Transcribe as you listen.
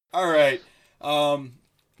All right.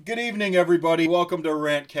 Good evening, everybody. Welcome to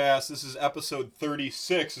Rantcast. This is episode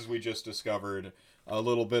 36, as we just discovered a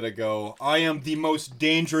little bit ago. I am the most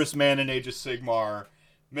dangerous man in Age of Sigmar,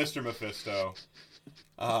 Mr. Mephisto.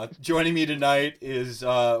 Joining me tonight is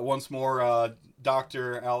once more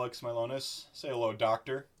Dr. Alex Milonis. Say hello,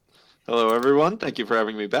 Doctor. Hello, everyone. Thank you for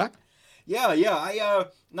having me back. Yeah. I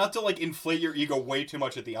not to inflate your ego way too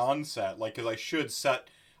much at the onset, because I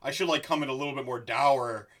should come in a little bit more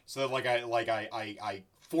dour so that I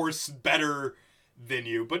force better than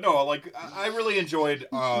you. But no, I really enjoyed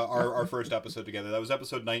our first episode together. That was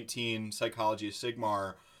episode 19, Psychology of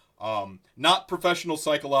Sigmar. Not professional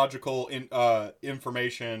psychological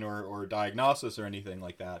information or diagnosis or anything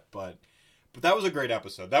like that, but that was a great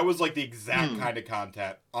episode. That was the exact kind of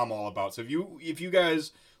content I'm all about. So if you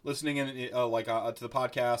guys listening in to the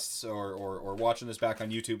podcasts or watching this back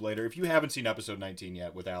on YouTube later, if you haven't seen episode 19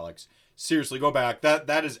 yet with Alex, seriously go back.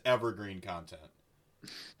 That is evergreen content.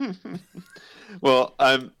 Well,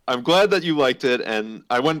 I'm glad that you liked it, and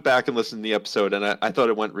I went back and listened to the episode, and I thought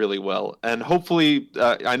it went really well. And hopefully,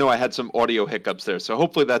 I know I had some audio hiccups there, so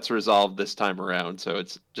hopefully that's resolved this time around, so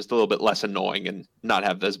it's just a little bit less annoying and not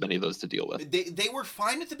have as many of those to deal with. They were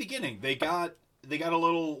fine at the beginning. They got a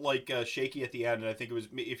little shaky at the end, and I think it was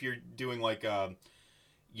if you're doing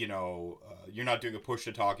you're not doing a push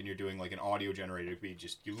to talk and you're doing an audio generator. It could be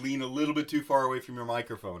just you lean a little bit too far away from your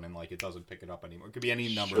microphone and it doesn't pick it up anymore. It could be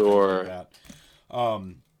any number of things like that.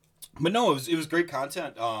 But no, it was great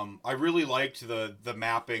content. I really liked the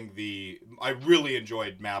mapping. I really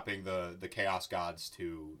enjoyed mapping the chaos gods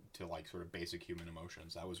to sort of basic human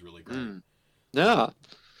emotions. That was really great. Yeah.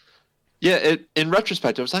 Yeah, in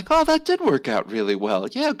retrospect, I was like, oh, that did work out really well.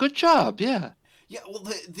 Yeah, good job. Yeah. Yeah, well,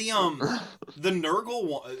 the Nurgle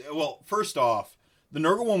one. Well, first off, the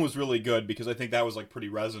Nurgle one was really good because I think that was pretty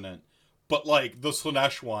resonant. But the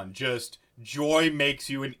Slaanesh one, just joy makes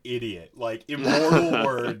you an idiot. Immortal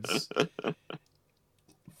words.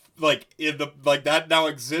 That now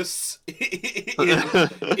exists in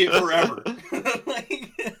forever.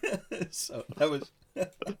 So that was.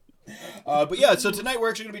 But yeah, so tonight we're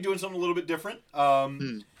actually going to be doing something a little bit different.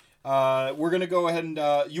 We're going to go ahead and,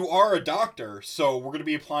 you are a doctor, so we're going to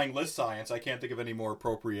be applying list science. I can't think of any more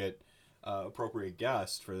appropriate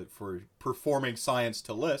guest for performing science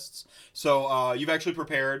to lists. So, you've actually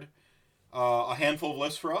prepared, a handful of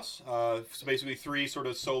lists for us. So basically 3 sort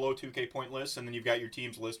of solo 2K point lists, and then you've got your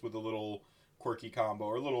team's list with a little quirky combo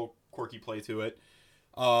or a little quirky play to it.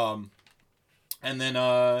 And then,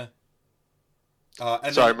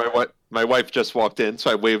 Sorry, my wife just walked in,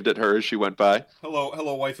 so I waved at her as she went by.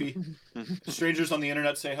 Hello, wifey. Strangers on the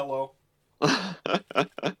internet say hello.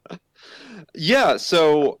 Yeah,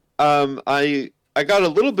 so I got a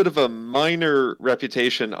little bit of a minor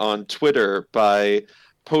reputation on Twitter by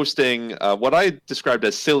posting what I described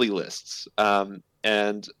as silly lists,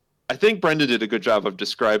 and I think Brendan did a good job of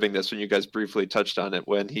describing this when you guys briefly touched on it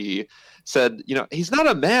when he said, he's not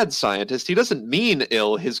a mad scientist. He doesn't mean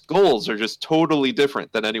ill. His goals are just totally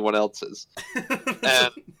different than anyone else's.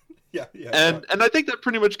 And yeah. And I think that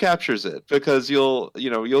pretty much captures it because you'll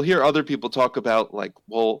hear other people talk about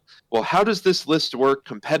well, how does this list work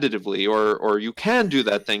competitively or you can do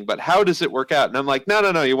that thing, but how does it work out? And I'm like,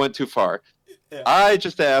 no, you went too far. Yeah. I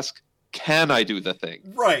just ask, can I do the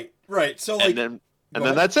thing? Right. So and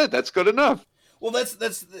then that's it. That's good enough. Well,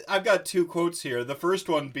 that's. I've got 2 quotes here. The first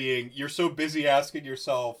one being, "You're so busy asking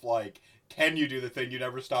yourself, can you do the thing? You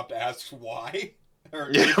never stop to ask why, or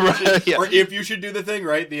if you should do the thing."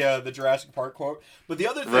 Right, the Jurassic Park quote. But the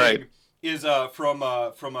other thing is from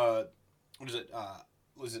what is it?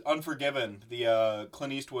 Was it Unforgiven? The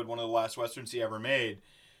Clint Eastwood, one of the last westerns he ever made.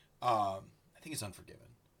 I think it's Unforgiven.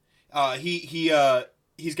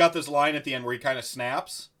 He's got this line at the end where he kind of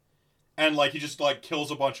snaps. And, he just,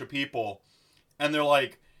 kills a bunch of people. And they're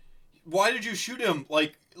like, why did you shoot him?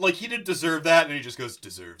 He didn't deserve that. And he just goes,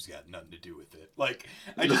 deserves got nothing to do with it.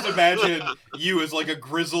 I just imagine you as, a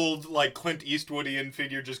grizzled, Clint Eastwoodian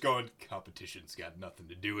figure just going, competition's got nothing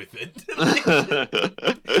to do with it.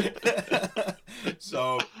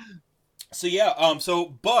 So yeah,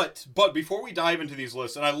 but before we dive into these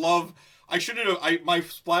lists, and my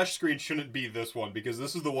splash screen shouldn't be this one because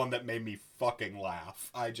this is the one that made me fucking laugh.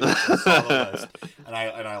 I just saw the list and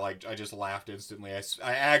I just laughed instantly.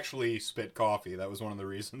 I actually spit coffee. That was one of the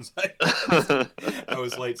reasons I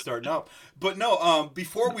was late starting up. But no,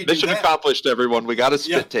 before we Mission accomplished, everyone. We got a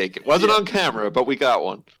spit take. It wasn't on camera, but we got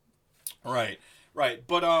one. Right.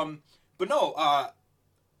 But no,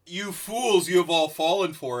 you fools, you have all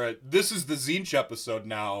fallen for it. This is the Zinch episode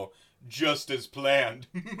now. Just as planned.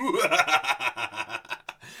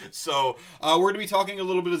 So we're going to be talking a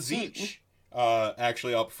little bit of Tzeentch,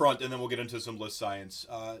 actually up front, and then we'll get into some list science.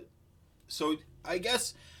 So I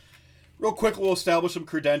guess real quick, we'll establish some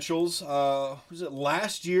credentials. Was it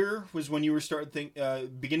last year? Was when you were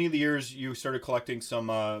beginning of the years you started collecting some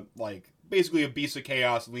like basically a Beast of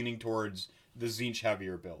Chaos leaning towards the Tzeentch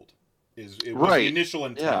heavier build. It was the initial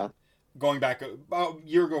intent. Yeah. Going back about a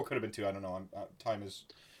year ago, could have been two. I don't know. Time is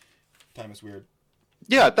weird.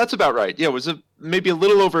 Yeah, that's about right. Yeah, it was maybe a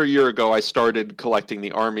little over a year ago I started collecting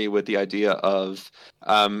the army with the idea of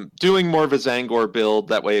doing more of a Zangor build.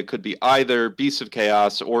 That way it could be either Beast of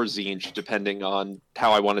Chaos or Tzeentch, depending on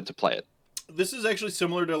how I wanted to play it. This is actually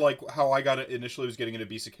similar to like how I got it initially, was getting into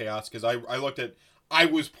Beast of Chaos, because I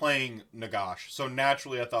was playing Nagash, so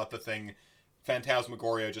naturally I thought the thing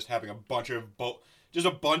Phantasmagoria, just having a bunch of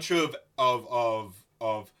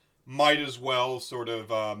might as well sort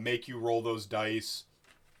of make you roll those dice,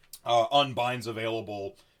 unbinds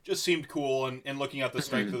available, just seemed cool. And looking at the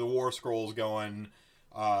strength of the War Scrolls going,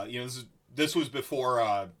 this was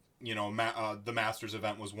before the Masters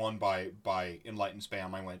event was won by Enlightened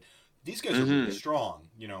Spam. I went, these guys are really strong,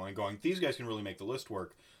 and going, these guys can really make the list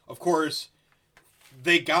work. Of course,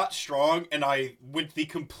 they got strong, and I went the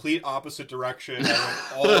complete opposite direction. I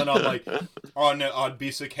went all in on on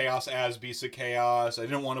Beast of Chaos as Beast of Chaos. I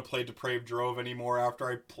didn't want to play Depraved Drove anymore after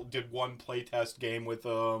I did one playtest game with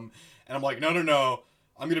them. And I'm like, no.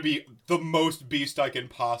 I'm going to be the most beast I can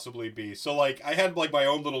possibly be. So, like, I had, like, my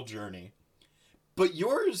own little journey. But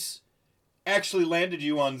yours actually landed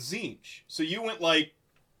you on Tzeentch. So you went, like...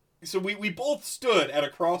 So we both stood at a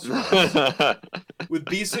crossroads with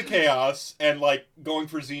Beast of Chaos and, like, going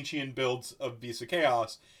for Tzeentchian builds of Beast of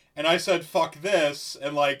Chaos. And I said, fuck this,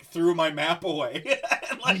 and, like, threw my map away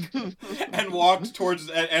and walked towards,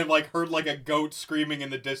 and, like, heard, like, a goat screaming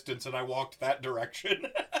in the distance, and I walked that direction.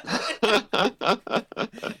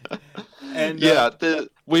 And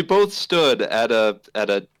we both stood at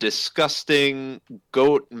a disgusting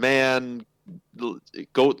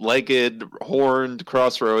goat-legged, horned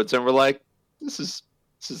crossroads, and we're like, this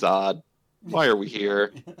is odd. Why are we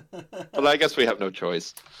here? But I guess we have no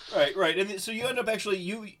choice. Right. And so you end up actually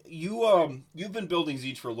you've been building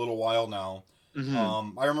Tzeentch for a little while now.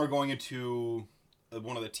 Mm-hmm. I remember going into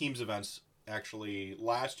one of the team's events actually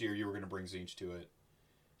last year. You were going to bring Tzeentch to it,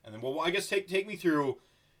 and then I guess take me through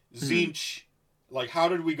Tzeentch. Like, how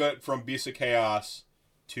did we get from Beast of Chaos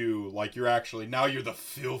to, like, you're the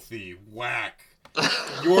filthy whack.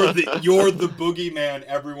 You're the boogeyman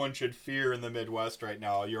everyone should fear in the Midwest right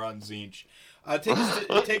now. You're on Tzeentch.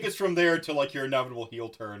 Take us from there to, like, your inevitable heel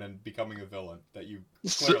turn and becoming a villain that you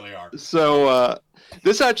clearly are. So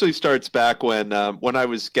this actually starts back when I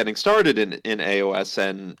was getting started in AOS,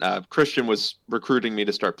 and Christian was recruiting me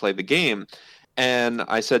to start play the game. And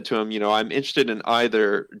I said to him, I'm interested in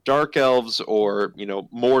either Dark Elves or,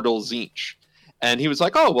 Mortal Tzeentch. And he was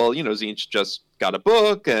like, oh, well, Tzeentch just got a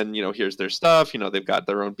book, and, here's their stuff. They've got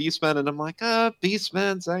their own Beastmen. And I'm like,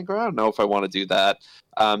 Beastmen, Zangor, I don't know if I want to do that.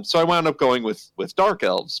 So I wound up going with Dark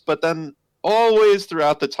Elves. But then always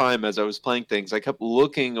throughout the time as I was playing things, I kept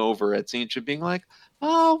looking over at Tzeentch and being like,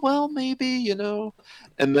 oh, well, maybe,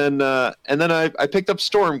 And then I picked up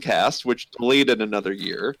Stormcast, which delayed it another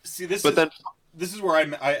year. See, this is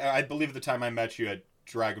where I believe at the time I met you at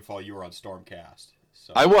Dragonfall, you were on Stormcast.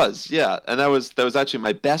 So. I was, yeah, and that was actually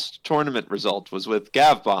my best tournament result was with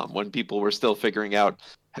Gavbomb when people were still figuring out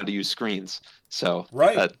how to use screens. So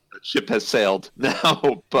that ship has sailed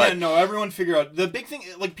now. But no, everyone figured out the big thing.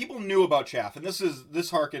 Like, people knew about chaff, and this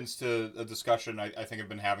harkens to a discussion I think I've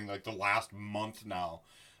been having like the last month now.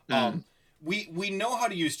 We know how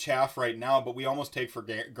to use chaff right now, but we almost take for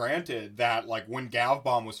granted that, like, when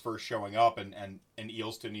Gavbomb was first showing up, and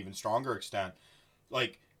Eels to an even stronger extent,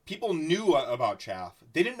 like, people knew about chaff.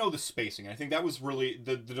 They didn't know the spacing. I think that was really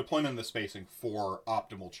the deployment of the spacing for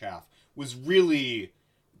optimal chaff was really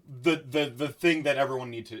the thing that everyone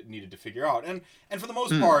needed to figure out. And for the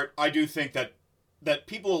most part, I do think that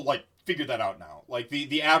people, like, figured that out now. Like,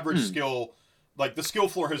 the average skill, like, the skill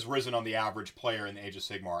floor has risen on the average player in the Age of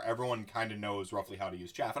Sigmar. Everyone kind of knows roughly how to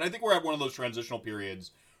use chaff. And I think we're at one of those transitional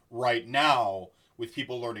periods right now with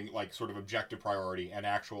people learning, like, sort of objective priority and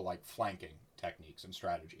actual, like, flanking techniques and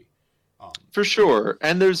strategy. For sure.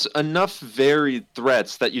 And there's enough varied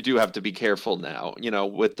threats that you do have to be careful now.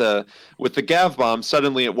 With the Gav Bomb,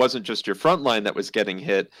 suddenly it wasn't just your front line that was getting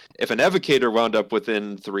hit. If an Evocator wound up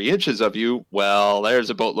within 3 inches of you, well,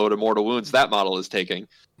 there's a boatload of mortal wounds that model is taking.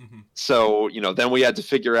 Mm-hmm. So, then we had to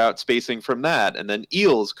figure out spacing from that. And then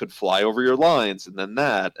Eels could fly over your lines, and then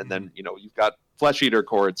that. And then, you've got Flesh Eater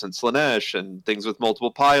Courts and Slaanesh and things with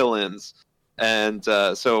multiple pile-ins. And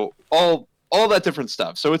so all all that different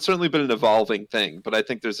stuff. So it's certainly been an evolving thing, but I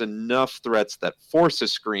think there's enough threats that force a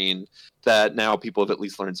screen that now people have at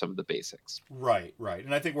least learned some of the basics. Right.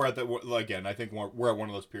 And I think we're at I think we're at one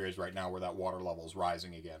of those periods right now where that water level is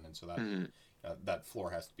rising again, and so that that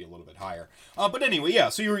floor has to be a little bit higher. But anyway, yeah.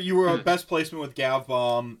 So you were best placement with Gav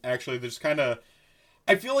Bomb. Actually, there's kind of.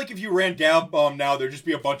 I feel like if you ran Gav Bomb now, there'd just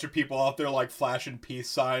be a bunch of people out there like flashing peace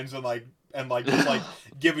signs and just like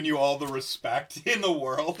giving you all the respect in the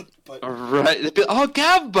world. But right. Oh,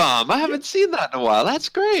 Gav Bomb. I haven't seen that in a while. That's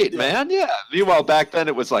great, man. Yeah. Meanwhile, back then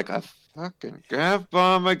it was like a fucking Gav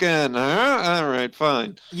Bomb again. Huh? All right,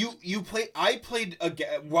 fine. I played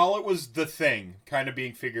while it was the thing kind of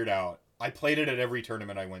being figured out. I played it at every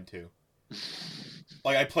tournament I went to.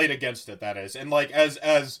 Like I played against it, that is. And like as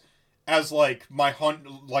like my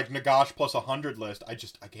Nagash plus 100 list, I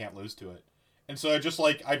can't lose to it. And so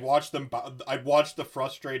I'd watch the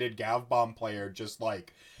frustrated Gav Bomb player just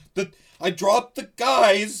like, I drop the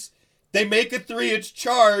guys, they make a 3-inch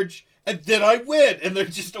charge, and then I win. And they're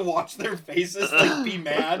just to watch their faces like be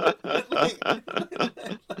mad.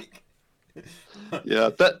 Yeah,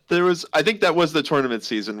 I think that was the tournament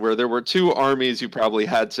season where there were two armies you probably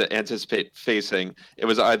had to anticipate facing. It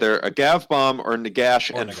was either a Gav Bomb or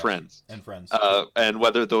Nagash and friends. And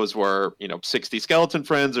whether those were, 60 skeleton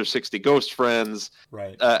friends or 60 ghost friends.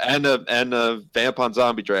 Right. And a Vamp on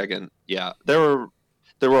Zombie Dragon. Yeah. There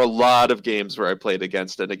were a lot of games where I played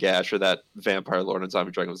against a Nagash or that Vampire Lord and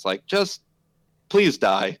Zombie Dragon was like, just please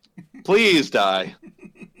die. Please die.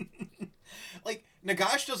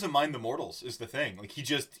 Nagash doesn't mind the mortals is the thing. Like he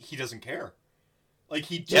doesn't care. Like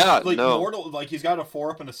he mortal, like he's got a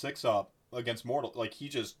 4-up and a 6-up against mortal. Like he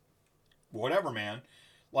just whatever, man.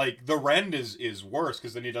 Like the Rend is worse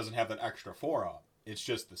because then he doesn't have that extra 4-up. It's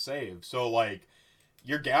just the save. So like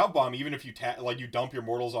your Gav Bomb, even if you you dump your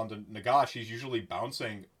mortals onto Nagash, he's usually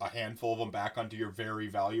bouncing a handful of them back onto your very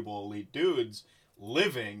valuable elite dudes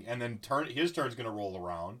living, and then his turn's gonna roll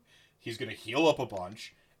around. He's gonna heal up a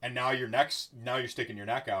bunch. And now you're sticking your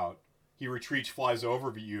neck out. He retreats, flies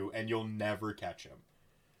over you, and you'll never catch him.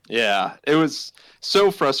 Yeah, it was so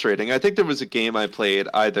frustrating. I think there was a game I played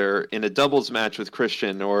either in a doubles match with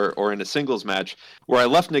Christian or in a singles match where I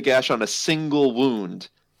left Nagash on a single wound,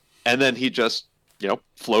 and then he just,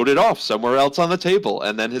 floated off somewhere else on the table,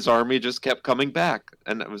 and then his army just kept coming back,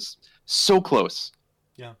 and it was so close.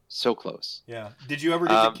 Yeah. So close. Yeah. Did you ever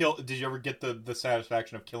get the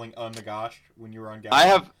satisfaction of killing a Nagash when you were on Gav?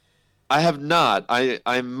 I have not.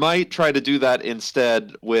 I might try to do that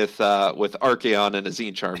instead with Archaon and a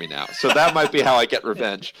Tzeentch army now. So that might be how I get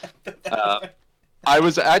revenge. I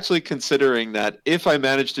was actually considering that if I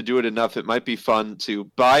managed to do it enough, it might be fun to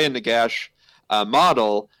buy a Nagash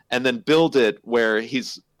model and then build it where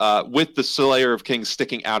he's with the Slayer of Kings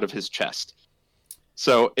sticking out of his chest.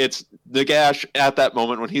 So it's Nagash at that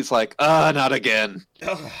moment when he's like, not again.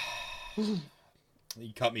 You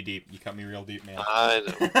cut me deep. You cut me real deep, man. I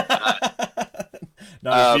know.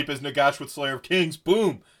 Not as deep as Nagash with Slayer of Kings.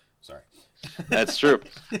 Boom. Sorry. That's true.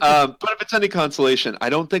 But if it's any consolation, I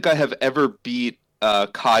don't think I have ever beat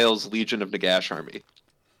Kyle's Legion of Nagash army.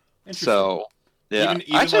 So, yeah.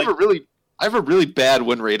 I have a really bad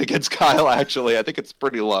win rate against Kyle, actually. I think it's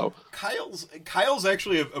pretty low. Kyle's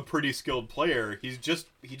actually a pretty skilled player. He just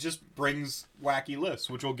brings wacky lists,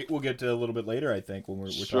 which we'll get to a little bit later, I think, when we're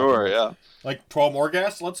sure, talking. Yeah. Like 12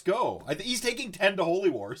 Morghast, let's go. He's taking 10 to Holy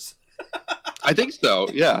Wars. I think so,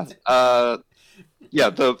 yeah. Yeah,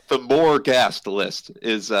 the Morghast list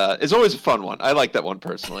is always a fun one. I like that one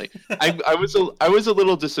personally. I was a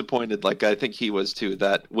little disappointed, like I think he was too,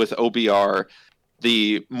 that with OBR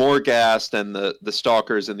the Morghast and the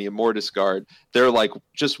Stalkers and the Immortus Guard, they're like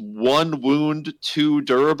just one wound too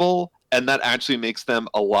durable, and that actually makes them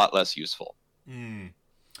a lot less useful.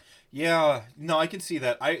 Yeah, no, I can see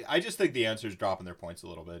that. I just think the answer is dropping their points a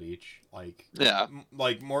little bit each. If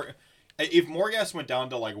Morghast went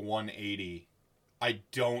down to like 180,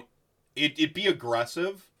 it'd be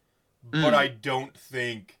aggressive, but I don't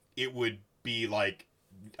think it would be like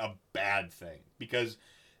a bad thing, because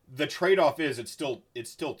the trade-off is it's still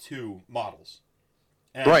 2 models.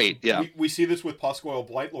 And right, yeah. We see this with Puscoil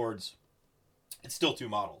Blightlords. It's still 2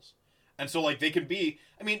 models. And so like they can be,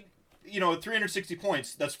 I mean, 360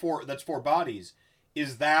 points, that's 4 bodies.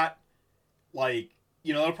 Is that like,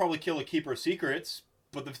 that'll probably kill a Keeper of Secrets,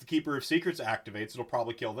 but if the Keeper of Secrets activates, it'll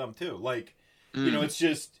probably kill them too. Like, it's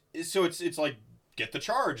just, so it's like get the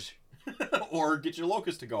charge or get your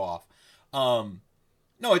Locust to go off.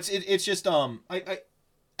 No, it's just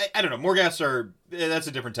I don't know. Morghasts that's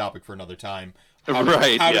a different topic for another time. How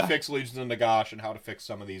to fix Legions of Nagash and how to fix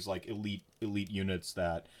some of these like elite units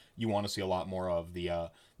that you want to see a lot more of the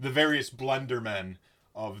various blendermen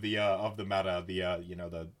of the meta,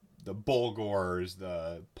 the Bulgors,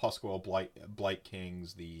 the Pusquell Blight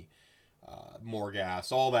Kings, the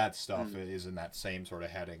Morghast, all that stuff is in that same sort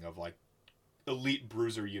of heading of like elite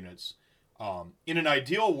bruiser units. In an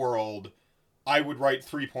ideal world, I would write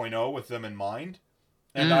 3.0 with them in mind,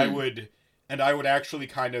 and I would actually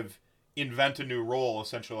kind of invent a new role,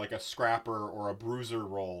 essentially like a scrapper or a bruiser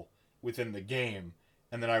role within the game,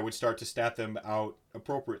 and then I would start to stat them out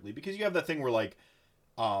appropriately, because you have that thing where like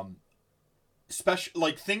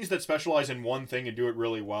things that specialize in one thing and do it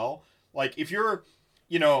really well. Like if you're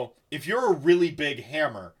a really big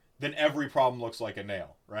hammer, then every problem looks like a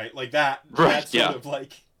nail, right? Like that sort of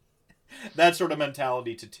like that sort of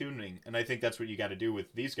mentality to tuning. And I think that's what you got to do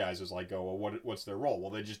with these guys is like, go, well, what's their role?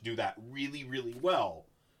 Well, they just do that really, really well.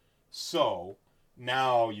 So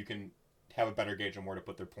now you can have a better gauge on where to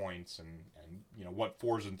put their points and what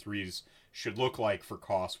 4s and 3s should look like for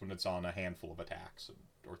cost when it's on a handful of attacks,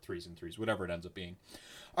 or 3s and 3s, whatever it ends up being.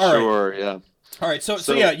 All right.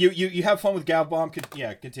 So yeah, you have fun with Gav Bomb.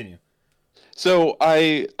 Continue. So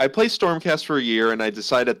I played Stormcast for a year, and I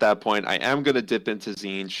decided at that point I am going to dip into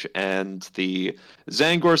Tzeentch, and the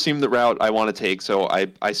Zangor seemed the route I want to take. So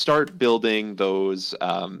I start building those,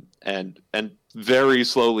 and very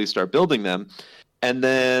slowly start building them. And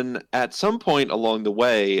then at some point along the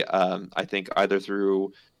way, I think either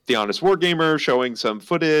through The Honest Wargamer showing some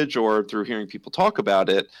footage or through hearing people talk about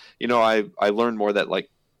it, I learned more that like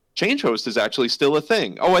Change Host is actually still a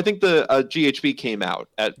thing. Oh, I think the GHB came out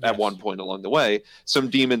at one point along the way. Some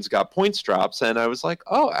demons got points drops, and I was like,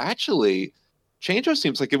 oh, actually, Change Host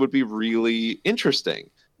seems like it would be really interesting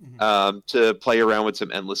to play around with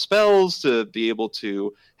some endless spells, to be able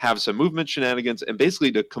to have some movement shenanigans, and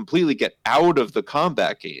basically to completely get out of the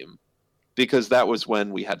combat game, because that was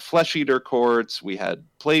when we had Flesh Eater courts, we had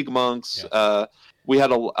Plague Monks, we had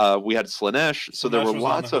Slaanesh, so there were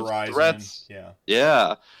lots of threats.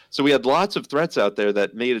 Yeah. So we had lots of threats out there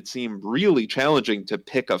that made it seem really challenging to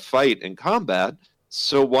pick a fight in combat.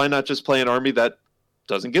 So why not just play an army that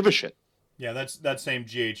doesn't give a shit? Yeah, that's that same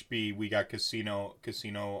GHB. We got casino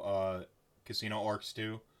orcs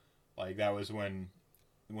too. Like that was when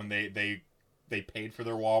they paid for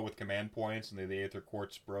their wall with command points, and they ate their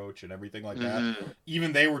quartz brooch and everything like that.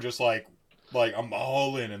 Even they were just like I'm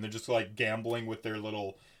all in, and they're just like gambling with their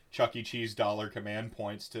little Chuck E. Cheese dollar command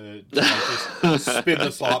points to just spin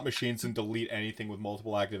the slot machines and delete anything with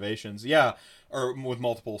multiple activations. Yeah, or with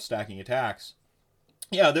multiple stacking attacks.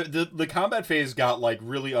 Yeah, the combat phase got like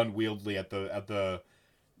really unwieldy at the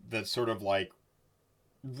sort of like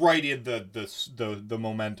right in the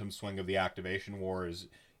momentum swing of the activation wars.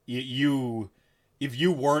 If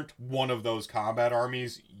you weren't one of those combat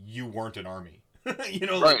armies, you weren't an army.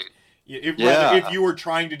 Right. If you were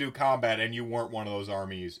trying to do combat and you weren't one of those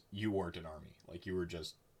armies, you weren't an army. Like you were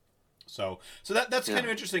just so that's kind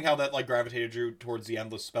of interesting how that like gravitated towards the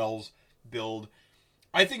endless spells build.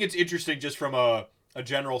 I think it's interesting just from a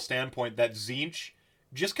general standpoint that Tzeentch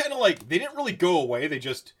just kind of like they didn't really go away. They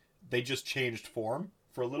just changed form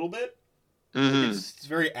for a little bit. It's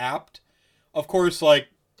very apt. Of course, like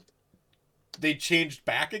they changed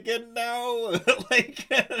back again now.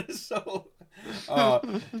 So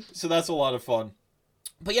that's a lot of fun.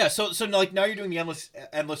 But yeah, so like now you're doing the endless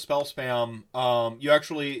spell spam.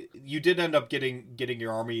 You did end up getting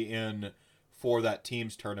your army in for that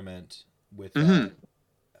teams tournament with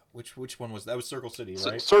which one was that? Was Circle City,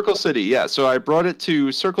 right? Circle City, yeah. So I brought it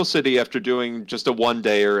to Circle City after doing just a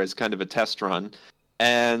one-dayer as kind of a test run,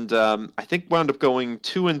 and I think wound up going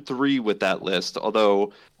 2 and 3 with that list.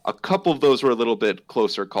 Although a couple of those were a little bit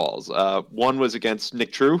closer calls. One was against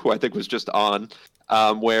Nick True, who I think was just on,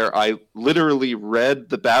 where I literally read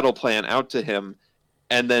the battle plan out to him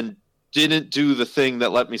and then didn't do the thing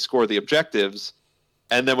that let me score the objectives.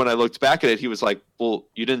 And then when I looked back at it, he was like, well,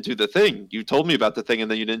 you didn't do the thing. You told me about the thing,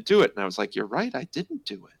 and then you didn't do it. And I was like, you're right, I didn't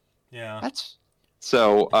do it. Yeah. That's...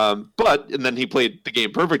 So, and then he played the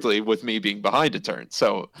game perfectly with me being behind a turn.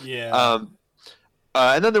 So, yeah.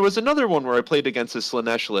 And then there was another one where I played against a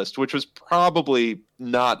Slaanesh list, which was probably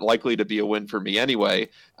not likely to be a win for me anyway.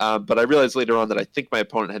 But I realized later on that I think my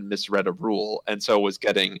opponent had misread a rule, and so was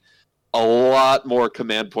getting a lot more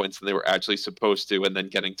command points than they were actually supposed to, and then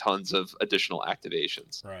getting tons of additional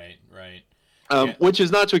activations. Right. Which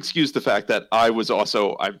is not to excuse the fact that I'm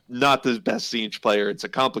not the best Tzeentch player. It's a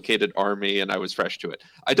complicated army, and I was fresh to it.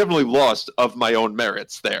 I definitely lost of my own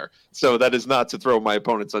merits there. So that is not to throw my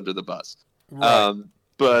opponents under the bus. Right.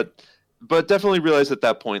 But definitely realized at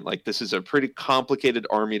that point, like, this is a pretty complicated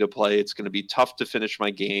army to play. It's going to be tough to finish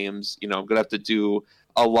my games. I'm going to have to do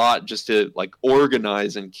a lot just to like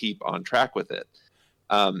organize and keep on track with it.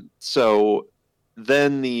 So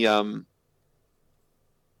then the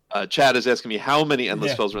Chad is asking me how many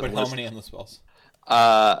endless spells were in the list. How many endless spells?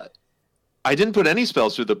 I didn't put any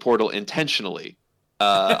spells through the portal intentionally.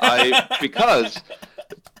 Because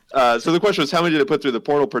so the question was how many did I put through the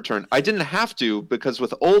portal per turn? I didn't have to, because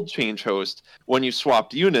with old Change Host, when you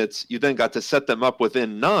swapped units, you then got to set them up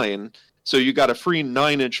within 9. So you got a free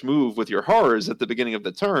 9-inch move with your horrors at the beginning of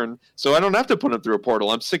the turn. So I don't have to put them through a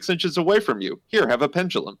portal. I'm 6 inches away from you. Here, have a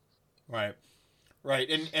pendulum. Right.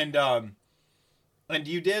 And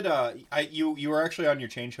you did you were actually on your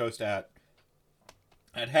Change Host at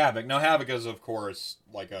Havoc. Now Havoc is of course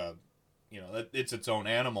like a, it's its own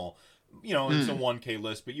animal. It's a 1K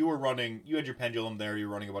list, but you had your pendulum there, you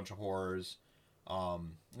were running a bunch of horrors. I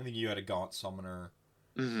think you had a Gaunt Summoner.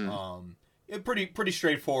 Pretty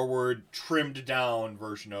straightforward, trimmed down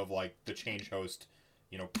version of like the Change Host,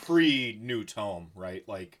 pre-new tome, right?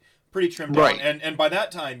 Like pretty trimmed down. And by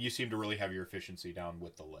that time you seem to really have your efficiency down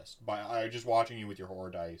with the list. By just watching you with your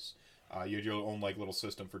horror dice. You had your own like little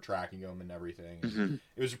system for tracking them and everything.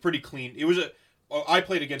 It was a pretty clean. I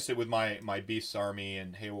played against it with my Beast's army,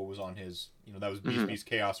 and Haywo was on his. That was Beast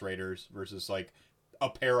Chaos Raiders versus like a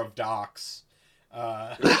pair of Docks.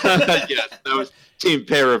 Yes, that was team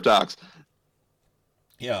pair of Docks.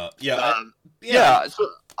 Yeah. So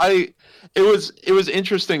it was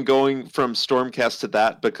interesting going from Stormcast to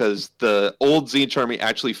that, because the old Tzeentch army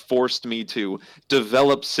actually forced me to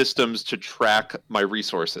develop systems to track my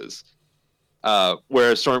resources.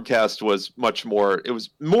 Whereas Stormcast was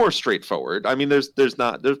more straightforward. I mean, there's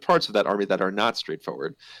parts of that army that are not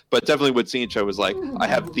straightforward, but definitely with Tzeentch, I was like, I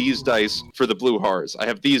have these dice for the blue horrors, I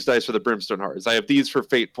have these dice for the brimstone horrors, I have these for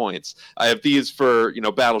fate points, I have these for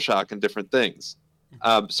battle shock and different things.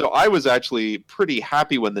 So I was actually pretty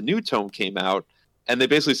happy when the new tome came out, and they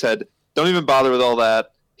basically said, don't even bother with all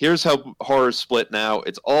that. Here's how horrors split now.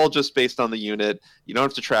 It's all just based on the unit. You don't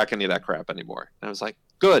have to track any of that crap anymore. And I was like,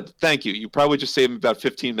 good, thank you. You probably just saved me about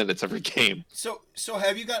 15 minutes every game. So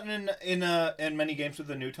have you gotten in many games with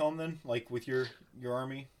the new tome then, like with your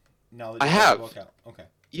army? Now that I have. Okay.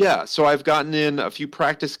 Yeah, so I've gotten in a few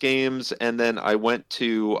practice games, and then I went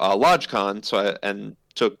to LodgeCon, and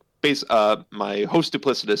took my host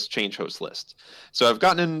duplicitous Change Host list. So I've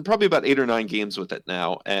gotten in probably about 8 or 9 games with it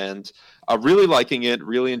now, and I'm really liking it,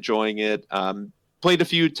 really enjoying it. Played a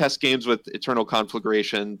few test games with Eternal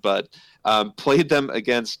Conflagration, but played them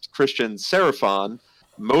against Christian Seraphon,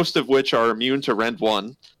 most of which are immune to Rend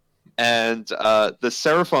 1. And the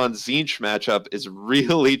Seraphon Tzeentch matchup is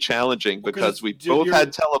really challenging because we both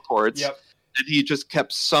had teleports. Yep. And he just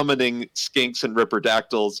kept summoning skinks and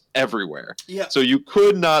ripperdactyls everywhere. Yeah. So you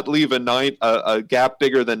could not leave a gap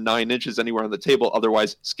bigger than 9 inches anywhere on the table,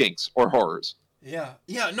 otherwise skinks or horrors. Yeah.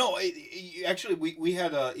 No. Actually, we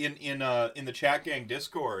had in the Chat Gang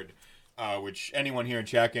Discord, which anyone here in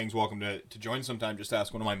Chat Gang is welcome to join sometime. Just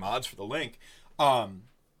ask one of my mods for the link.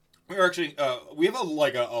 We were actually we have a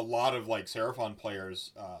lot of like Seraphon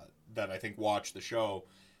players that I think watch the show.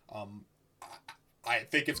 I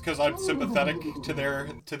think it's because I'm sympathetic to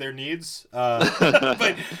their needs,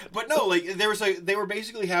 but no, like they were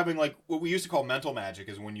basically having like what we used to call mental magic,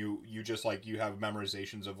 is when you just like you have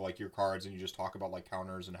memorizations of like your cards and you just talk about like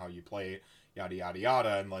counters and how you play yada yada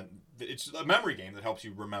yada, and like it's a memory game that helps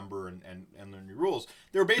you remember and learn your rules.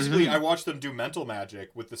 They were basically I watched them do mental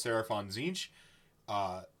magic with the Seraphon Tzeentch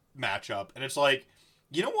matchup, and it's like,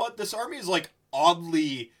 you know what, this army is like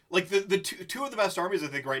oddly. Like the two of the best armies I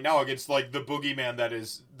think right now against like the boogeyman that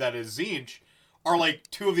is Tzeentch are like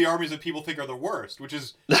two of the armies that people think are the worst, which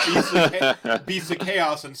is Beasts of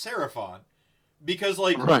Chaos and Seraphon, because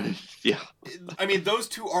like I mean those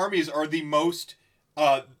two armies are the most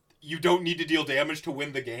you don't need to deal damage to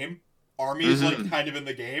win the game armies like kind of in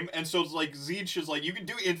the game, and so it's like Tzeentch is like you can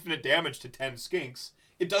do infinite damage to 10 skinks.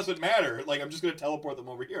 It doesn't matter. Like, I'm just going to teleport them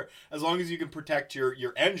over here. As long as you can protect your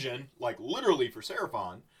engine, like, literally for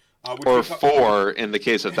Seraphon. Or 4 in the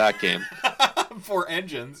case of that game. 4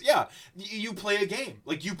 engines. Yeah. You play a game.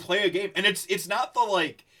 Like, you play a game. And it's not the,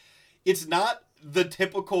 like... It's not the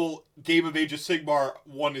typical Game of Age of Sigmar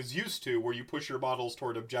one is used to, where you push your models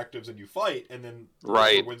toward objectives and you fight, and then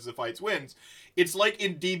whoever wins the fights wins. It's like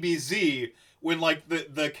in DBZ... when like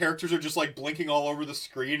the characters are just like blinking all over the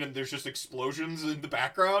screen and there's just explosions in the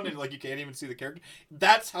background and like you can't even see the character.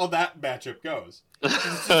 That's how that matchup goes. It's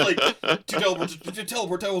just like to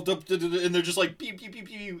teleport, and they're just like pew pew pew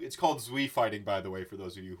pew. It's called Zui fighting, by the way, for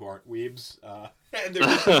those of you who aren't weebs. And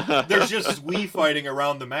there's just Zui fighting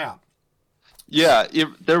around the map. Yeah,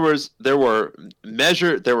 there were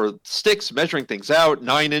sticks measuring things out,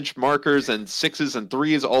 9-inch markers and 6s and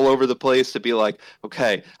 3s all over the place to be like,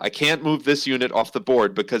 okay, I can't move this unit off the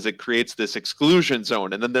board because it creates this exclusion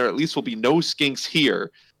zone, and then there at least will be no skinks here.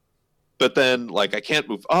 But then, like, I can't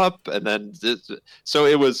move up, and then so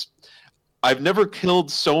it was. I've never killed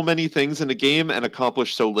so many things in a game and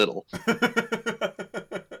accomplished so little.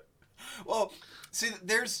 Well, see,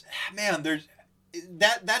 there's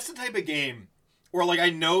that's the type of game where, like, I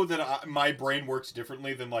know that my brain works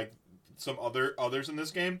differently than like some others in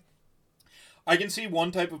this game. I can see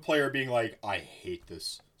one type of player being like, I hate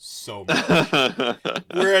this so much,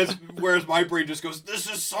 whereas my brain just goes,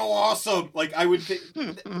 this is so awesome. Like, I would think,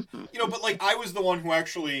 but like I was the one who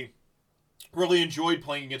actually really enjoyed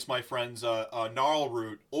playing against my friend's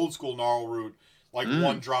Gnarlroot, old school Gnarlroot, like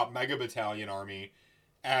one drop Mega Battalion army.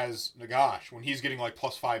 As Nagash when he's getting like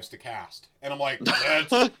 +5s to cast, and I'm like,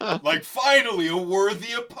 that's like finally a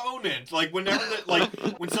worthy opponent. Like whenever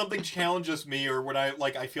when something challenges me, or when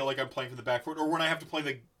I feel like I'm playing from the back foot, or when I have to play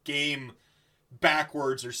the game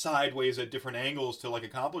backwards or sideways at different angles to like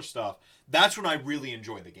accomplish stuff, that's when I really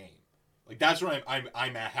enjoy the game. Like that's when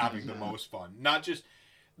I'm having the most fun. Not just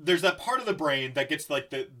there's that part of the brain that gets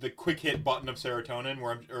like the quick hit button of serotonin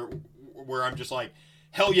where I'm just like,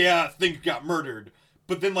 hell yeah, things got murdered.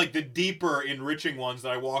 But then, like, the deeper, enriching ones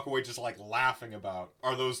that I walk away just, like, laughing about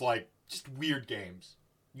are those, like, just weird games,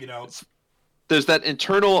 you know? There's that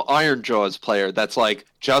internal Iron Jaws player that's like,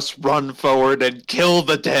 just run forward and kill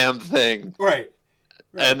the damn thing. Right.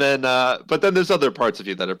 And then, but then there's other parts of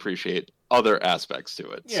you that appreciate other aspects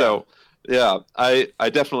to it. Yeah. So, yeah, I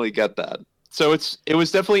definitely get that. So it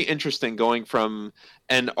was definitely interesting going from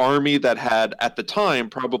an army that had, at the time,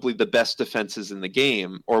 probably the best defenses in the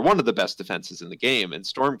game, or one of the best defenses in the game in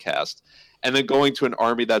Stormcast, and then going to an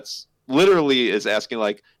army that's literally is asking,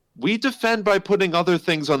 like, we defend by putting other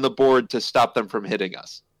things on the board to stop them from hitting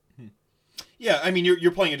us. Yeah, I mean,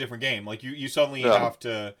 you're playing a different game. Like, you suddenly have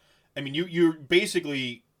to... I mean, you're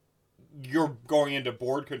basically... You're going into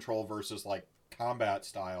board control versus, like, combat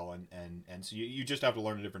style, and so you just have to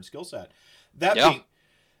learn a different skill set.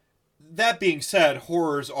 That being said,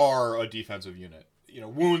 horrors are a defensive unit. You know,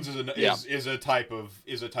 wounds is a type of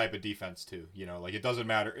defense too. You know, like it doesn't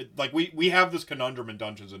matter. Like we have this conundrum in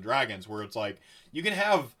Dungeons and Dragons where it's like you can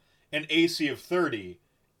have an AC of 30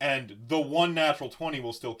 and the one natural 20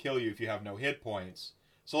 will still kill you if you have no hit points.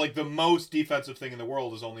 So like the most defensive thing in the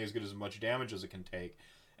world is only as good as much damage as it can take.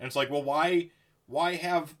 And it's like, well, why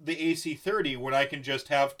have the AC 30 when I can just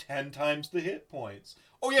have 10 times the hit points?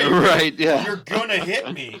 Oh yeah, right. Yeah, you're gonna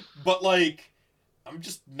hit me, but like, I'm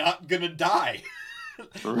just not gonna die.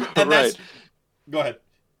 Right. Go ahead.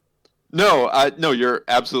 No, you're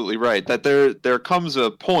absolutely right. That there comes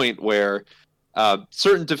a point where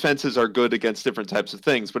certain defenses are good against different types of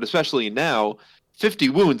things, but especially now, 50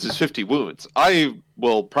 wounds is 50 wounds. I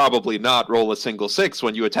will probably not roll a single 6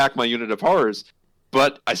 when you attack my unit of horrors,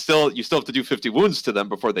 but you still have to do 50 wounds to them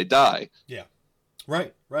before they die. Yeah.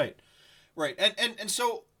 Right. And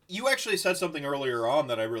so you actually said something earlier on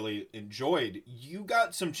that I really enjoyed. You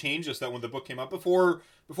got some changes that when the book came out before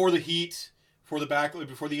the heat, before the backlight,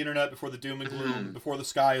 before the internet, before the doom and gloom, before the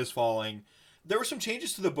sky is falling. There were some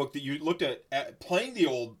changes to the book that you looked at playing the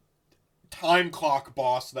old time clock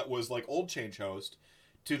boss that was like old Change Host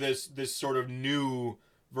to this sort of new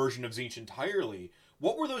version of Tzeentch entirely.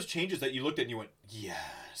 What were those changes that you looked at and you went,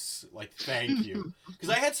 yes, like, thank you? Because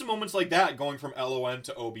I had some moments like that going from LON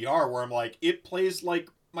to OBR where I'm like, it plays like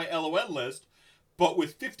my LON list, but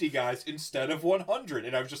with 50 guys instead of 100.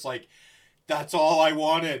 And I was just like, that's all I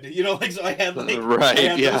wanted. You know, like, so I had, like,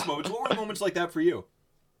 those moments. What were moments like that for you?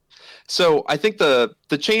 So I think the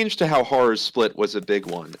change to how horrors split was a big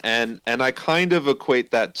one. And I kind of equate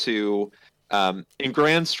that to... in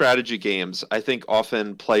grand strategy games, I think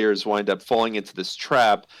often players wind up falling into this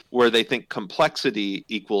trap where they think complexity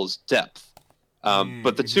equals depth.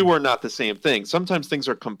 But the two are not the same thing. Sometimes things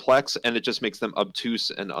are complex and it just makes them obtuse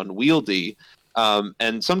and unwieldy.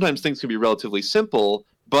 And sometimes things can be relatively simple,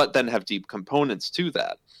 but then have deep components to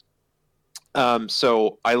that.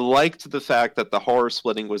 So I liked the fact that the horror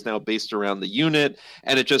splitting was now based around the unit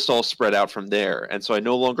and it just all spread out from there. And so I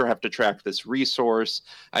no longer have to track this resource.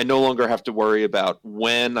 I no longer have to worry about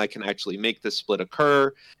when I can actually make this split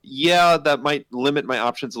occur. Yeah, that might limit my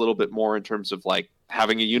options a little bit more in terms of like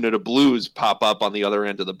having a unit of blues pop up on the other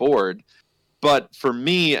end of the board. But for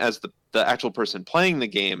me, as the actual person playing the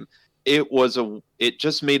game, it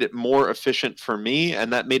just made it more efficient for me,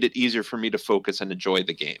 and that made it easier for me to focus and enjoy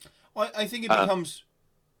the game. Well, I think it becomes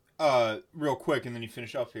real quick, and then you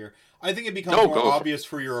finish up here. I think it becomes more obvious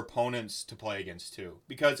for your opponents to play against too,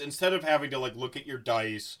 because instead of having to like look at your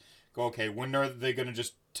dice, go, okay, when are they going to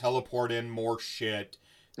just teleport in more shit?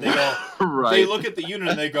 They go, They look at the unit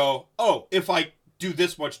and they go, oh, if I do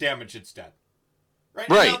this much damage, it's dead. Right.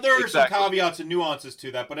 Now, there are some caveats and nuances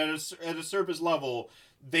to that, but at a surface level,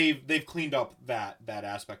 they've cleaned up that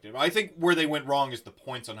aspect of it. I think where they went wrong is the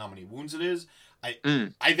points on how many wounds it is.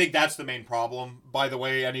 I think that's the main problem. By the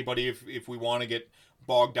way, anybody, if we want to get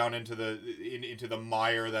bogged down into the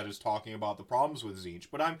mire that is talking about the problems with Tzeentch,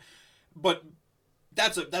 but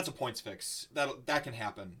that's a points fix. That can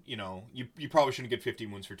happen. You know, you probably shouldn't get 50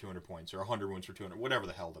 wounds for 200 points or 100 wounds for 200, whatever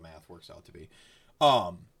the hell the math works out to be.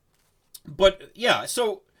 But yeah,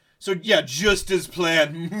 so yeah, just as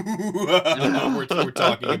planned. we're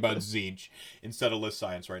talking about Tzeentch instead of list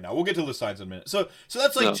science right now. We'll get to list science in a minute. So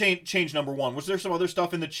that's like change number one. Was there some other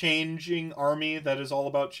stuff in the changing army that is all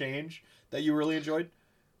about change that you really enjoyed?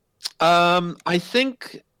 I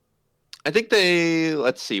think they.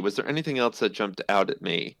 Let's see. Was there anything else that jumped out at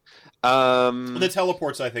me? The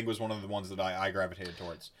teleports, I think, was one of the ones that I gravitated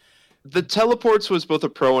towards. The teleports was both a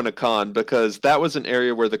pro and a con, because that was an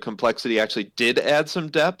area where the complexity actually did add some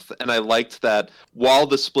depth, and I liked that while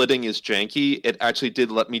the splitting is janky, it actually did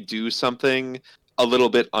let me do something a little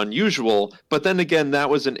bit unusual. But then again, that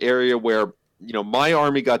was an area where, you know, my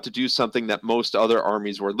army got to do something that most other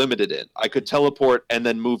armies were limited in. I could teleport and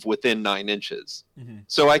then move within 9 inches. Mm-hmm.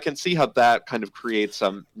 So I can see how that kind of creates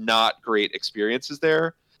some not great experiences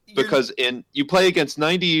there. Because you play against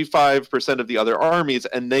 95% of the other armies,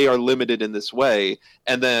 and they are limited in this way.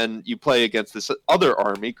 And then you play against this other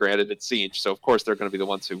army, granted it's Tzeentch, so of course they're going to be the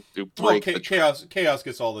ones who break the Chaos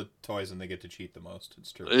gets all the toys, and they get to cheat the most.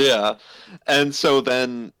 It's true. Yeah. And so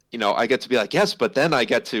then, you know, I get to be like, yes, but then I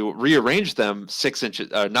get to rearrange them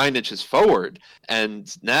 9 inches forward,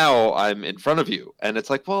 and now I'm in front of you. And it's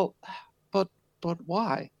like, well, but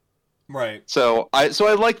why? Right. So I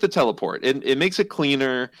like the teleport. It makes it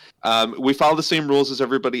cleaner. We follow the same rules as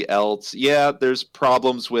everybody else. Yeah, there's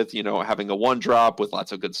problems with, you know, having a 1-drop with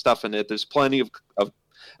lots of good stuff in it. There's plenty of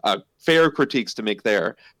fair critiques to make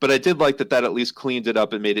there. But I did like that at least cleaned it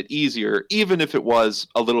up and made it easier, even if it was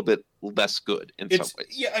a little bit less good in some ways.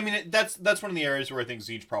 Yeah, I mean, that's one of the areas where I think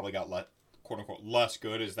Tzeentch probably got quote unquote less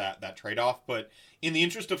good, is that trade-off. But in the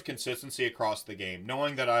interest of consistency across the game,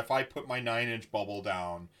 knowing that if I put my 9-inch bubble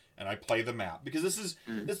down and I play the map, because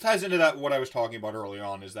this ties into that what I was talking about early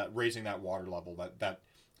on, is that raising that water level, that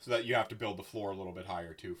so that you have to build the floor a little bit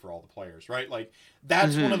higher too for all the players, right? Like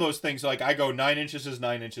that's one of those things. Like I go 9 inches is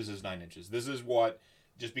 9 inches is 9 inches. This is what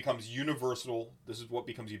just becomes universal. This is what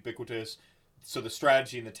becomes ubiquitous. So the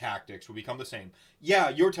strategy and the tactics will become the same. Yeah,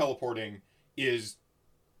 your teleporting is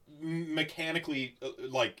mechanically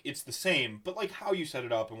like it's the same, but like how you set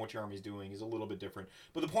it up and what your army's doing is a little bit different.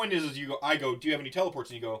 But the point is I go, do you have any teleports?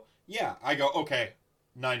 And you go, yeah. I go, okay,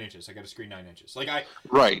 9 inches. I got to screen 9 inches. Like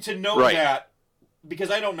to know that,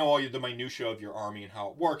 because I don't know all the minutia of your army and how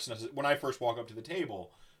it works. And when I first walk up to the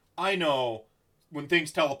table, I know when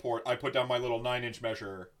things teleport, I put down my little 9-inch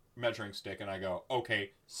measuring stick and I go,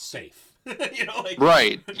 okay, safe. You know, like...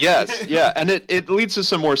 Right. Yes. Yeah. And it leads to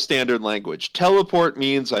some more standard language. Teleport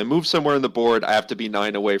means I move somewhere on the board, I have to be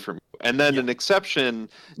 9 away from you. And then an exception,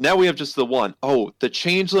 now we have just the one. Oh, the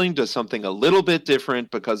changeling does something a little bit different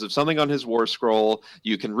because of something on his war scroll.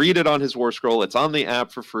 You can read it on his war scroll. It's on the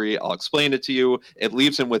app for free. I'll explain it to you. It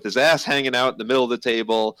leaves him with his ass hanging out in the middle of the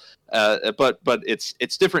table. But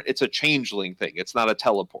it's different. It's a changeling thing. It's not a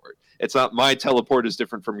teleport. It's not my teleport is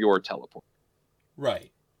different from your teleport.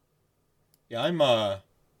 Right. Yeah, I'm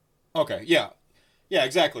okay. Yeah,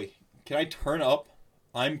 exactly. Can I turn up?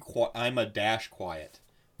 I'm a dash quiet.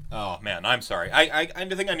 Oh man, I'm sorry. I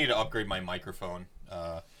think I need to upgrade my microphone.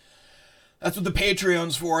 That's what the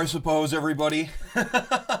Patreon's for, I suppose. Everybody.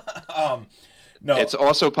 No. It's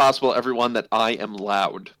also possible, everyone, that I am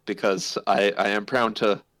loud because I am prone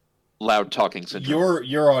to loud talking syndrome.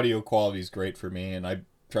 Your audio quality is great for me, and I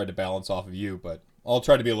tried to balance off of you, but I'll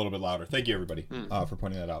try to be a little bit louder. Thank you, everybody, for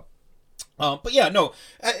pointing that out. But yeah, no,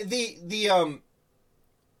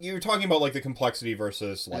 you were talking about like the complexity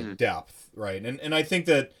versus like depth, right? And I think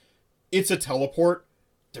that it's a teleport.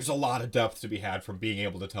 There's a lot of depth to be had from being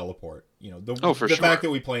able to teleport. You know, the fact that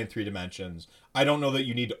we play in 3 dimensions, I don't know that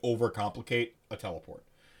you need to overcomplicate a teleport.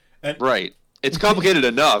 Right. It's complicated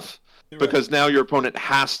enough because now your opponent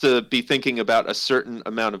has to be thinking about a certain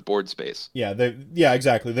amount of board space. Yeah,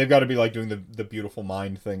 exactly. They've got to be like doing the beautiful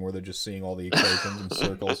mind thing where they're just seeing all the equations and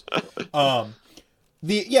circles.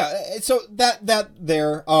 So that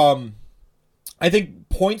there, I think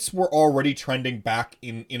points were already trending back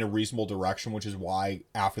in a reasonable direction, which is why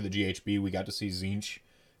after the GHB we got to see Tzeentch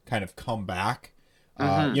kind of come back.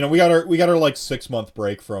 You know, we got our like 6-month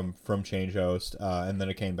break from Change Host, and then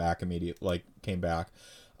it came back immediately.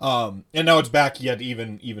 And now it's back yet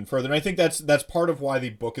even further. And I think that's part of why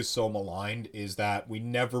the book is so maligned, is that we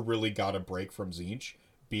never really got a break from Tzeentch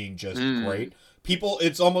being just great.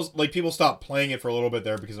 It's almost like people stopped playing it for a little bit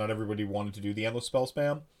there because not everybody wanted to do the endless spell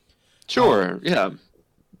spam. Sure, yeah.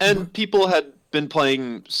 And people had been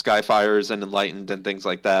playing Skyfires and Enlightened and things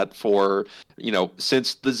like that for,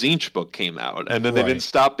 since the Tzeentch book came out. And then they didn't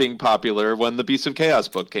stop being popular when the Beasts of Chaos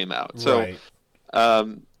book came out. So,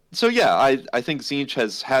 so yeah, I think Tzeentch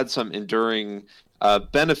has had some enduring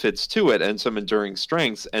benefits to it and some enduring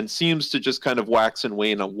strengths, and seems to just kind of wax and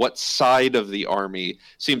wane on what side of the army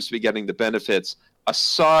seems to be getting the benefits,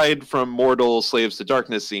 aside from Mortal Slaves to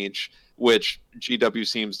Darkness Tzeentch, which GW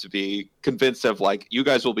seems to be convinced of, like, you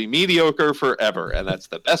guys will be mediocre forever, and that's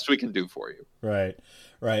the best we can do for you. Right.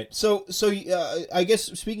 So I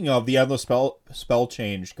guess speaking of the endless spell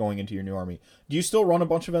change going into your new army, do you still run a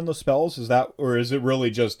bunch of endless spells? Or is it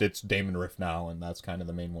really just it's Daemon Rift now, and that's kind of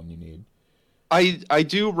the main one you need? I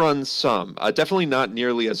do run some, definitely not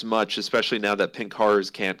nearly as much, especially now that Pink Horrors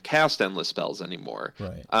can't cast endless spells anymore.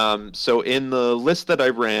 Right. So in the list that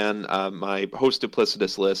I ran, my Host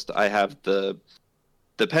Duplicitous list, I have the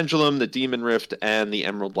Pendulum, the Demon Rift, and the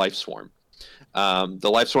Emerald Life Swarm. The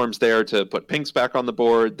Life Swarm's there to put pinks back on the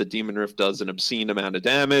board. The Demon Rift does an obscene amount of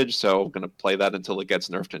damage, so I'm going to play that until it gets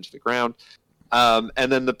nerfed into the ground. And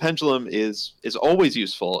then the Pendulum is always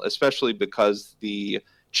useful, especially because the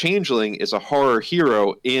Changeling is a horror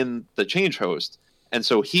hero in the Change Host, and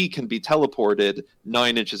so he can be teleported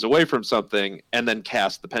 9 inches away from something and then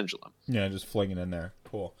cast the Pendulum. Yeah, just fling it in there.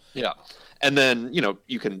 Cool. Yeah. And then,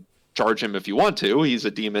 you can charge him if you want to. He's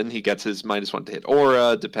a demon. He gets his -1 to hit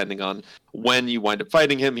aura. Depending on when you wind up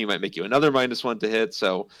fighting him, he might make you another -1 to hit.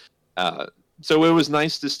 So it was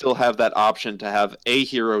nice to still have that option to have a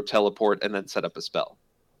hero teleport and then set up a spell.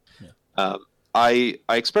 Yeah. I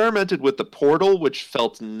experimented with the portal, which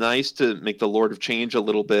felt nice to make the Lord of Change a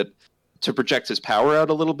little bit, to project his power out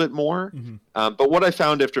a little bit more. But what I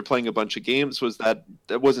found after playing a bunch of games was that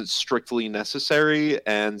it wasn't strictly necessary,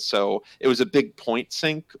 and so it was a big point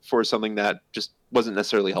sink for something that just wasn't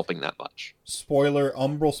necessarily helping that much. Spoiler,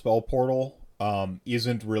 Umbral Spell Portal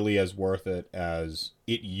isn't really as worth it as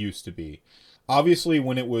it used to be. Obviously,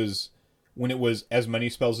 when it was as many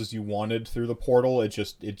spells as you wanted through the portal, it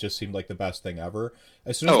just seemed like the best thing ever.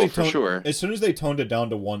 As soon as they toned it down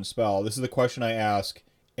to one spell, this is the question I ask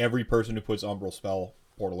every person who puts Umbral Spell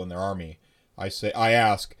Portal in their army. I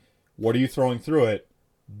ask, what are you throwing through it?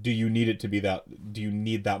 Do you need it to be that? Do you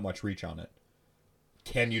need that much reach on it?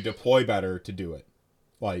 Can you deploy better to do it?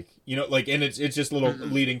 And it's just little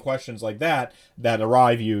leading questions like that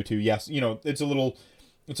arrive you to yes. It's a little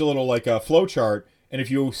like a flow chart. And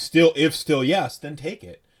if still yes, then take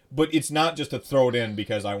it. But it's not just to throw it in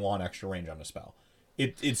because I want extra range on a spell.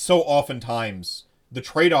 It's so oftentimes the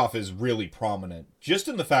trade-off is really prominent, just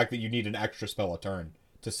in the fact that you need an extra spell a turn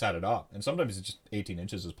to set it up. And sometimes it's just 18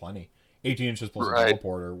 inches is plenty. 18 inches plus a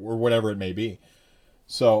teleport or whatever it may be.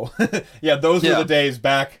 So, yeah, those were the days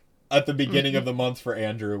back at the beginning of the month for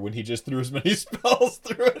Andrew when he just threw as many spells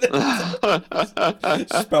through it.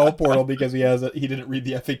 Spell Portal because he didn't read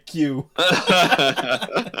the FAQ.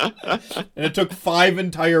 And it took 5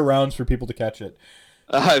 entire rounds for people to catch it.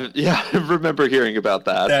 I remember hearing about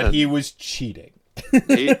that. He was cheating.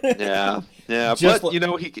 Yeah.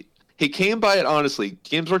 He came by it honestly.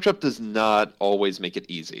 Games Workshop does not always make it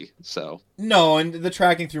easy. So no, and the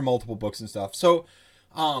tracking through multiple books and stuff. So,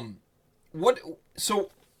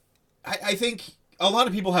 I think a lot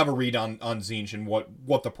of people have a read on Tzeentch and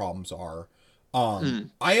what the problems are.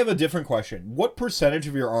 I have a different question. What percentage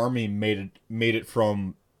of your army made it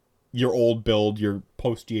from your old build, your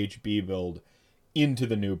post GHB build, into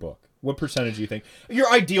the new book? What percentage do you think?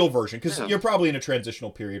 Your ideal version, because you're probably in a transitional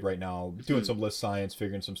period right now, doing some list science,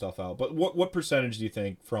 figuring some stuff out. But what percentage do you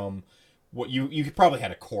think from what you probably had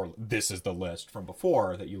a core? This is the list from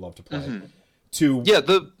before that you love to play. To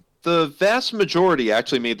the vast majority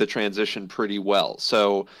actually made the transition pretty well.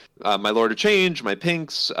 So my Lord of Change, my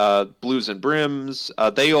Pinks, Blues and Brims,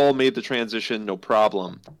 they all made the transition no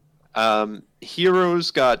problem.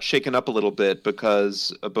 Heroes got shaken up a little bit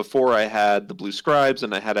because before I had the Blue Scribes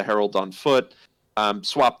and I had a Herald on foot,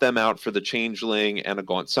 swapped them out for the Changeling and a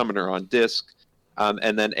Gaunt Summoner on disc,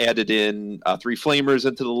 and then added in 3 Flamers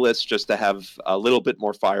into the list just to have a little bit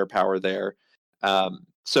more firepower there.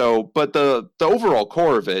 But the overall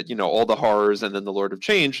core of it, all the horrors and then the Lord of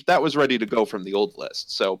Change, that was ready to go from the old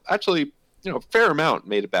list. So actually, a fair amount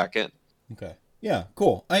made it back in. Okay. Yeah,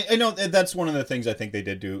 cool. I know that's one of the things I think they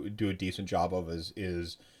did do a decent job of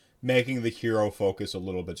is making the hero focus a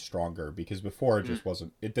little bit stronger, because before it just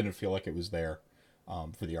wasn't. It didn't feel like it was there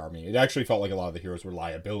for the army. It actually felt like a lot of the heroes were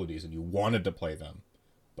liabilities, and you wanted to play them,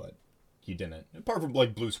 but you didn't. Apart from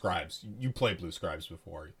like Blue Scribes, you played Blue Scribes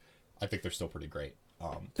before. I think they're still pretty great.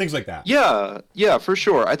 Things like that. Yeah, for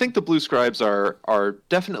sure. I think the Blue Scribes are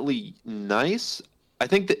definitely nice. I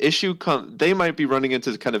think the issue they might be running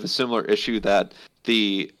into kind of a similar issue that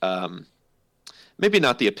the maybe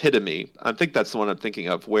not the Epitome. I think that's the one I'm thinking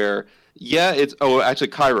of, where actually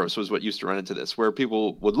Kairos was what used to run into this, where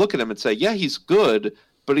people would look at him and say, yeah, he's good,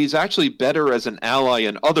 but he's actually better as an ally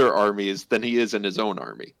in other armies than he is in his own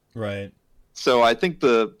army. Right. So I think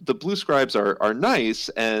the Blue Scribes are nice,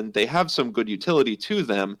 and they have some good utility to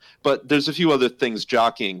them, but there's a few other things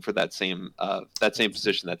jockeying for that same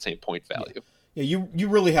position, that same point value. Yeah, you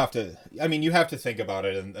really have to. I mean, you have to think about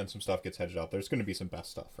it, and some stuff gets hedged out. There's going to be some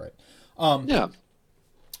best stuff, right? Yeah.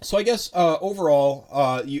 So I guess overall,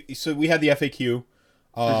 so we had the FAQ.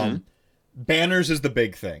 Banners is the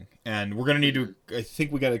big thing, and we're going to need to. I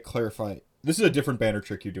think we got to clarify. This is a different banner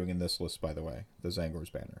trick you're doing in this list, by the way. The Zangor's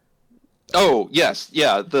banner. Oh yes,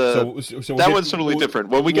 yeah. One's totally different.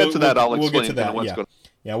 When we get to that, I'll explain. We'll get to that.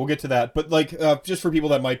 Yeah, we'll get to that. But like, just for people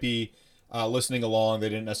that might be listening along, they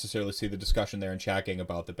didn't necessarily see the discussion there and chatting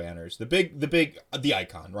about the banners. The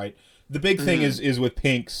icon, right? The big thing is with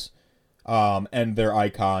Pinks, and their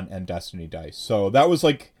icon and Destiny dice. So that was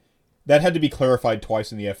like, that had to be clarified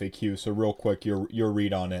twice in the FAQ. So real quick, your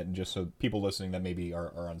read on it, and just so people listening that maybe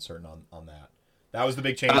are uncertain on that. That was the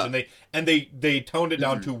big change, and they toned it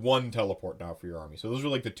down to one teleport now for your army. So those were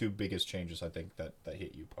like the two biggest changes I think that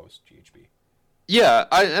hit you post GHB. Yeah,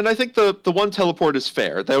 I think the one teleport is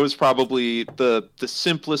fair. That was probably the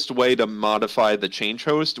simplest way to modify the change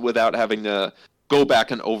host without having to go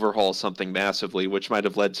back and overhaul something massively, which might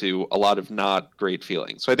have led to a lot of not great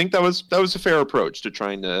feelings. So I think that was a fair approach to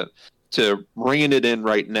trying to rein it in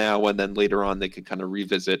right now, and then later on they could kind of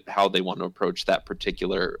revisit how they want to approach that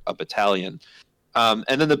particular battalion. And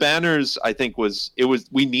then the banners, I think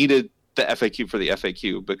we needed the FAQ for the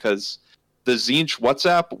FAQ, because the Tzeentch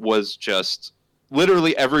WhatsApp was just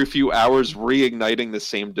literally every few hours reigniting the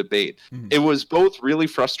same debate. It was both really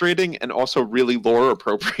frustrating and also really lore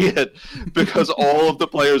appropriate, because all of the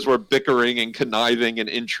players were bickering and conniving and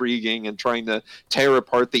intriguing and trying to tear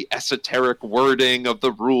apart the esoteric wording of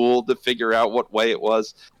the rule to figure out what way it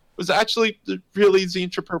was. It was actually really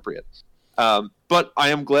Tzeentch appropriate. But I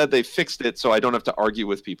am glad they fixed it, so I don't have to argue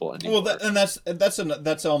with people anymore. Well,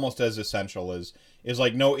 that's almost as essential as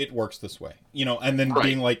like, no, it works this way, and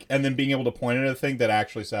then being able to point at a thing that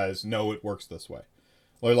actually says, no, it works this way,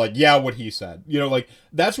 or like, yeah, what he said, like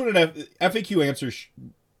that's what an FAQ answers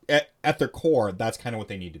at their core. That's kind of what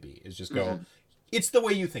they need to be, is just go, it's the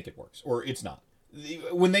way you think it works, or it's not.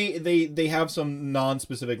 When they have some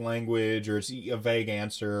non-specific language or it's a vague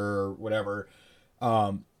answer or whatever,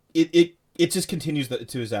 it just continues to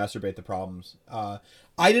exacerbate the problems.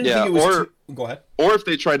 I didn't think it was go ahead. Or if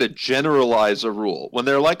they try to generalize a rule, when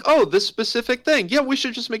they're like, oh, this specific thing, yeah, we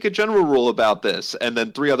should just make a general rule about this. And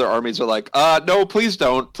then 3 other armies are like, no, please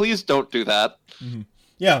don't do that. Mm-hmm.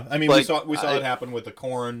 Yeah, I mean, we saw it happen with the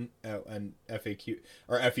Khorne and FAQ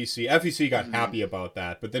or FEC. FEC got happy about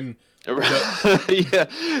that, but then yeah,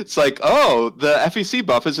 it's like, oh, the FEC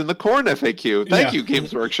buff is in the Khorne FAQ. Thank you,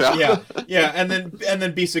 Games Workshop. yeah, and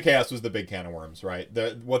then Beast of Chaos was the big can of worms, right?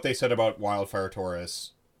 What they said about Wildfire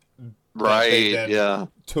Taurus, right?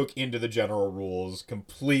 Took into the general rules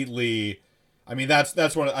completely. I mean, I think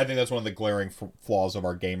that's one of the glaring flaws of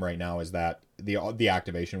our game right now, is that the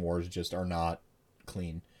activation wars just are not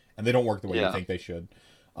clean, and they don't work the way you think they should.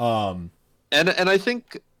 And I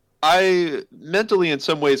think I mentally in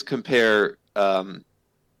some ways compare some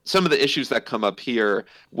of the issues that come up here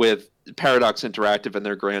with Paradox Interactive and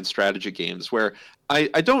their grand strategy games, where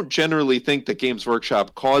I don't generally think that Games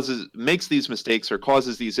Workshop makes these mistakes or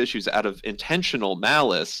causes these issues out of intentional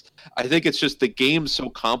malice. I think it's just the game's so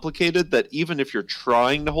complicated that even if you're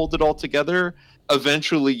trying to hold it all together,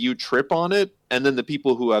 eventually you trip on it, and then the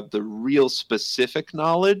people who have the real specific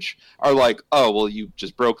knowledge are like, oh, well, you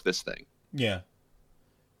just broke this thing. Yeah.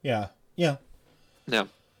 But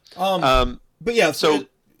yeah,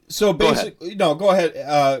 so basically, no, go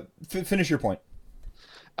ahead. Finish your point.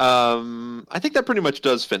 I think that pretty much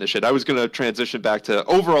does finish it. I was going to transition back to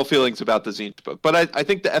overall feelings about the Tzeentch book, but I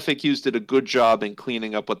think the FAQs did a good job in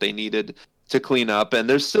cleaning up what they needed to clean up, and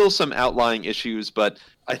there's still some outlying issues, but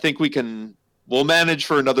I think we'll manage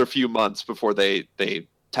for another few months before they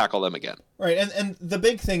tackle them again. Right, and the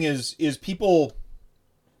big thing is people.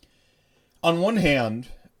 On one hand,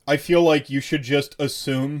 I feel like you should just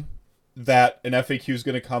assume that an FAQ is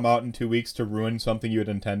going to come out in 2 weeks to ruin something you had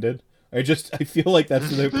intended. I feel like that's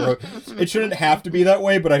the approach. It shouldn't have to be that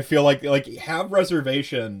way, but I feel like have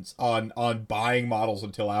reservations on buying models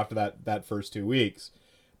until after that first 2 weeks,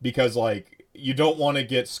 because like you don't want to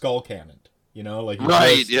get skull cannoned, you know, like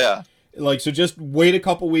right, yeah. Like, so just wait a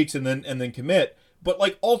couple weeks and then commit. But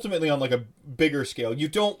like ultimately on like a bigger scale, you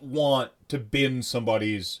don't want to bin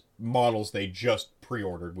somebody's models they just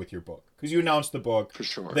pre-ordered with your book, because you announced the book. For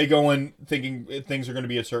sure. They go in thinking things are going to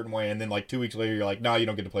be a certain way, and then like 2 weeks later you're like, no, you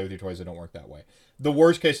don't get to play with your toys. They don't work that way. The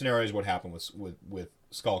worst case scenario is what happened with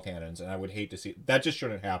skull cannons, and I would hate to see that. Just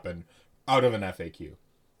shouldn't happen out of an FAQ.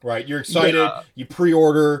 Right, you're excited. Yeah. You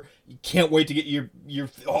pre-order. You can't wait to get your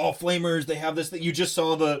flamers. They have this thing. You just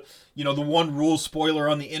saw the one rule spoiler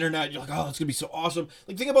on the internet. You're like, oh, it's gonna be so awesome.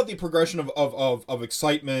 Like, think about the progression of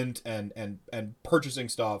excitement and purchasing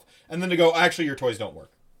stuff, and then to go, actually, your toys don't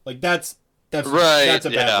work. Like that's right. That's a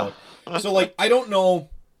bad look. So like, I don't know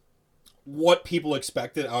what people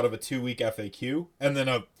expected out of a 2-week FAQ and then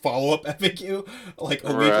a follow-up FAQ like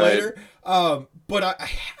a week later. But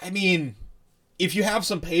I mean, if you have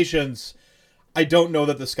some patience, I don't know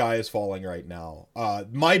that the sky is falling right now.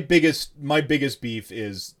 My biggest beef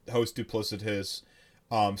is host Duplicitous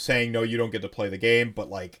saying, no, you don't get to play the game, but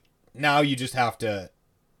like now you just have to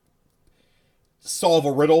solve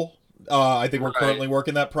a riddle. I think we're currently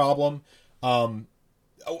working that problem.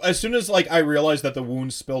 As soon as like I realized that the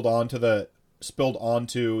wounds spilled onto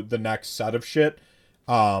the next set of shit,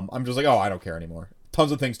 I'm just like, oh, I don't care anymore.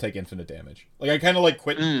 Tons of things take infinite damage. Like I kind of like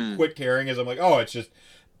quit caring, as I'm like, oh, it's just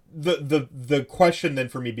the question then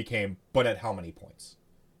for me became, but at how many points?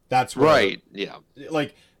 That's where, right. Yeah.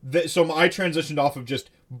 Like so I transitioned off of just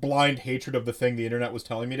blind hatred of the thing the internet was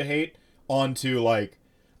telling me to hate onto like,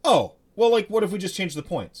 oh, well, like what if we just change the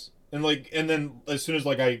points? And then as soon as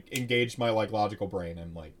like I engaged my like logical brain,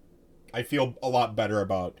 I'm like, I feel a lot better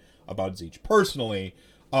about Tzeentch personally.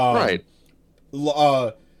 Right.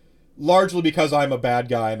 Largely because I'm a bad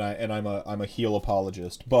guy and I'm a heel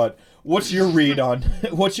apologist. But what's your read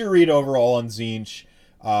overall on Tzeentch?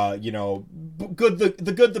 The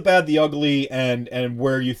good, the bad, the ugly, and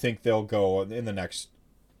where you think they'll go in the next,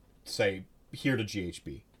 say, here to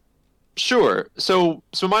GHB. Sure. So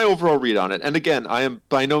my overall read on it, and again, I am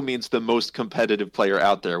by no means the most competitive player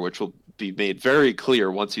out there, which will be made very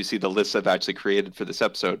clear once you see the lists I've actually created for this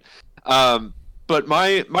episode. But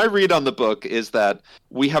my read on the book is that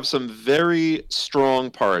we have some very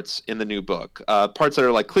strong parts in the new book, parts that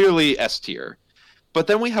are like clearly S tier. But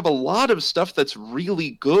then we have a lot of stuff that's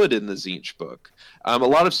really good in the Tzeentch book. A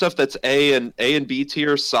lot of stuff that's A and B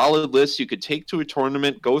tier, solid lists you could take to a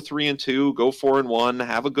tournament, go 3-2, go 4-1,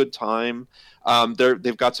 have a good time.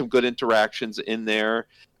 They've got some good interactions in there.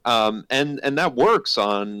 And that works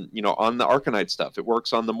on the Arcanite stuff. It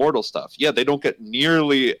works on the Mortal stuff. Yeah, they don't get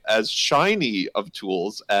nearly as shiny of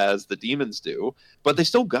tools as the demons do, but they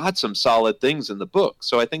still got some solid things in the book.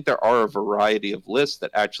 So I think there are a variety of lists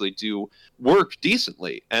that actually do work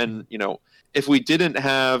decently. And, if we didn't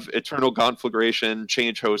have Eternal Conflagration,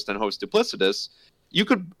 Change Host, and Host Duplicitous, you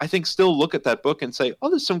could, I think, still look at that book and say, oh,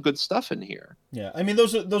 there's some good stuff in here. Yeah, I mean,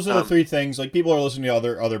 those are the three things. Like, people are listening to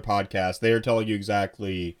other podcasts. They are telling you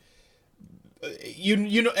exactly,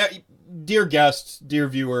 dear guests, dear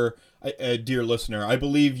viewer, dear listener, I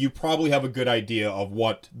believe you probably have a good idea of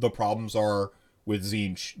what the problems are with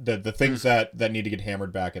Tzeentch, the things that need to get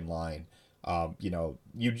hammered back in line.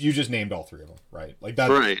 You just named all three of them, right? Like that.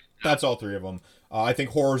 Right. That's all three of them. I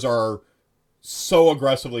think horrors are so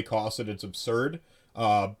aggressively costed, it's absurd.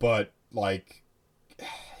 But like,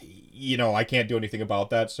 I can't do anything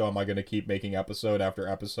about that. So am I going to keep making episode after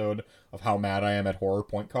episode of how mad I am at horror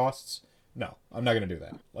point costs? No, I'm not going to do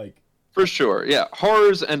that. Like, for sure, yeah.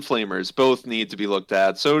 Horrors and flamers both need to be looked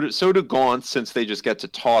at. So do Gaunts, since they just get to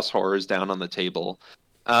toss horrors down on the table.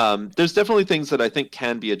 There's definitely things that I think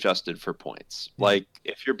can be adjusted for points. Like,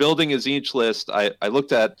 if you're building a Tzeentch list, I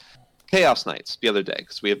looked at Chaos Knights the other day,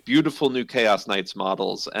 because we have beautiful new Chaos Knights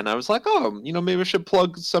models, and I was like, oh, maybe I should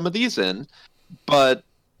plug some of these in. But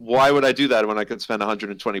why would I do that when I could spend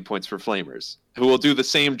 120 points for flamers, who will do the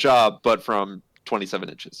same job, but from 27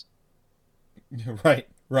 inches?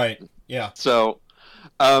 Right, yeah. So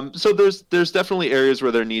there's definitely areas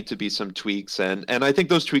where there need to be some tweaks, and I think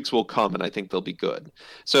those tweaks will come, and I think they'll be good.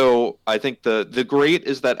 So I think the great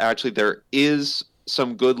is that actually there is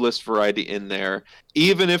some good list variety in there,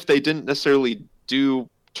 even if they didn't necessarily do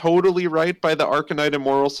totally right by the Arcanite and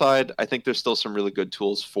Moral side. I think there's still some really good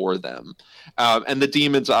tools for them. And the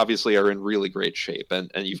demons obviously are in really great shape, and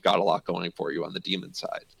you've got a lot going for you on the demon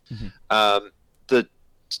side. Mm-hmm.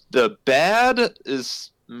 The bad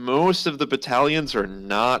is most of the battalions are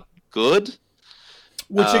not good.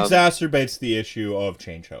 Which exacerbates the issue of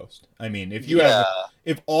change host. I mean,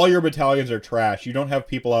 if all your battalions are trash, you don't have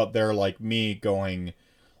people out there like me going,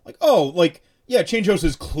 like, oh, like, yeah, change host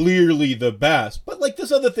is clearly the best, but like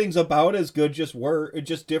this other thing's about as good,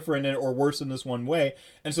 just different or worse in this one way.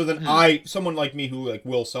 And so then someone like me who like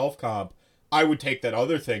will self comp, I would take that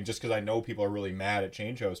other thing just because I know people are really mad at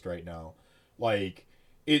change host right now. Like,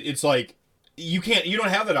 it's like you don't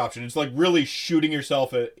have that option. It's like really shooting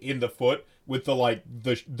yourself in the foot with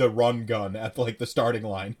the run gun at like the starting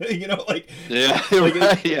line. Like, yeah, like,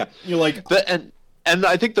 right, yeah. You're like, and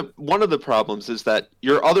I think one of the problems is that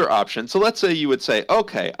your other option. So let's say you would say,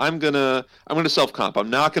 okay, I'm gonna self comp. I'm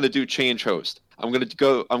not gonna do change host. I'm gonna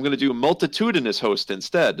do multitudinous host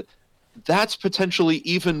instead. That's potentially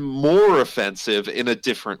even more offensive in a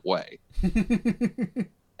different way.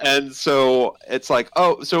 And so it's like,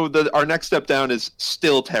 oh, so our next step down is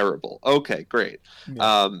still terrible. Okay, great.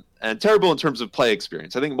 Yeah. And terrible in terms of play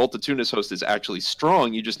experience. I think multitudinous host is actually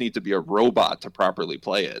strong. You just need to be a robot to properly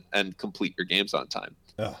play it and complete your games on time.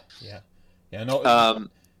 Yeah, no.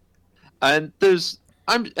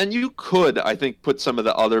 And you could, I think, put some of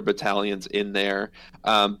the other battalions in there,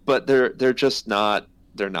 but they're just not.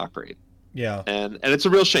 They're not great. Yeah. And it's a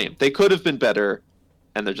real shame. They could have been better,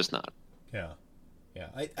 and they're just not. Yeah. Yeah,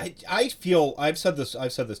 I feel I've said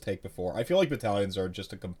this take before. I feel like battalions are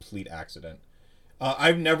just a complete accident.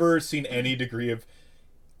 I've never seen any degree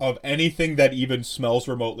of anything that even smells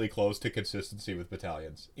remotely close to consistency with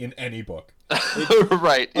battalions in any book.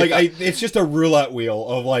 Right. Like yeah. it's just a roulette wheel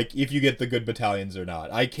of like if you get the good battalions or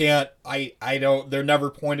not. I don't. They're never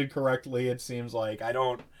pointed correctly. It seems like I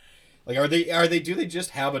don't. Like are they? Do they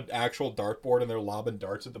just have an actual dartboard and they're lobbing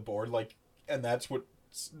darts at the board? Like, and that's what.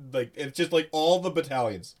 Like it's just like all the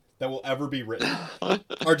battalions that will ever be written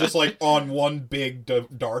are just like on one big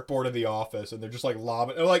dartboard in the office, and they're just like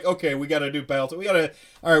lobbing. They're like, okay, we gotta do battles. We gotta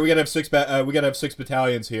have six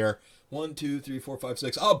battalions here. 1, 2, 3, 4, 5,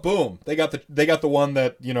 6. Oh, boom! They got the one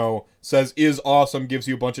that says is awesome, gives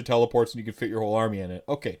you a bunch of teleports, and you can fit your whole army in it.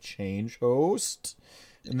 Okay, change host.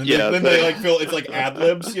 And then they like fill. It's like ad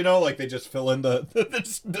libs, like they just fill in the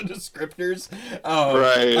descriptors.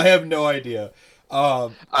 Right. I have no idea.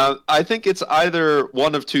 I think it's either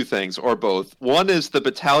one of two things or both. One is the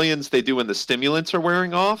battalions they do when the stimulants are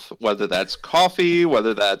wearing off, whether that's coffee,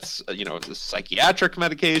 whether that's the psychiatric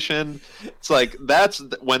medication. It's like that's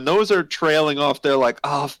when those are trailing off. They're like,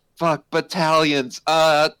 oh fuck, battalions.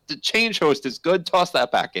 The change host is good. Toss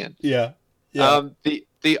that back in. Yeah.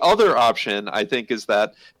 The other option I think is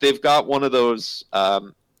that they've got one of those.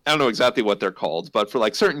 I don't know exactly what they're called, but for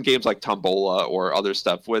like certain games like Tombola or other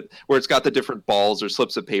stuff where it's got the different balls or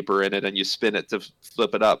slips of paper in it and you spin it to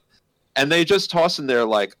flip it up. And they just toss in there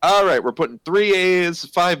like, all right, we're putting 3 A's,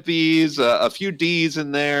 5 B's, a few D's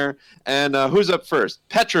in there. And who's up first?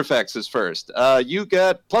 Petrifex is first. You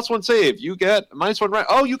get +1 save. You get -1 right.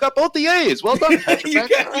 Oh, you got both the A's. Well done, Petrifex.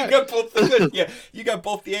 you got both the good. Yeah, you got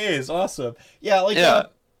both the A's. Awesome. Yeah, like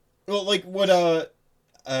like what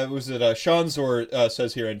Shanzor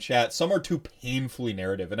says here in chat, some are too painfully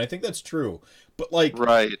narrative, and I think that's true. But like,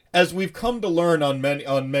 right. As we've come to learn on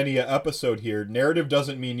many a episode here, narrative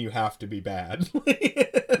doesn't mean you have to be bad.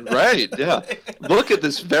 Right, yeah. Look at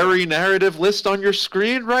this very narrative list on your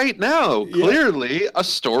screen right now. Yeah. Clearly a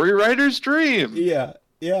story writer's dream. Yeah.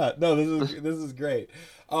 No, this is great.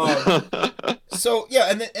 So yeah,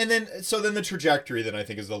 and then the trajectory then I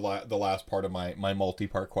think is the last part of my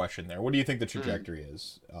multi-part question there. What do you think the trajectory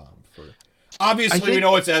is for? Obviously, we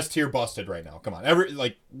know it's S tier busted right now. Come on,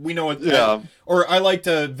 we know it. Yeah. Or I like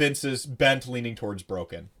Vince's bent leaning towards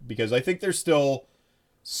broken because I think there's still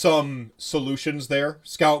some solutions there.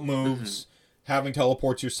 Scout moves, having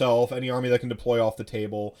teleports yourself, any army that can deploy off the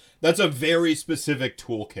table. That's a very specific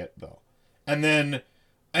toolkit though, and then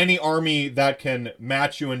any army that can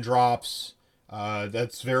match you in drops.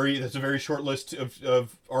 That's a very short list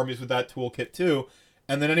of armies with that toolkit too,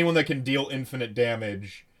 and then anyone that can deal infinite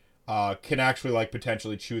damage can actually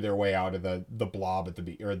potentially chew their way out of the blob at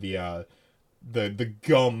the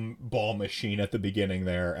gum ball machine at the beginning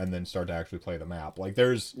there, and then start to actually play the map.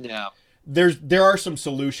 There are some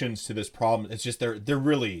solutions to this problem. It's just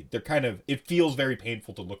they're kind of, it feels very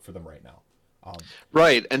painful to look for them right now.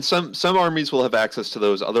 Right, and some armies will have access to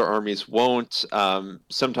those, other armies won't.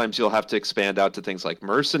 Sometimes you'll have to expand out to things like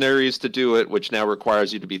mercenaries to do it, which now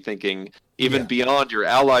requires you to be thinking even beyond your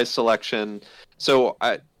ally selection. So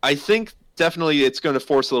I think definitely it's going to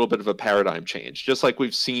force a little bit of a paradigm change, just like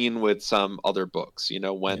we've seen with some other books.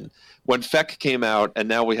 When Feck came out, and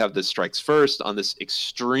now we have this strikes first on this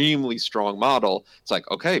extremely strong model. It's like,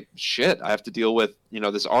 okay, shit, I have to deal with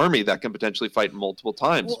this army that can potentially fight multiple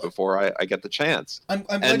times before I get the chance. I'm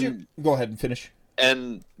glad you go ahead and finish.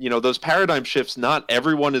 And those paradigm shifts, not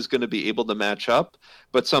everyone is going to be able to match up,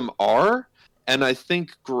 but some are. And I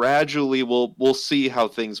think gradually we'll see how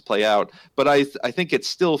things play out. But I think it's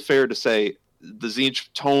still fair to say the Tzeentch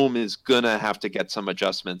tome is going to have to get some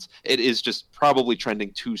adjustments. It is just probably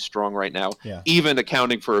trending too strong right now, even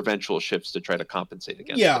accounting for eventual shifts to try to compensate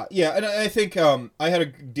against it. Yeah, and I think I had a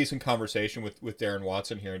decent conversation with Darren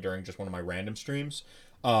Watson here during just one of my random streams.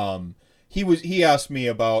 He asked me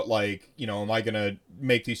about, like, am I going to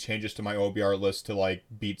make these changes to my OBR list to, like,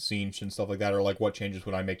 beat Tzeentch and stuff like that, or, like, what changes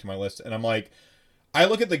would I make to my list? And I'm like, I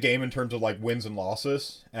look at the game in terms of, like, wins and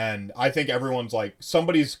losses, and I think everyone's, like,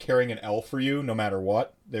 somebody's carrying an L for you no matter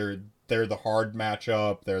what. They're the hard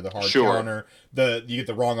matchup, they're the hard counter, you get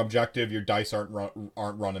the wrong objective, your dice aren't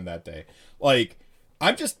running that day. Like,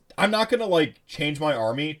 I'm not going to, like, change my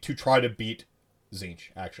army to try to beat Tzeentch,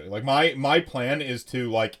 actually. Like, my plan is to,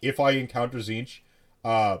 like, if I encounter Tzeentch,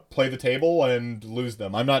 play the table and lose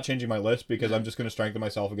them. I'm not changing my list because I'm just going to strengthen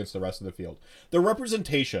myself against the rest of the field. The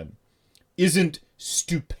representation isn't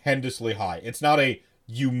stupendously high. It's not a,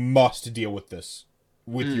 you must deal with this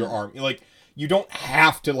with your army. Like, you don't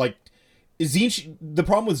have to, like, Tzeentch, the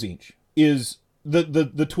problem with Tzeentch is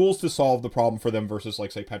the tools to solve the problem for them versus,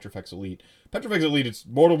 like, say, Petrifex Elite. Petrifex Elite, it's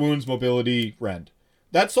mortal wounds, mobility, rend.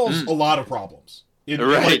 That solves a lot of problems.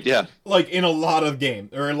 Like in a lot of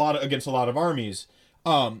games, or against a lot of armies.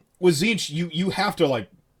 With Tzeentch, you have to, like,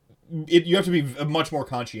 you have to be much more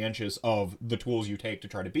conscientious of the tools you take to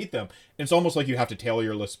try to beat them. It's almost like you have to tailor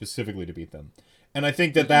your list specifically to beat them. And I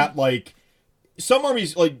think that like, some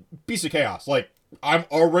armies, like Beast of Chaos, like, I'm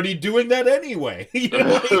already doing that anyway.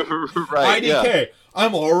 Right, IDK,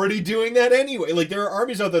 I'm already doing that anyway. Like, there are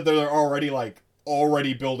armies out there that are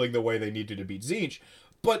already building the way they need to beat Tzeentch.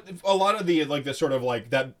 But a lot of the, like, the sort of,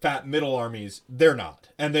 like, that fat middle armies, they're not.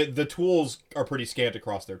 And the tools are pretty scant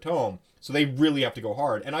across their tome, so they really have to go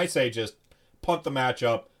hard. And I say just punt the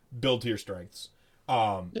matchup, build to your strengths.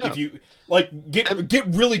 If you, like, get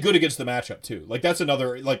really good against the matchup, too. Like, that's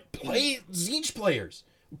another, like, play Tzeentch players.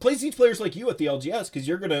 Play Tzeentch players like you at the LGS, because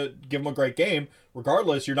you're going to give them a great game.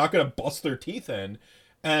 Regardless, you're not going to bust their teeth in.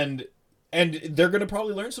 And they're going to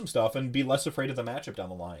probably learn some stuff and be less afraid of the matchup down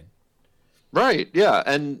the line. Right, yeah,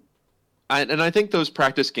 and I think those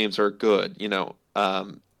practice games are good.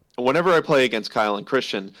 Whenever I play against Kyle and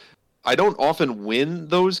Christian, I don't often win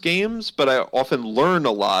those games, but I often learn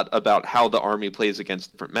a lot about how the army plays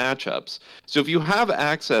against different matchups. So if you have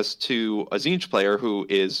access to a Tzeentch player who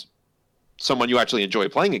is someone you actually enjoy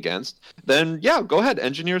playing against, then yeah, go ahead,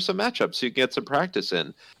 engineer some matchups so you can get some practice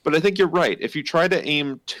in. But I think you're right. If you try to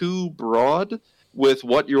aim too broad with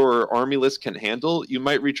what your army list can handle, you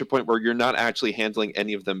might reach a point where you're not actually handling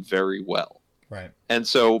any of them very well. Right. And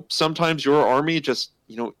so sometimes your army just,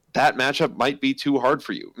 that matchup might be too hard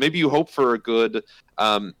for you. Maybe you hope for a good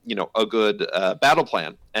battle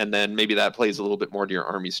plan, and then maybe that plays a little bit more to your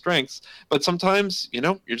army strengths. But sometimes,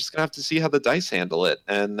 you're just gonna have to see how the dice handle it,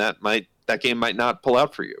 and that game might not pull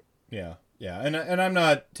out for you. Yeah. And I'm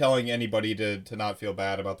not telling anybody to not feel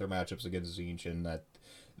bad about their matchups against Tzeentch and that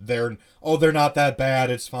they're not that bad,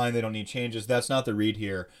 it's fine, they don't need changes. That's not the read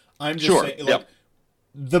here. I'm just saying, like,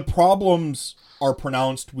 the problems are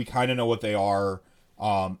pronounced, we kind of know what they are,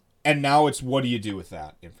 and now it's, what do you do with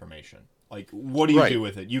that information? Like, what do you do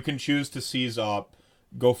with it? You can choose to seize up,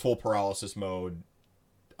 go full paralysis mode,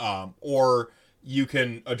 or you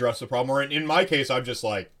can address the problem. Or in my case, I'm just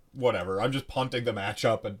like, whatever, I'm just punting the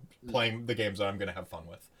matchup and playing the games that I'm going to have fun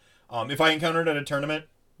with. If I encountered at a tournament,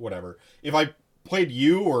 whatever. If I played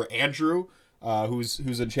you or Andrew, who's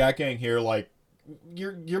in chat gang here, like,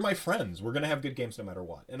 you're my friends. We're gonna have good games no matter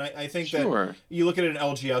what. And I think that you look at an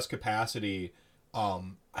LGS capacity.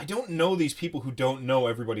 I don't know these people who don't know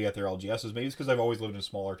everybody at their LGSs. Maybe it's because I've always lived in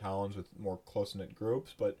smaller towns with more close knit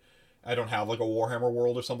groups, but I don't have like a Warhammer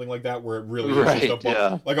world or something like that where it really is just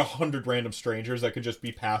like 100 random strangers that could just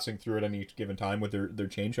be passing through at any given time with their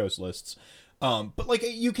change host lists. But like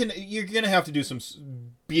you're gonna have to do some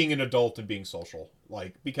being an adult and being social,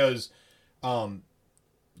 like, because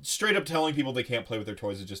straight up telling people they can't play with their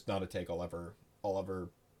toys is just not a take I'll ever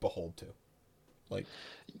behold to. Like,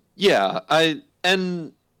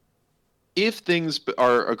 and if things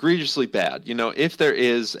are egregiously bad, if there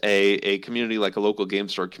is a community like a local game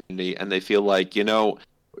store community and they feel like,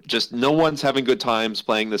 just no one's having good times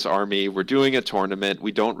playing this army. We're doing a tournament.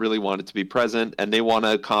 We don't really want it to be present, and they want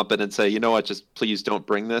to comp it and say, you know what, just please don't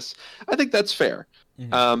bring this. I think that's fair.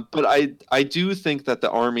 But I do think that the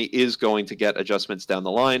army is going to get adjustments down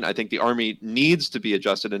the line. I think the army needs to be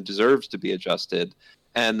adjusted and deserves to be adjusted,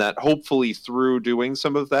 and that hopefully through doing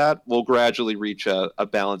some of that, we'll gradually reach a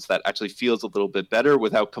balance that actually feels a little bit better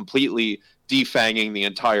without completely defanging the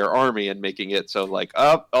entire army and making it so like,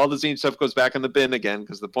 all the Tzeentch stuff goes back in the bin again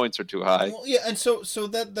because the points are too high. Well, yeah, and so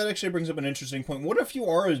that actually brings up an interesting point. What if you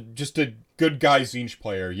are just a good guy Tzeentch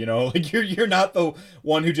player, you know? Like, you're not the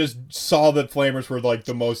one who just saw that Flamers were, like,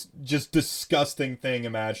 the most just disgusting thing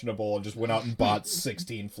imaginable and just went out and bought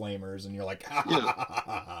 16 Flamers, and you're like, ha ha ha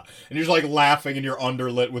ha ha. And you're just, like, laughing, and you're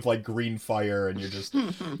underlit with, like, green fire, and you're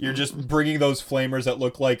just bringing those Flamers that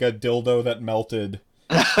look like a dildo that melted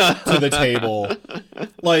to the table.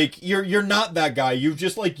 Like, you're not that guy. You've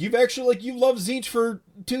actually, like, you love Tzeentch for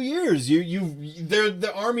 2 years. They're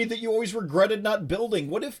the army that you always regretted not building.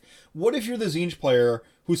 What if you're the Tzeentch player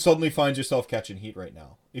who suddenly finds yourself catching heat right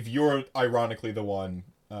now? If you're ironically the one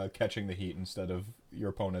catching the heat instead of your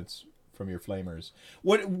opponents from your Flamers,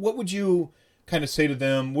 what would you kind of say to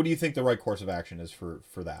them? What do you think the right course of action is for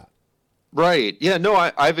that? Right. Yeah, no,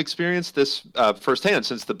 I've experienced this firsthand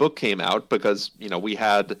since the book came out because, you know, we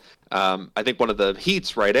had, I think, one of the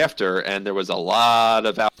heats right after, and there was a lot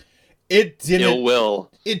of ill will.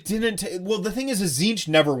 It didn't. Well, the thing is Tzeentch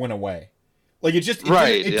never went away. Like, it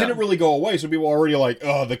didn't really go away, so people were already like,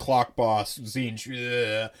 oh, the clock boss,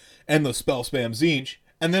 Tzeentch, and the spell spam Tzeentch.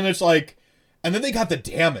 And then it's like, and then they got the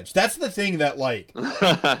damage. That's the thing that, like,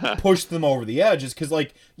 pushed them over the edge, is because,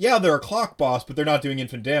 like, yeah, they're a clock boss, but they're not doing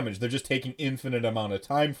infinite damage. They're just taking infinite amount of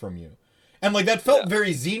time from you. And, like, that felt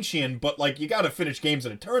very Tzeentchian, but, like, you gotta finish games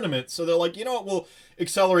in a tournament, so they're like, you know what, we'll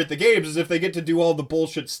accelerate the games as if they get to do all the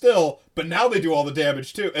bullshit still, but now they do all the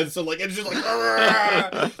damage, too. And so, like, it's just like,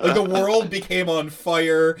 like, the world became on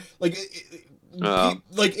fire. Like,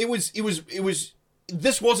 it was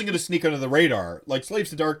this wasn't going to sneak under the radar. Like,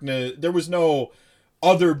 Slaves to Darkness, there was no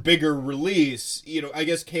other bigger release. You know, I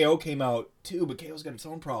guess KO came out too, but KO's got its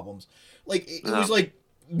own problems. Like, it was like,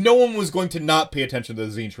 no one was going to not pay attention to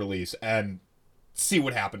the Tzeentch release and see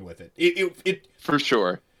what happened with it. It for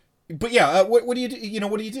sure. But yeah, what do you do? You know,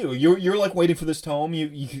 what do you do? You're like waiting for this tome.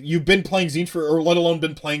 You've been playing Tzeentch or let alone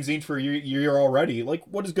been playing Tzeentch for a year already. Like,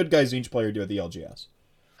 what does good guy Tzeentch player do at the LGS?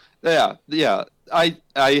 Yeah. I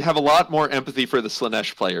have a lot more empathy for the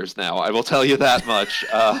Slaanesh players now. I will tell you that much.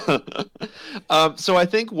 So I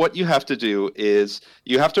think what you have to do is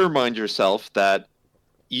you have to remind yourself that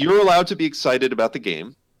you're allowed to be excited about the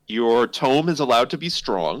game. Your tome is allowed to be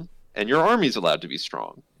strong, and your army is allowed to be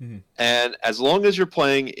strong. Mm-hmm. And as long as you're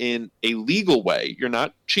playing in a legal way, you're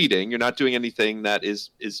not cheating. You're not doing anything that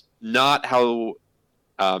is not how.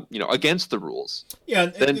 Against the rules. Yeah,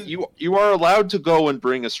 then you are allowed to go and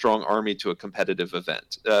bring a strong army to a competitive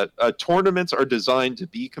event. Tournaments are designed to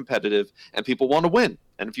be competitive, and people want to win.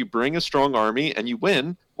 And if you bring a strong army and you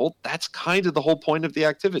win, well, that's kind of the whole point of the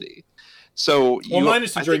activity. So,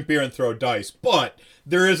 minus to drink beer and throw dice, but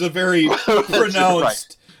there is a very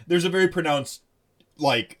pronounced. There's a very pronounced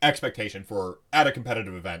expectation for at a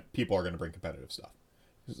competitive event, people are going to bring competitive stuff.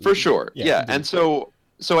 For sure, yeah. And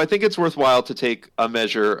so I think it's worthwhile to take a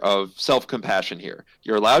measure of self-compassion here.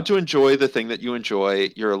 You're allowed to enjoy the thing that you enjoy.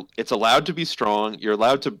 It's allowed to be strong. You're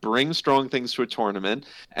allowed to bring strong things to a tournament,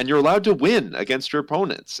 and you're allowed to win against your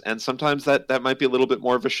opponents. And sometimes that might be a little bit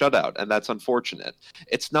more of a shutout, and that's unfortunate.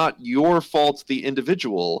 It's not your fault, the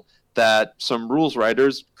individual, that some rules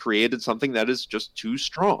writers created something that is just too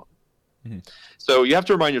strong. Mm-hmm. So you have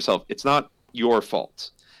to remind yourself, it's not your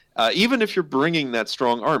fault. Even if you're bringing that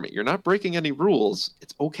strong army, you're not breaking any rules.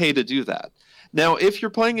 It's okay to do that. Now, if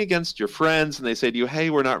you're playing against your friends and they say to you,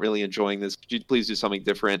 hey, we're not really enjoying this, could you please do something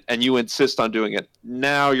different? And you insist on doing it,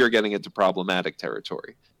 now you're getting into problematic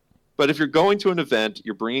territory. But if you're going to an event,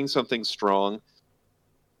 you're bringing something strong,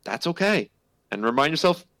 that's okay. And remind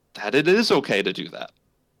yourself that it is okay to do that.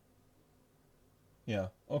 Yeah,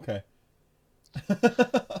 okay.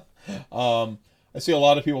 I see a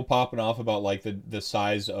lot of people popping off about the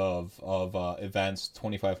size of events,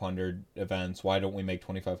 2,500 events. Why don't we make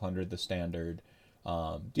 2,500 the standard?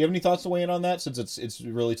 Do you have any thoughts to weigh in on that? Since it's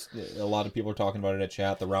really a lot of people are talking about it at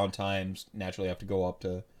chat. The round times naturally have to go up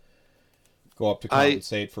to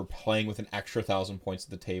compensate for playing with an extra 1,000 points at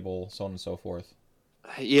the table, so on and so forth.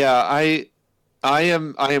 Yeah, I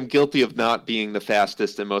am guilty of not being the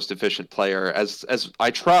fastest and most efficient player. As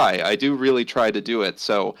I try, I do really try to do it.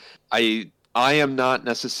 So I am not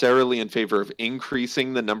necessarily in favor of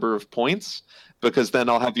increasing the number of points, because then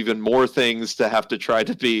I'll have even more things to have to try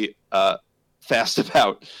to be fast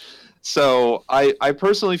about. So I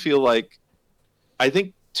personally feel like I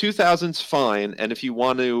think 2000's fine, and if you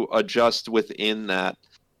want to adjust within that,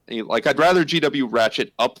 like I'd rather GW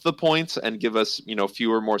ratchet up the points and give us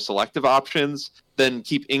fewer, more selective options than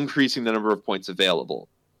keep increasing the number of points available.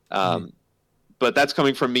 But that's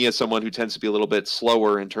coming from me as someone who tends to be a little bit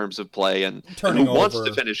slower in terms of play and who wants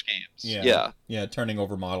to finish games. Yeah, turning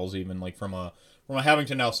over models even like from a having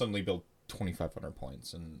to now suddenly build 2,500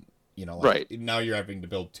 points and right now you're having to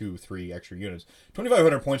build 2-3 extra units.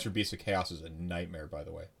 2,500 points for Beast of Chaos is a nightmare, by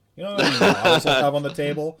the way. You know how many models I have on the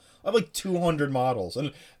table? I have like 200 models,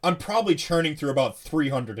 and I'm probably churning through about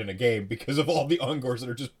 300 in a game because of all the Ungors that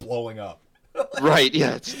are just blowing up. Right,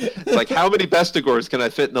 yeah. It's like, how many Bestigors can I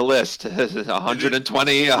fit in the list?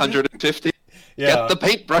 120, 150? Yeah. Get the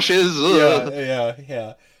paintbrushes!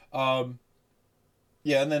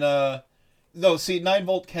 Yeah. And then, though, see,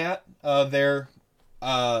 9-Volt Cat, their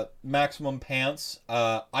maximum pants,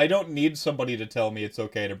 I don't need somebody to tell me it's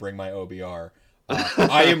okay to bring my OBR.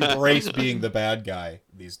 I embrace being the bad guy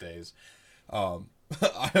these days.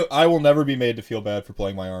 I will never be made to feel bad for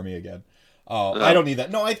playing my army again. I don't need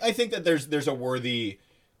that. No, I think that there's a worthy,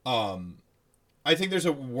 I think there's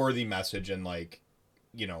a worthy message in like,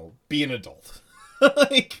 be an adult,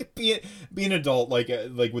 like be an adult,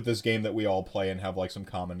 like with this game that we all play and have like some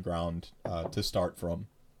common ground to start from.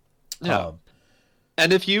 Yeah.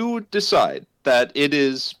 And if you decide that it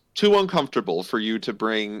is too uncomfortable for you to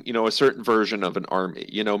bring, a certain version of an army,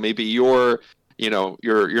 maybe you're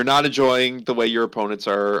not enjoying the way your opponents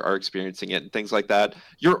are experiencing it and things like that,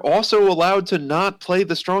 you're also allowed to not play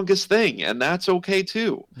the strongest thing, and that's okay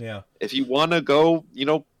too. Yeah. If you want to go,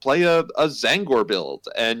 play a Zangor build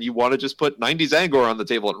and you want to just put 90 Zangor on the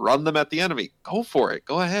table and run them at the enemy, go for it.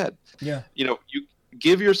 Go ahead. Yeah. You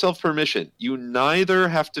give yourself permission. You neither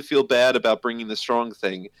have to feel bad about bringing the strong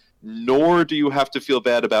thing, nor do you have to feel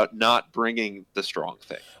bad about not bringing the strong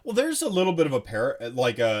thing. Well, there's a little bit of a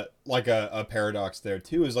paradox there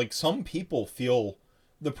too. Is like some people feel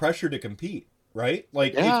the pressure to compete, right?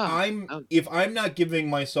 Like if I'm not giving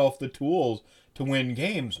myself the tools to win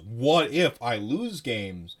games, what if I lose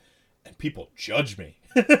games and people judge me?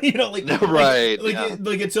 Like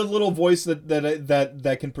it's a little voice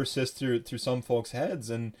that can persist through some folks'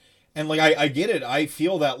 heads, and like I get it. I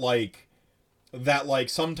feel that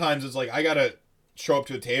sometimes it's like I gotta show up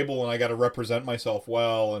to a table and I gotta represent myself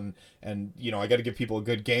well, and I gotta give people a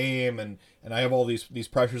good game, and I have all these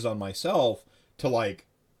pressures on myself to like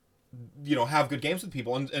have good games with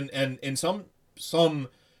people, and in some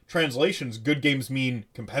translations, good games mean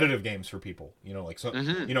competitive games for people.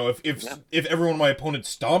 If every one of my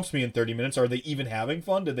opponents stomps me in 30 minutes, are they even having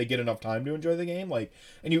fun? Did they get enough time to enjoy the game?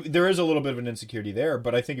 There is a little bit of an insecurity there,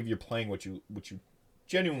 but I think if you're playing what you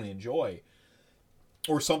genuinely enjoy,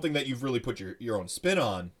 or something that you've really put your own spin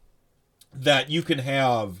on, that you can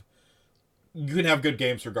have good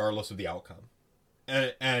games regardless of the outcome.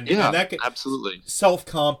 And that can, absolutely,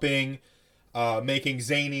 self-comping, making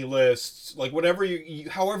zany lists, like whatever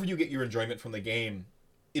however you get your enjoyment from the game,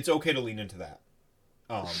 it's okay to lean into that.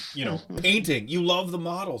 Painting, you love the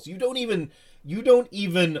models. You don't even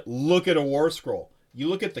look at a war scroll. You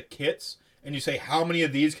look at the kits and you say, how many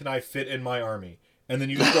of these can I fit in my army? And then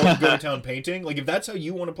you just go to town painting. Like, if that's how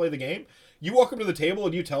you want to play the game, you walk up to the table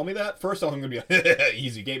and you tell me that, first off, I'm going to be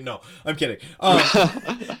easy game. No, I'm kidding.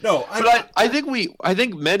 No, I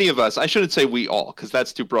think many of us, I shouldn't say we all, because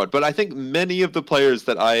that's too broad, but I think many of the players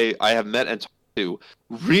that I have met and talked to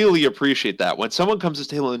really appreciate that. When someone comes to the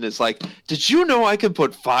table and is like, did you know I can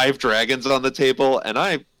put 5 dragons on the table? And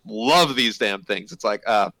I love these damn things. It's like,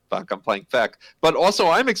 fuck, I'm playing Feck. But also,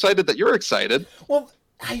 I'm excited that you're excited. Well,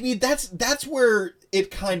 I mean, that's where it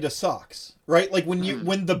kind of sucks, right? Like when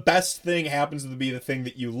the best thing happens to be the thing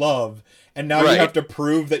that you love, and now you have to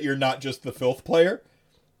prove that you're not just the filth player.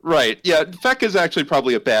 Right. Yeah. Feck is actually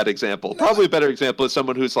probably a bad example. Probably a better example is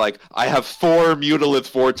someone who's like, I have 4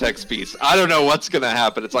 Mutalith Vortex Beasts. I don't know what's going to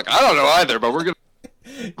happen. It's like, I don't know either, but we're going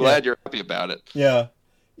to glad you're happy about it. Yeah.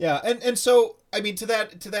 Yeah. And so, I mean, to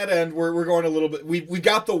that end, we're going a little bit. We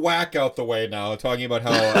got the whack out the way now, talking about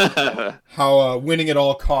how winning at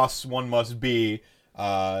all costs one must be.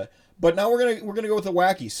 But now we're gonna go with the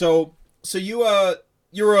wacky. So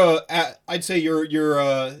I'd say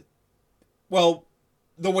you're well,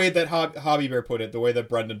 the way that Hobby Bear put it, the way that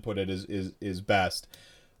Brendan put it is best.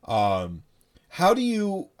 How do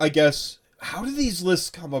these lists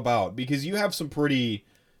come about? Because you have some pretty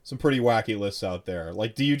wacky lists out there.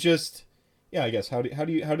 Like, do you just... Yeah, I guess. How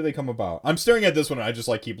do they come about? I'm staring at this one and I just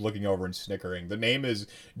like keep looking over and snickering. The name is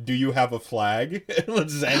Do You Have a Flag? And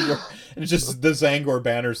it's just the Zangor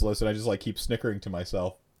banners list, and I just like keep snickering to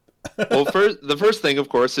myself. Well, the first thing, of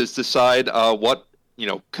course, is decide what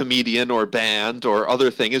comedian or band or other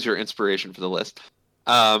thing is your inspiration for the list.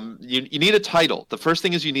 You need a title. The first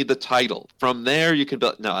thing is you need the title. From there, you can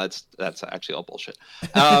build. No, that's actually all bullshit.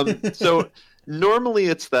 So normally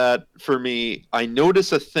it's that for me. I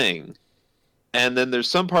notice a thing, and then there's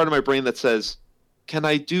some part of my brain that says, "Can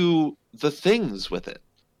I do the things with it?"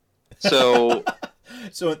 So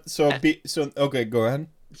Okay, go ahead.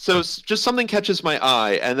 so just something catches my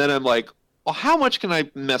eye, and then I'm like, well, how much can I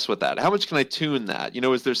mess with that? How much can I tune that?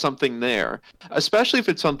 Is there something there? Especially if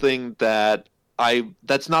it's something that's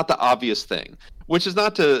not the obvious thing, which is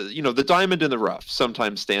not to, the diamond in the rough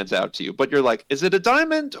sometimes stands out to you, but you're like, is it a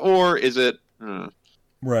diamond or is it?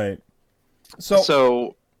 Right.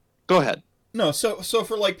 So go ahead. No, so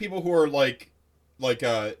for like people who are like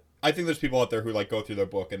I think there's people out there who like go through their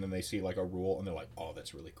book and then they see like a rule and they're like, oh,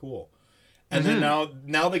 that's really cool. And then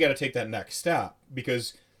now they got to take that next step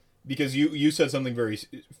because you said something very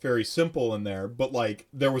very simple in there, but like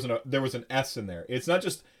there was an S in there. It's not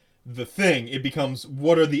just the thing, it becomes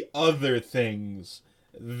what are the other things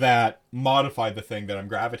that modify the thing that I'm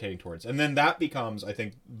gravitating towards. And then that becomes, I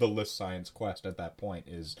think, the list science quest at that point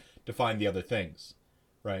is to find the other things,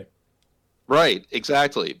 right? Right,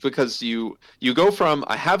 exactly. Because you go from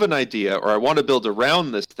I have an idea or I want to build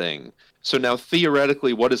around this thing. So now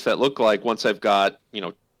theoretically, what does that look like once I've got,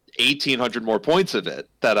 1,800 more points of it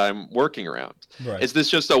that I'm working around? Right. Is this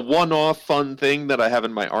just a one-off fun thing that I have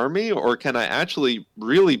in my army, or can I actually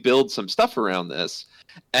really build some stuff around this?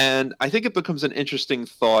 And I think it becomes an interesting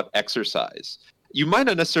thought exercise. You might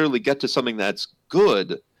not necessarily get to something that's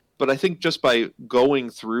good, but I think just by going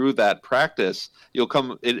through that practice, you'll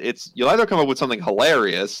either come up with something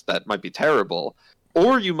hilarious that might be terrible,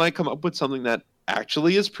 or you might come up with something that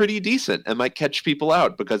actually is pretty decent and might catch people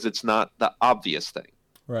out because it's not the obvious thing.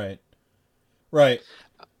 Right.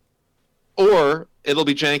 Or it'll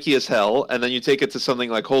be janky as hell, and then you take it to something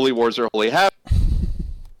like Holy Wars or Holy Havoc.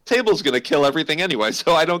 Table's gonna kill everything anyway,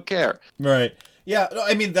 so I don't care. Right. Yeah.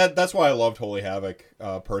 I mean that's why I loved Holy Havoc.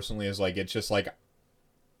 Personally, is like it's just like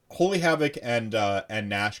Holy Havoc and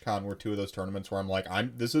NashCon were two of those tournaments where I'm like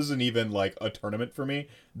this isn't even like a tournament for me.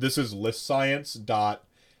 This is list science dot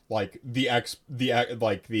like the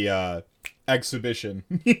exhibition.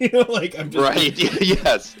 Like I'm just right.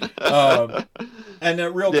 Yes.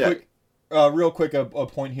 And real quick, a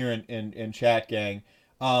point here in chat, gang.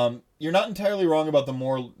 You're not entirely wrong about the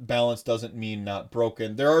more balance doesn't mean not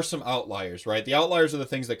broken. There are some outliers, right? The outliers are the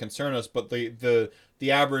things that concern us, but the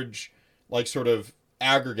average, like sort of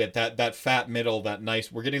aggregate, that fat middle,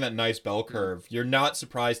 we're getting that nice bell curve. You're not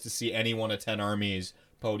surprised to see any one of 10 armies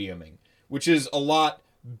podiuming, which is a lot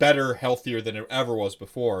better, healthier than it ever was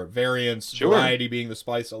before. Variance, variety being the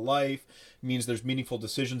spice of life means there's meaningful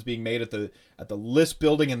decisions being made at the list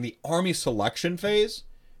building and the army selection phase.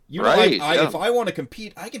 If I want to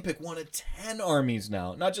compete, I can pick one of 10 armies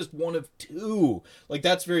now, not just one of 2. Like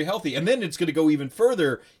that's very healthy. And then it's going to go even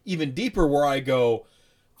further, even deeper, where I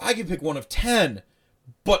can pick one of 10,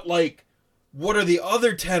 but like, what are the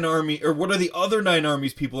other 10 army, or what are the other 9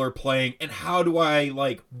 armies people are playing, and how do I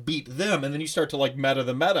like beat them? And then you start to like meta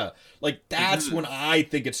the meta. Like that's when I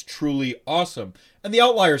think it's truly awesome. And the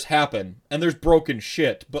outliers happen, and there's broken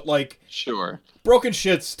shit, but like broken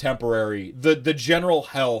shit's temporary. The general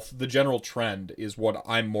health, the general trend is what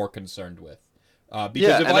I'm more concerned with.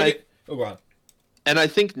 Because go on. And I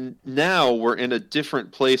think now we're in a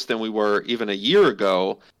different place than we were even a year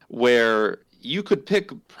ago, where you could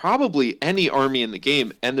pick probably any army in the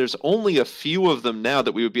game, and there's only a few of them now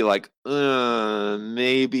that we would be like,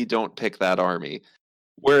 maybe don't pick that army.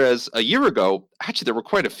 Whereas a year ago, actually, there were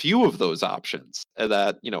quite a few of those options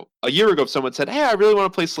that, a year ago, if someone said, hey, I really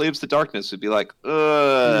want to play Slaves to Darkness, we'd be like,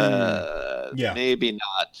 maybe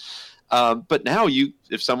not. But now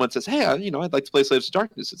if someone says, hey, I'd like to play Slaves to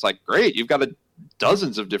Darkness, it's like, great, you've got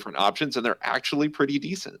dozens of different options, and they're actually pretty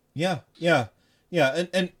decent. Yeah.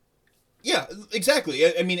 And yeah,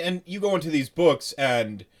 exactly. I mean, and you go into these books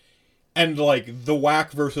and like the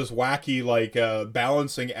whack versus wacky like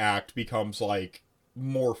balancing act becomes like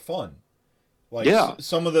more fun. Like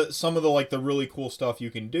some of the like the really cool stuff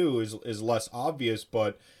you can do is less obvious,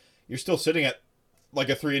 but you're still sitting at like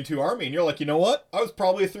a 3-2 army, and you're like, you know what? I was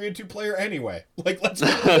probably a 3-2 player anyway. Like let's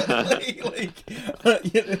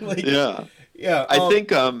yeah. I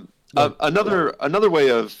think another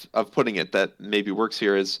way of putting it that maybe works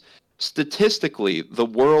here is, statistically, the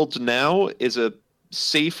world now is a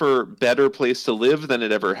safer, better place to live than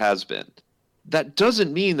it ever has been. That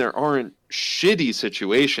doesn't mean there aren't shitty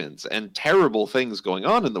situations and terrible things going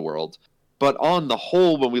on in the world, But on the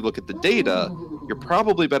whole, when we look at the data, you're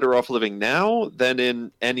probably better off living now than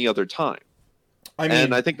in any other time.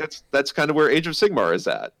 And I think that's kind of where Age of Sigmar is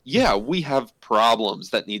at. Yeah, we have problems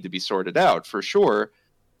that need to be sorted out, for sure,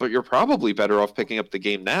 but you're probably better off picking up the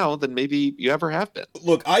game now than maybe you ever have been.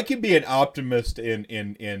 Look, I can be an optimist in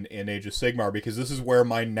Age of Sigmar because this is where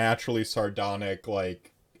my naturally sardonic,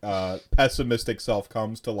 like, pessimistic self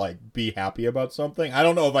comes to, like, be happy about something. I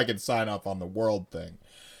don't know if I can sign off on the world thing.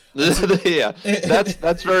 Yeah,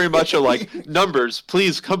 that's very much a, like, numbers,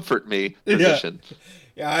 please comfort me position.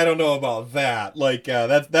 Yeah, I don't know about that. Like,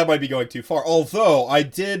 that might be going too far. Although, I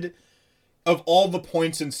did, of all the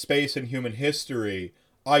points in space in human history,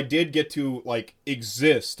 I did get to, like,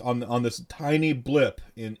 exist on this tiny blip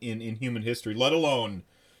in human history, let alone,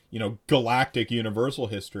 galactic universal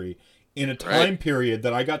history, in a time period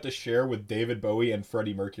that I got to share with David Bowie and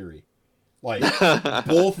Freddie Mercury. Like,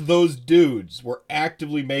 both those dudes were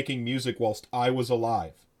actively making music whilst I was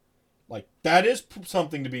alive. Like, that is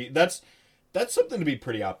something to be... That's something to be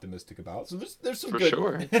pretty optimistic about. So there's some good... For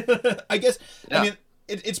sure. I guess, yeah. I mean,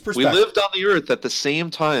 it's perspective. We lived on the Earth at the same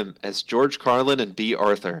time as George Carlin and B.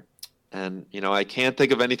 Arthur. And, I can't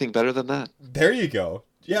think of anything better than that. There you go.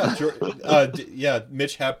 Yeah,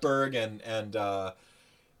 Mitch Hepburn and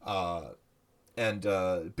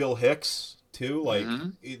Bill Hicks, too. Like,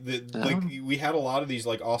 like we had a lot of these,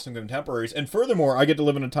 like, awesome contemporaries. And furthermore, I get to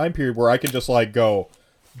live in a time period where I can just, like, go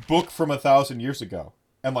book from 1,000 years ago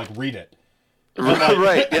and, like, read it.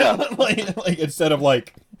 Right, yeah. like instead of,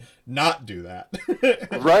 like, not do that.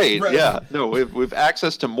 Right, yeah. No, we've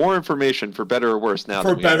access to more information for better or worse now.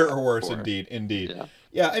 For better or worse, indeed.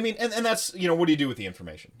 Yeah, I mean, and that's, what do you do with the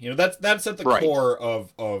information? That's at the core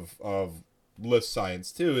of list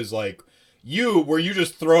science too. Is like where you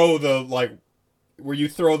just throw the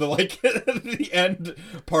the end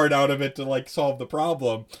part out of it to, like, solve the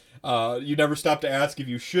problem. You never stop to ask if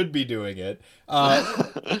you should be doing it.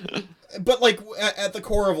 But, like, at the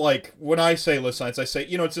core of, like, when I say list science, I say,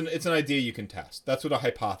 it's an idea you can test. That's what a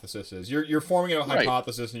hypothesis is. You're forming a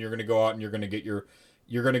hypothesis, and you're going to go out and you're going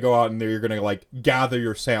to go out and you're going to, like, gather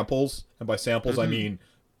your samples, and by samples I mean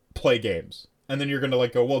play games, and then you're going to,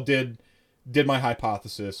 like, go, well, did my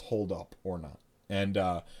hypothesis hold up or not? And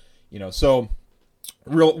so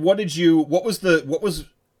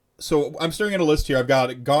so I'm staring at a list here. I've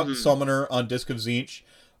got Gaunt Summoner on Disc of Tzeentch,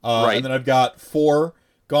 and then I've got 4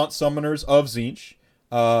 Gaunt Summoners of Tzeentch,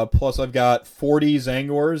 plus I've got 40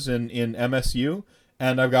 Zangors in MSU,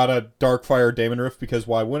 and I've got a Darkfire Daemonrift, because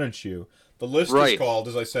why wouldn't you? The list is called,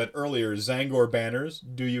 as I said earlier, Zangor Banners,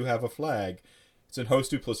 Do You Have a Flag? It's in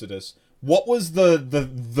Host Duplicitus. What was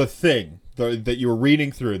the thing that you were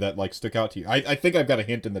reading through that, like, stuck out to you? I think I've got a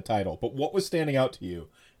hint in the title, but what was standing out to you,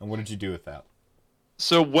 and what did you do with that?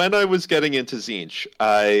 So when I was getting into Tzeentch,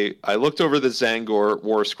 I looked over the Zangor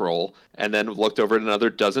War Scroll, and then looked over it another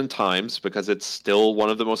dozen times, because it's still one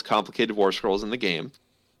of the most complicated War Scrolls in the game.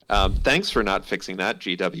 Thanks for not fixing that,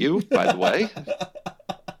 GW, by the way.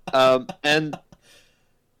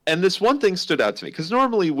 And this one thing stood out to me, because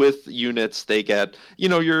normally with units, they get,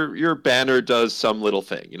 your banner does some little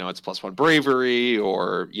thing. It's +1 bravery,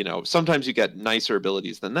 or, sometimes you get nicer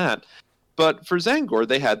abilities than that. But for Zangor,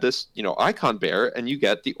 they had this, icon bear, and you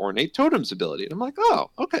get the Ornate Totems ability. And I'm like, oh,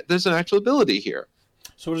 okay, there's an actual ability here.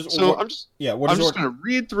 I'm just going to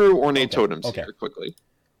read through Ornate Totems here quickly.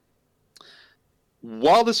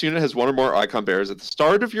 While this unit has 1 or more icon bears at the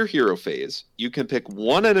start of your hero phase, you can pick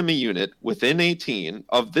 1 enemy unit within 18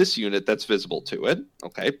 of this unit that's visible to it.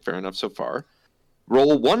 Okay, fair enough so far.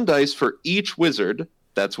 Roll 1 dice for each wizard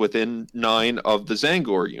that's within 9 of the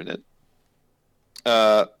Zangor unit.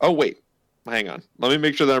 Oh, wait. Hang on. Let me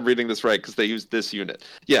make sure that I'm reading this right, because they use this unit.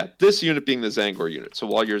 Yeah, this unit being the Zangor unit. So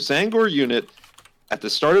while your Zangor unit at the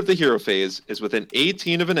start of the hero phase is within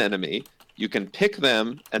 18 of an enemy, you can pick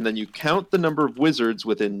them, and then you count the number of wizards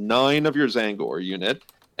within 9 of your Zangor unit,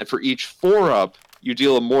 and for each 4-up, you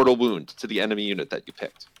deal a mortal wound to the enemy unit that you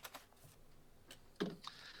picked.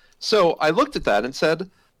 So I looked at that and said,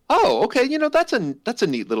 oh, okay, that's a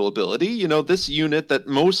neat little ability. This unit that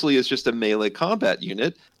mostly is just a melee combat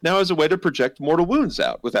unit now has a way to project mortal wounds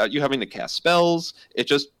out without you having to cast spells. It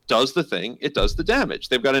just does the thing. It does the damage.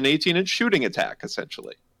 They've got an 18-inch shooting attack,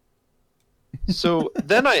 essentially. So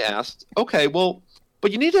then I asked, okay, well,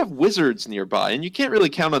 but you need to have wizards nearby, and you can't really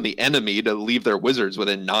count on the enemy to leave their wizards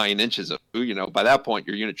within 9 inches of you. By that point,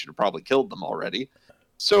 your unit should have probably killed them already.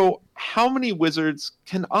 So how many wizards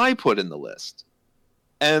can I put in the list?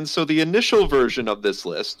 And so the initial version of this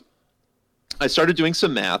list, I started doing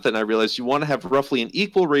some math, and I realized you want to have roughly an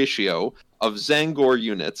equal ratio of Zangor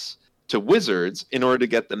units to wizards in order to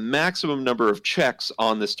get the maximum number of checks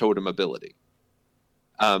on this totem ability.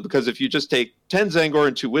 Because if you just take 10 Zangor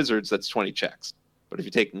and 2 wizards, that's 20 checks. But if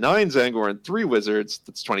you take 9 Zangor and 3 wizards,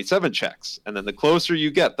 that's 27 checks. And then the closer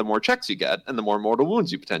you get, the more checks you get, and the more mortal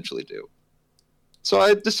wounds you potentially do. So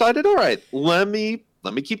I decided, all right, let me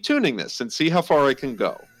keep tuning this and see how far I can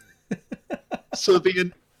go. So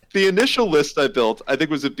the initial list I built, I think,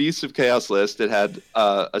 was a Beasts of Chaos list. It had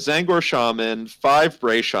a Zangor Shaman, 5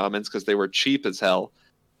 Bray Shamans, because they were cheap as hell,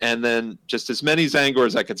 and then just as many Zangor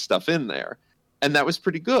as I could stuff in there. And that was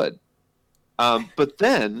pretty good. But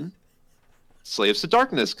then Slaves to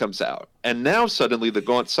Darkness comes out, and now suddenly the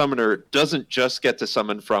Gaunt Summoner doesn't just get to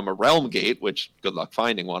summon from a Realm Gate, which good luck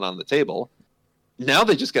finding one on the table. Now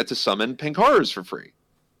they just get to summon Pink Horrors for free.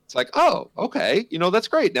 It's like, oh, okay, that's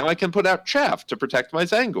great. Now I can put out Chaff to protect my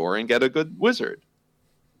Zangor and get a good wizard.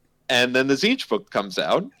 And then the Tzeentch book comes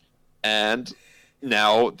out, and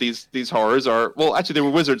now these horrors are, well, actually they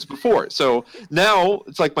were wizards before. So now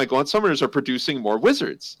it's like my Gaunt Summoners are producing more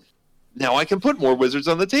wizards. Now I can put more wizards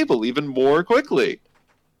on the table even more quickly.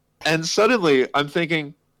 And suddenly I'm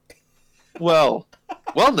thinking, well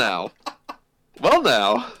now.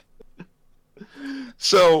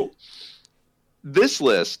 So this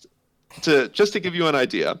list, just to give you an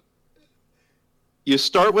idea, you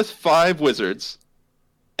start with 5 wizards,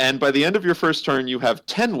 and by the end of your first turn you have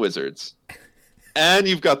 10 wizards, and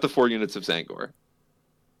you've got the 4 units of Zangor.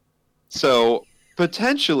 So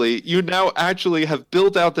potentially, you now actually have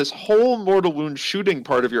built out this whole mortal wound shooting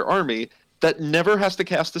part of your army that never has to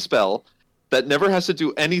cast a spell, that never has to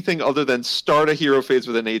do anything other than start a hero phase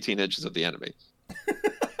within 18 inches of the enemy.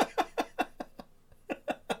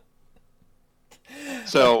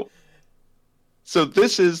 So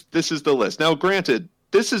this is the list. Now, granted,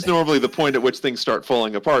 this is normally the point at which things start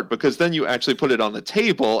falling apart, because then you actually put it on the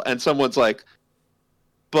table and someone's like,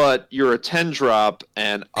 but you're a 10 drop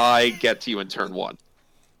and I get to you in turn 1.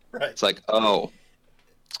 Right. It's like, oh,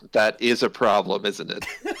 that is a problem, isn't it?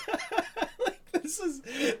 This is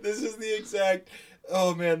the exact.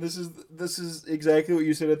 Oh man, this is exactly what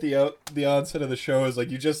you said at the onset of the show. Is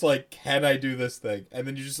like, you just like, can I do this thing? And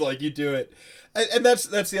then you just like, you do it, and that's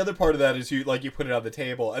the other part of that is you put it on the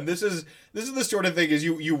table. And this is the sort of thing is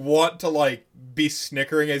you want to like be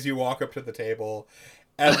snickering as you walk up to the table.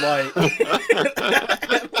 And like,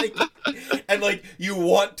 and like, you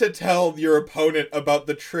want to tell your opponent about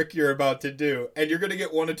the trick you're about to do, and you're gonna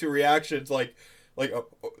get 1 or 2 reactions, like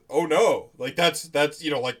oh no, like that's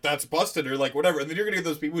like that's busted, or like whatever, and then you're gonna get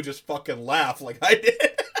those people who just fucking laugh, like I did.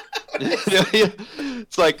 Yeah.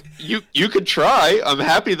 It's like you could try. I'm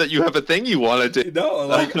happy that you have a thing you want to do. No,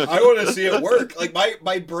 like I want to see it work. Like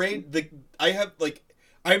my brain,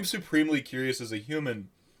 I'm supremely curious as a human,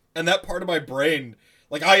 and that part of my brain.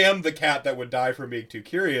 Like, I am the cat that would die for being too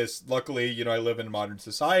curious. Luckily, I live in modern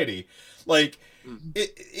society. Like,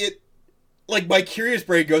 it like, my curious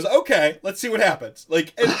brain goes, okay, let's see what happens.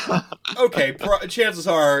 Like, and, okay, chances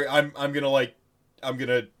are I'm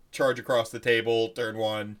gonna charge across the table, turn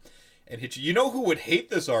 1, and hit you. You know who would hate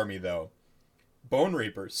this army, though? Bone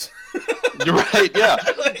Reapers. You're right, yeah.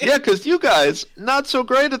 Yeah, because you guys, not so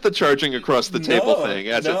great at the charging across the table thing,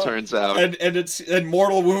 as it turns out. And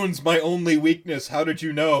mortal wounds, my only weakness. How did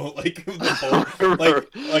you know? Like,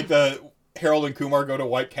 like the Harold and Kumar go to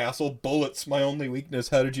White Castle, bullets, my only weakness.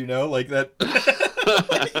 How did you know? Like that.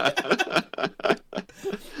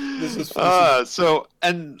 So,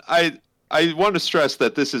 and I want to stress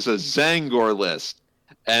that this is a Zangor list.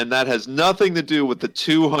 And that has nothing to do with the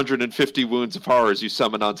 250 wounds of horrors you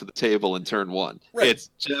summon onto the table in turn 1. Right. It's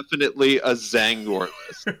definitely a Zangor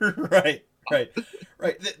list. Right.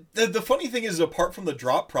 The funny thing is, apart from the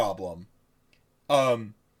drop problem,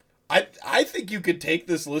 I think you could take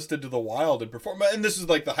this list into the wild and perform. And this is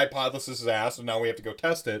like the hypothesis is asked, and now we have to go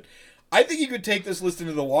test it. I think you could take this list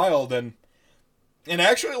into the wild and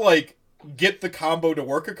actually like get the combo to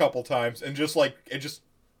work a couple times, and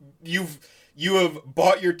you have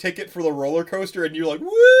bought your ticket for the roller coaster, and you're like,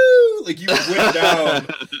 woo! Like, you went down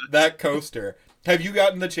that coaster. Have you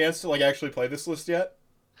gotten the chance to, like, actually play this list yet?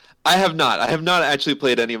 I have not. I have not actually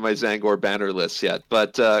played any of my Zangor banner lists yet,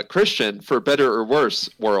 but Christian, for better or worse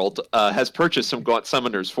world, has purchased some Gaunt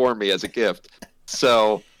Summoners for me as a gift.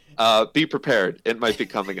 So be prepared. It might be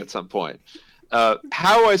coming at some point.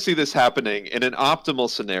 How I see this happening, in an optimal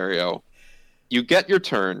scenario, you get your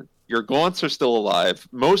turn, your Gaunts are still alive.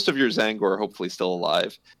 Most of your Zangor are hopefully still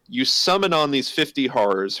alive. You summon on these 50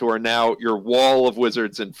 horrors who are now your wall of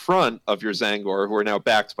wizards in front of your Zangor, who are now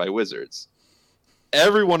backed by wizards.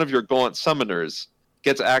 Every one of your Gaunt summoners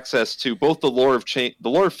gets access to both the Lore of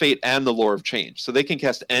Fate and the Lore of Change, so they can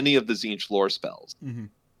cast any of the Tzeentch lore spells. Mm-hmm.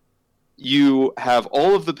 you have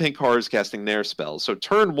all of the pink horrors casting their spells. So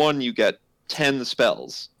turn 1, you get 10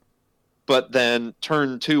 spells. But then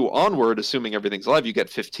turn 2 onward, assuming everything's alive, you get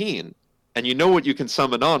 15. And you know what you can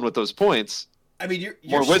summon on with those points. I mean, you're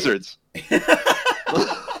more wizards. The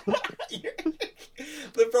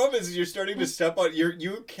problem is you're starting to step on.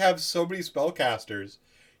 You have so many spellcasters.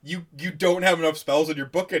 You don't have enough spells in your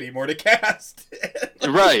book anymore to cast.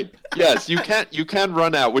 Right. Yes, you can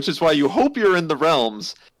run out, which is why you hope you're in the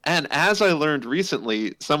realms. And as I learned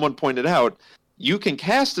recently, someone pointed out, you can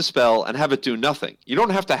cast a spell and have it do nothing. You don't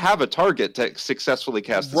have to have a target to successfully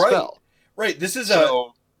cast a spell. Right. This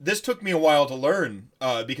took me a while to learn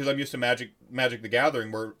because I'm used to Magic the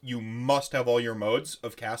Gathering, where you must have all your modes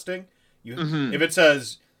of casting. If it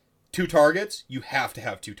says 2 targets, you have to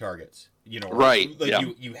have 2 targets. You know, right?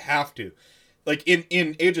 Like you have to. Like in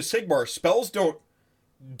Age of Sigmar, spells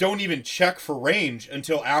don't even check for range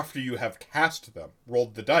until after you have cast them,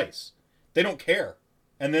 rolled the dice. They don't care,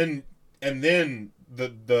 and then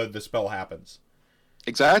the spell happens.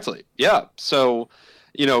 Exactly. Yeah. So,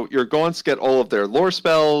 your Gaunts get all of their lore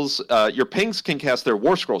spells. Your Pinks can cast their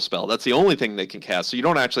War Scroll spell. That's the only thing they can cast. So you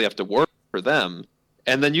don't actually have to work for them.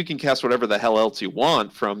 And then you can cast whatever the hell else you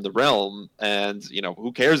want from the realm. And,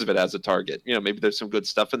 who cares if it has a target? Maybe there's some good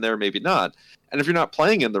stuff in there, maybe not. And if you're not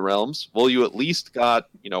playing in the realms, well, you at least got,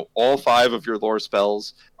 all 5 of your lore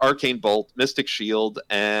spells, Arcane Bolt, Mystic Shield,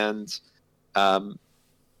 and the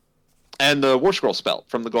War Scroll spell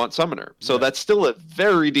from the Gaunt Summoner. So that's still a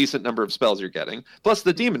very decent number of spells you're getting, plus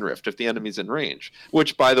the Demon Rift if the enemy's in range,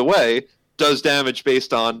 which, by the way, does damage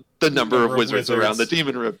based on the number of wizards around the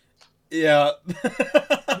Demon Rift. Yeah.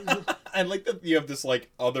 I like that you have this,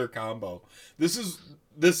 other combo. This is,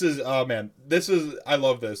 oh man, I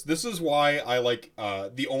love this. This is why I like,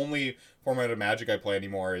 the only format of Magic I play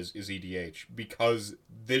anymore is EDH, because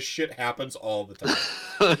this shit happens all the time.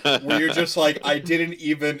 Where you're just like, I didn't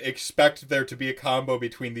even expect there to be a combo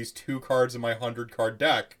between these 2 cards in my 100-card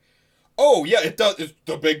deck. Oh, yeah, it does.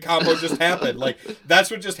 The big combo just happened.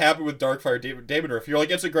 That's what just happened with Darkfire Demon Rift. You're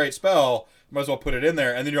like, it's a great spell. Might as well put it in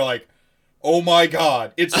there. And then you're like, oh my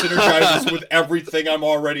god, it synergizes with everything I'm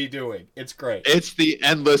already doing. It's great. It's the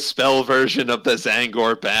endless spell version of the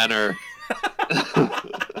Zangor banner.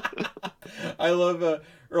 I love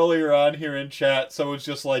earlier on here in chat, someone's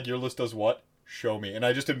just like, your list does what? Show me. And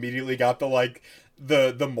I just immediately got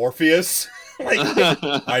the Morpheus.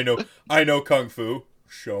 I know Kung Fu.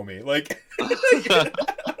 Show me.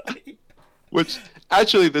 Which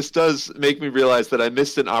actually, this does make me realize that I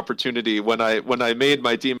missed an opportunity when I made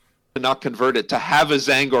my demon to not convert it, to have a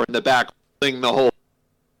Zangor in the back holding the whole,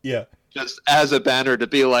 just as a banner, to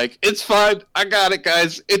be like, it's fine, I got it,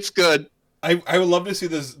 guys, it's good. I would love to see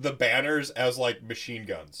the banners as machine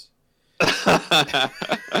guns. And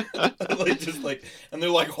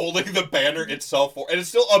they're holding the banner itself and it's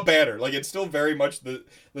still a banner. It's still very much the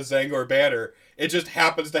Zangor banner. It just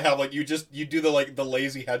happens to have you do the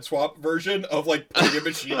lazy head swap version of putting a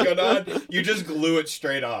machine gun on. You just glue it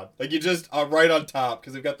straight on. You just right on top,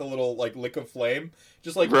 because they've got the little lick of flame.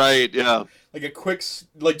 Just right, yeah. A quick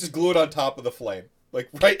just glue it on top of the flame.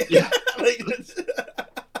 Right. Yeah.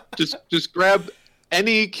 Just grab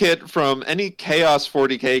any kit from any Chaos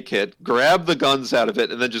 40k kit, grab the guns out of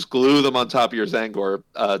it, and then just glue them on top of your Zangor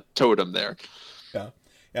totem there.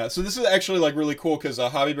 Yeah, so this is actually really cool, because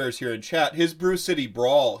Hobby Bear's here in chat. His Brew City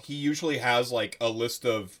Brawl, he usually has a list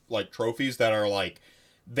of trophies that are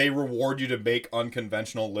they reward you to make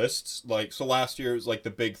unconventional lists. So last year it was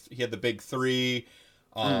he had the big 3.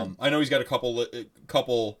 I know he's got a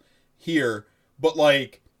couple here, but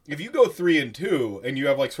if you go 3 and 2 and you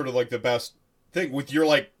have the best thing with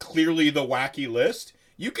your clearly the wacky list,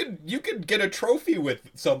 you could get a trophy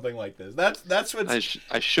with something like this. That's what I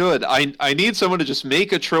should. I need someone to just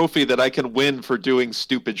make a trophy that I can win for doing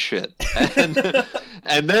stupid shit,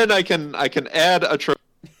 and then I can add a trophy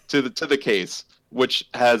to the case, which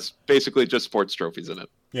has basically just sports trophies in it.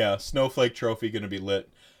 Yeah, Snowflake Trophy gonna be lit.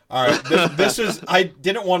 All right, this is. I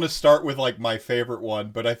didn't want to start with my favorite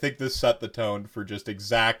one, but I think this set the tone for just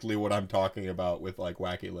exactly what I'm talking about with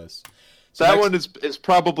wacky lists. So that one is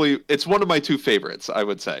probably, it's one of my 2 favorites, I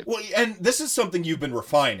would say. Well, and this is something you've been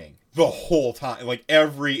refining the whole time,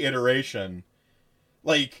 every iteration.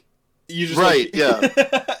 You just yeah.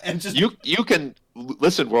 And just you can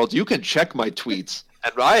listen, world. You can check my tweets,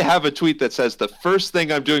 and I have a tweet that says the first thing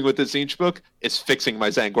I'm doing with this Zinch book is fixing my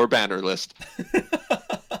Zangor banner list.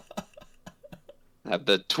 I have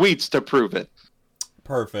the tweets to prove it.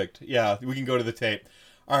 Perfect. Yeah, we can go to the tape.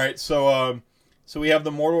 All right, so we have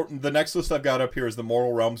the next list I've got up here is the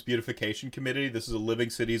Mortal Realms Beautification Committee. This is a Living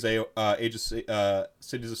Cities Cities of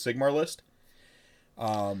Sigmar list.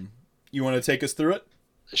 You want to take us through it?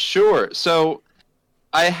 Sure. So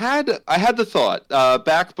I had the thought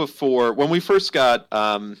back before when we first got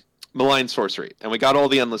Malign Sorcery and we got all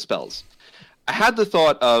the endless spells. I had the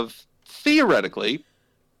thought of theoretically,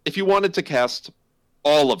 if you wanted to cast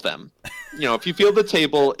all of them, if you feel the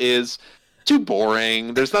table is too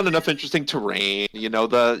boring, there's not enough interesting terrain,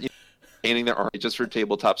 painting their army just for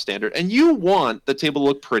tabletop standard, and you want the table to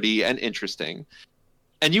look pretty and interesting,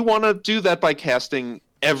 and you want to do that by casting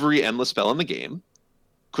every endless spell in the game,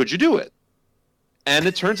 could you do it? And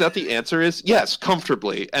it turns out the answer is yes,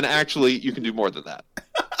 comfortably, and actually you can do more than that.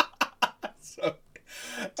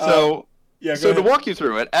 So to walk you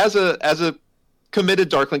through it, as a committed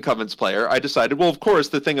Darkling Covenants player, I decided, well, of course,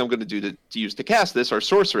 the thing I'm going to do to use to cast this are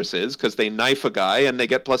sorceresses, because they knife a guy and they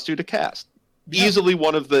get +2 to cast. Yeah. Easily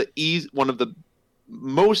one of the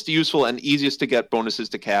most useful and easiest to get bonuses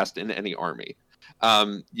to cast in any army.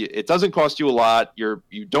 It doesn't cost you a lot.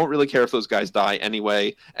 You don't really care if those guys die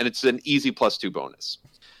anyway, and it's an easy +2 bonus.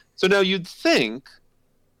 So now you'd think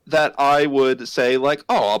that I would say, like,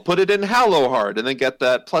 oh, I'll put it in Hallowheart and then get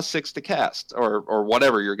that +6 to cast, or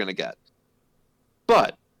whatever you're going to get.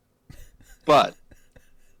 But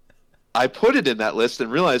I put it in that list and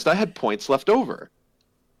realized I had points left over.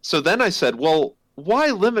 So then I said, well, why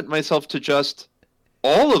limit myself to just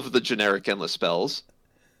all of the generic endless spells?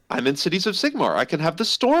 I'm in Cities of Sigmar. I can have the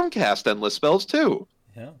Stormcast endless spells too.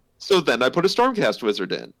 Yeah. So then I put a Stormcast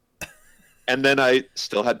wizard in. And then I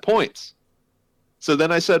still had points. So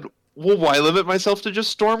then I said, well, why limit myself to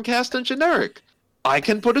just Stormcast and generic? I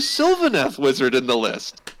can put a Sylvaneth wizard in the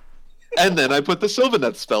list. And then I put the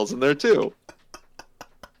Sylvaneth spells in there too.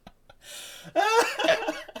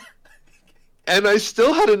 And I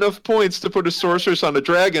still had enough points to put a sorceress on a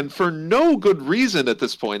dragon for no good reason at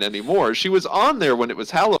this point anymore. She was on there when it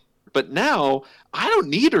was Halloween, but now I don't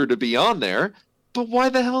need her to be on there. But why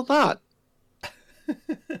the hell not?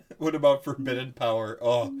 What about Forbidden Power?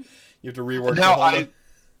 Oh, you have to rework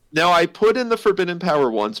Now I put in the Forbidden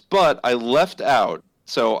Power once, but I left out.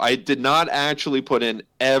 So I did not actually put in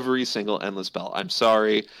every single endless spell. I'm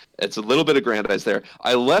sorry. It's a little bit aggrandized there.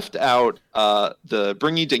 I left out the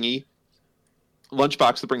Bringy Dingy,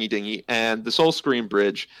 Lunchbox the Bringy Dingy, and the Soul Scream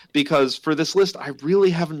Bridge, because for this list, I really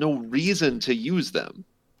have no reason to use them,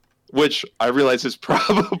 which I realize is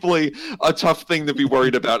probably a tough thing to be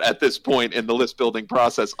worried about at this point in the list building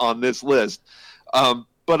process on this list.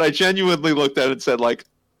 But I genuinely looked at it and said, like,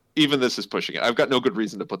 even this is pushing it. I've got no good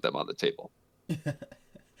reason to put them on the table.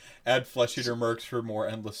 Add Flesh Eater Mercs for more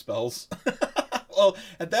endless spells. Well,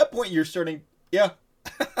 at that point, you're starting... Yeah.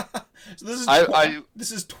 So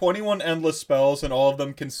this is 21 endless spells, and all of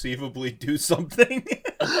them conceivably do something.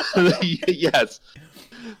 Yes.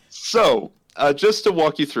 So, just to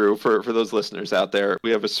walk you through, for those listeners out there,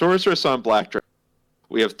 we have a sorceress on Black Dragon.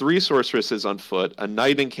 We have 3 sorceresses on foot, a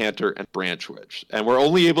Knight Incanter, and Branch Witch. And we're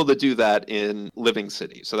only able to do that in Living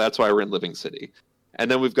City, so that's why we're in Living City. And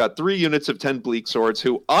then we've got 3 units of 10 Bleak Swords,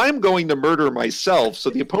 who I'm going to murder myself, so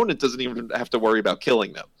the opponent doesn't even have to worry about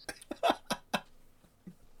killing them.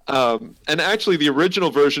 And actually, the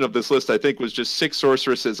original version of this list, I think, was just 6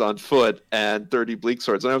 sorceresses on foot and 30 Bleak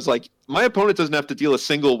Swords. And I was like, my opponent doesn't have to deal a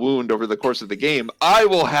single wound over the course of the game. I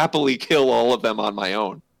will happily kill all of them on my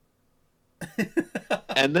own.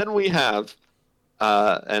 And then we have,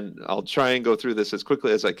 and I'll try and go through this as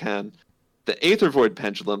quickly as I can, the Aether Void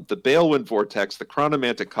Pendulum, the Balewind Vortex, the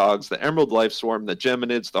Chronomantic Cogs, the Emerald Life Swarm, the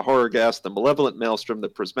Geminids, the Horror Gas, the Malevolent Maelstrom, the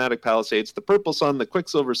Prismatic Palisades, the Purple Sun, the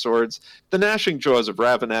Quicksilver Swords, the Gnashing Jaws of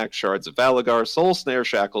Ravanac, Shards of Valagar, Soul Snare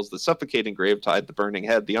Shackles, the Suffocating Gravetide, the Burning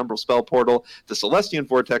Head, the Umbral Spell Portal, the Celestian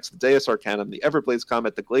Vortex, the Deus Arcanum, the Everblaze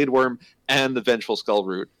Comet, the Glade Worm, and the Vengeful Skull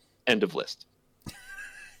Root. End of list.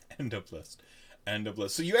 End of list. End of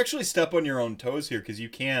list. So you actually step on your own toes here, because you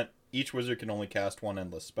can't... Each wizard can only cast 1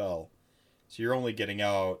 endless spell. So you're only getting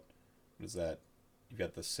out, what is that? You've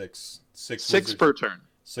got the six wizards per turn.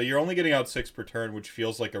 So you're only getting out 6 per turn, which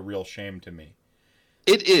feels like a real shame to me.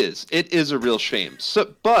 It is. It is a real shame.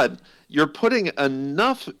 So, but you're putting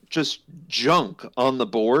enough just junk on the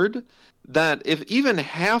board that if even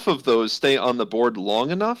half of those stay on the board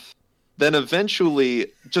long enough, then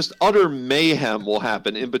eventually just utter mayhem will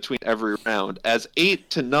happen in between every round, as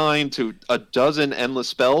 8 to 9 to a dozen endless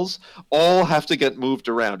spells all have to get moved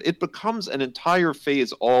around. It becomes an entire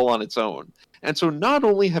phase all on its own. And so not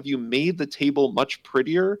only have you made the table much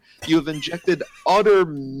prettier, you have injected utter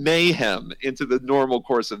mayhem into the normal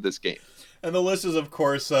course of this game. And the list is, of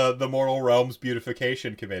course, the Mortal Realms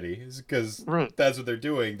Beautification Committee, because that's what they're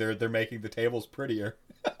doing. They're making the tables prettier.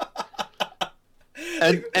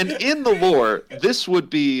 And in the lore, this would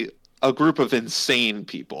be a group of insane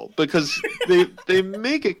people, because they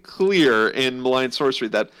make it clear in Malign Sorcery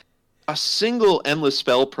that a single endless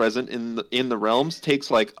spell present in the realms takes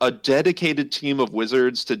like a dedicated team of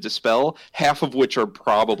wizards to dispel, half of which are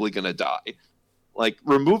probably going to die. Like,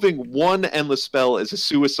 removing one endless spell is a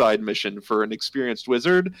suicide mission for an experienced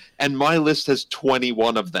wizard, and my list has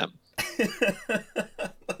 21 of them.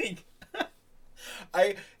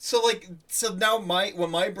 So now what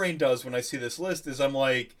my brain does when I see this list is I'm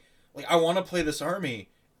like I want to play this army,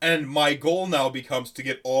 and my goal now becomes to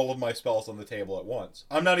get all of my spells on the table at once.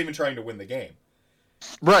 I'm not even trying to win the game.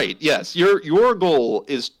 Right, yes. Your goal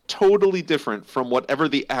is totally different from whatever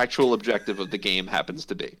the actual objective of the game happens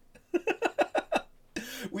to be.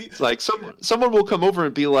 It's like someone will come over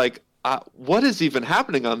and be like, what is even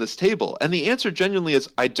happening on this table? And the answer genuinely is,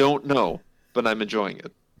 I don't know, but I'm enjoying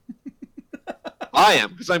it. I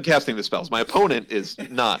am, because I'm casting the spells. My opponent is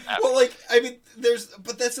not. Well,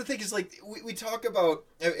 but that's the thing is, like, we talk about,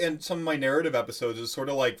 and some of my narrative episodes is sort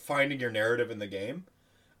of like finding your narrative in the game.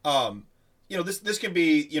 This can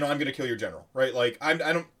be, I'm going to kill your general, right? Like,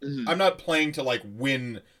 I'm not playing to, like,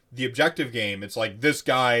 win the objective game. It's like, this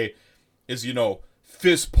guy is,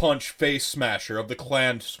 fist punch face smasher of the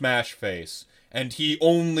clan Smash Face, and he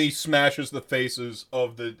only smashes the faces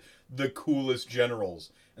of the coolest generals.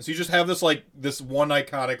 And so you just have this one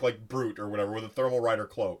iconic like brute or whatever with a thermal rider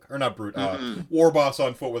cloak, or not brute, war boss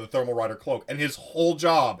on foot with a thermal rider cloak, and his whole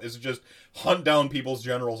job is to just hunt down people's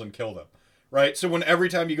generals and kill them, right? So every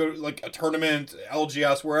time you go to like a tournament,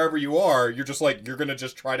 LGS, wherever you are, you're just like, you're gonna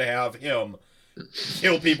just try to have him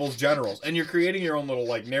kill people's generals, and you're creating your own little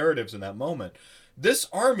like narratives in that moment. This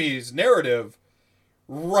army's narrative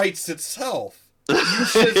writes itself.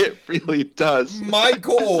 It really does. My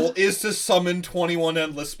goal is to summon 21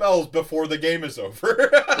 endless spells before the game is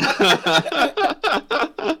over.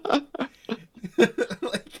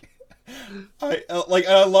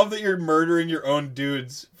 I love that you're murdering your own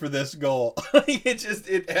dudes for this goal.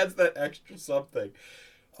 It adds that extra something.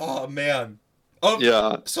 Oh man.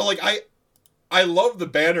 Yeah. So I love the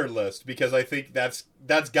banner list because I think that's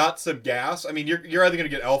got some gas. I mean, you're either going to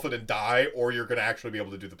get alpha and die, or you're going to actually be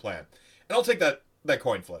able to do the plan. And I'll take that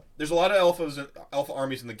coin flip. There's a lot of alpha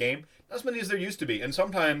armies in the game, not as many as there used to be. And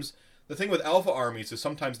sometimes the thing with alpha armies is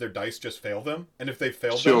sometimes their dice just fail them, and if they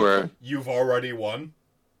fail them, you've already won.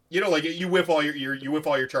 You whiff all you whiff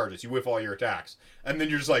all your charges, you whiff all your attacks, and then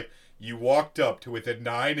you're just like, you walked up to within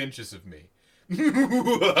 9 inches of me.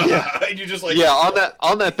 Yeah. And you just like,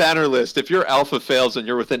 on that banner list, if your alpha fails and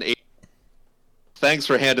you're within 8, thanks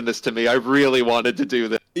for handing this to me. I really wanted to do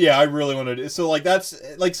this. Yeah, I really wanted to. So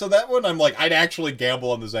that one, I'm like, I'd actually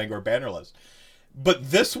gamble on the Zangor banner list. But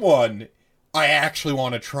this one, I actually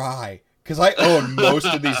want to try, because I own most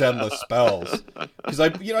of these endless spells. Because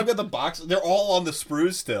I've got the box. They're all on the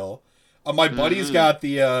sprues still. My buddy's got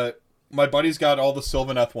the all the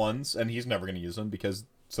Sylvaneth ones, and he's never going to use them because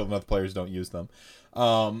Sylvaneth players don't use them.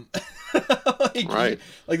 Right.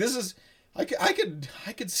 Like, this is,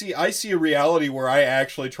 I see a reality where I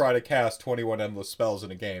actually try to cast 21 endless spells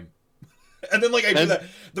in a game. And then I do that.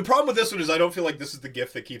 The problem with this one is I don't feel like this is the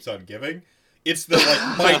gift that keeps on giving. It's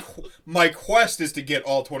my quest is to get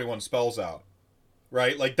all 21 spells out.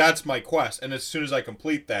 Right? Like, that's my quest. And as soon as I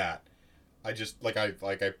complete that, I just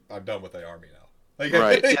I'm done with the army now.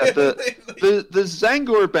 Right. Yeah, the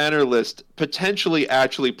Zangor banner list potentially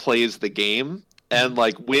actually plays the game and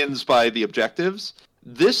wins by the objectives.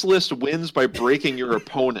 This list wins by breaking your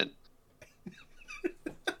opponent.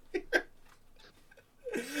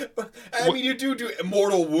 I mean, you do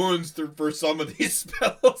immortal wounds for some of these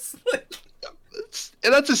spells.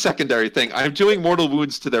 And that's a secondary thing. I'm doing mortal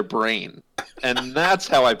wounds to their brain, and that's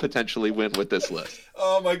how I potentially win with this list.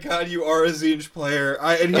 Oh my god, you are a Tzeentch player.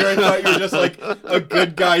 And here I thought you were just a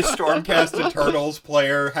good guy Stormcast Eternals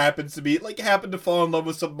player, happened to fall in love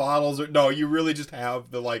with some models. Or no, you really just have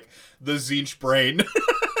the Tzeentch brain.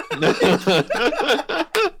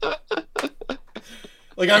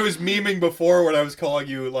 I was memeing before when I was calling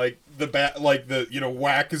you whack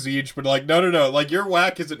Tzeentch, but no, your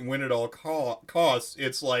whack isn't win at all costs.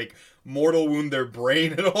 It's mortal wound their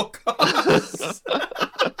brain at all costs.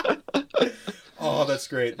 Oh, that's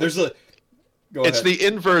great. Go ahead. It's the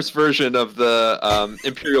inverse version of the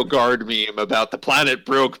Imperial Guard meme about the planet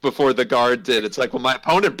broke before the guard did. It's my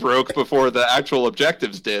opponent broke before the actual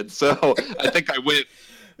objectives did, so I think I win.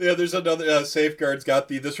 Yeah, there's another Safeguard's got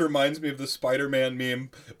this reminds me of the Spider-Man meme,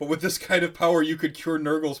 but with this kind of power you could cure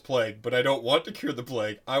Nurgle's plague, but I don't want to cure the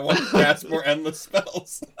plague. I want to cast more endless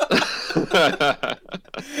spells. I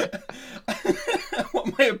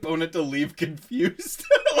want my opponent to leave confused.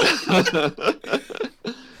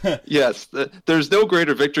 Yes, there's no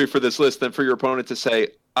greater victory for this list than for your opponent to say,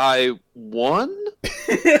 "I won?"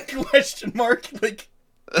 Question mark. Like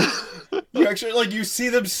you actually like you see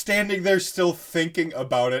them standing there still thinking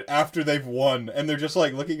about it after they've won, and they're just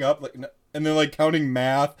like looking up, like, and they're like counting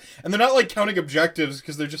math, and they're not like counting objectives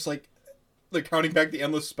because they're just like they're counting back the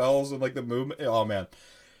endless spells and like the movement. Oh man,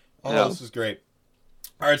 this is great.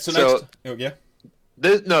 All right, so next, yeah.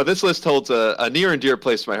 This list holds a near and dear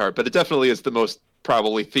place to my heart, but it definitely is the most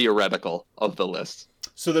probably theoretical of the lists.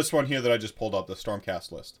 So this one here that I just pulled up, the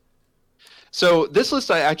Stormcast list. So this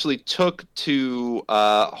list I actually took to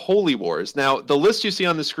Holy Wars. Now, the list you see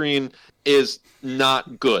on the screen is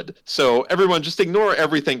not good. So everyone just ignore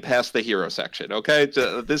everything past the hero section, okay?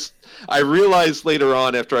 I realized later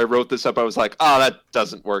on after I wrote this up, I was like, that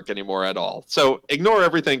doesn't work anymore at all. So ignore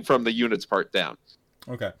everything from the units part down.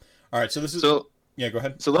 Okay. All right, so this is... yeah, go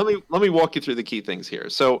ahead. So let me walk you through the key things here.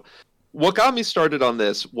 So what got me started on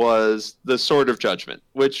this was the Sword of Judgment,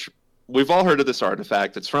 which... we've all heard of this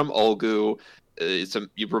artifact. It's from Ulgu.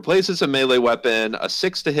 You replaces a melee weapon, a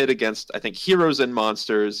 6 to hit against, I think, heroes and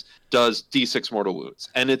monsters, does d6 mortal wounds.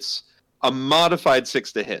 And it's a modified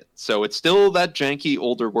 6 to hit. So it's still that janky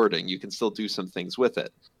older wording. You can still do some things with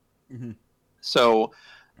it. Mm-hmm. So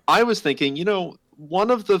I was thinking,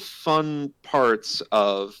 one of the fun parts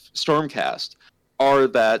of Stormcast are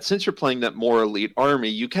that since you're playing that more elite army,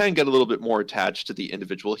 you can get a little bit more attached to the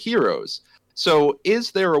individual heroes. So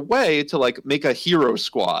is there a way to like make a hero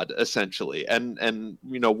squad essentially? And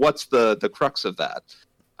what's the crux of that?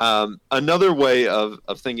 Another way of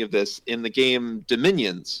thinking of this in the game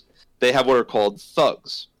Dominions, they have what are called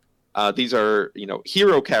thugs. These are,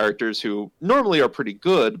 hero characters who normally are pretty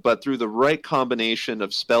good, but through the right combination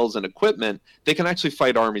of spells and equipment, they can actually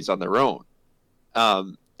fight armies on their own.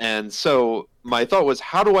 And so my thought was,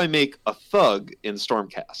 how do I make a thug in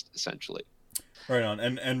Stormcast essentially? Right on.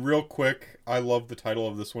 And real quick, I love the title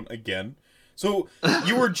of this one again. So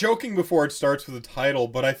you were joking before it starts with a title,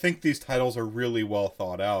 but I think these titles are really well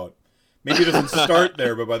thought out. Maybe it doesn't start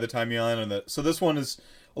there, but by the time you land on it. So this one is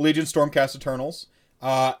Allegiance Stormcast Eternals.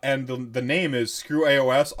 And the name is Screw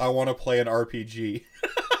AOS, I Want to Play an RPG.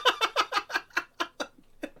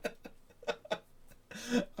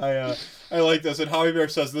 I like this. And Howie Bear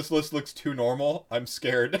says, this list looks too normal. I'm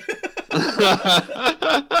scared.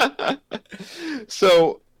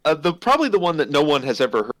 So probably the one that no one has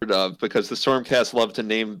ever heard of, because the Stormcast love to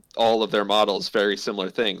name all of their models very similar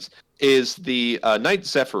things, is the Knight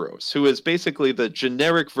Zephyros, who is basically the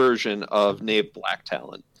generic version of Knave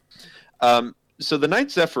Blacktalon. So the Knight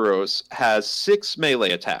Zephyros has 6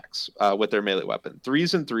 melee attacks with their melee weapon.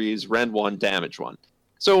 3s and 3s, Rend 1, Damage 1.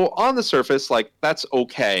 So on the surface, that's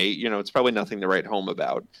okay. It's probably nothing to write home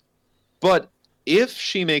about. But if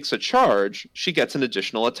she makes a charge, she gets an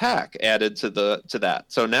additional attack added to that.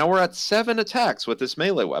 So now we're at 7 attacks with this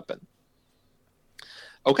melee weapon.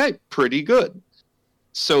 Okay, pretty good.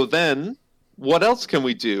 So then, what else can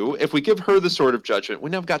we do if we give her the Sword of Judgment? We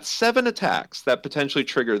now have got 7 attacks that potentially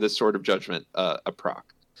trigger this Sword of Judgment a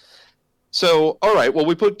proc. So, all right, well,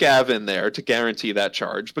 we put Gav in there to guarantee that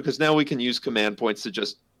charge, because now we can use command points to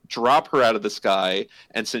just drop her out of the sky,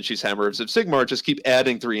 and since she's Hammer of Sigmar, just keep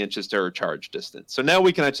adding 3 inches to her charge distance. So now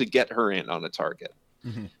we can actually get her in on a target.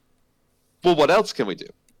 Mm-hmm. Well, what else can we do?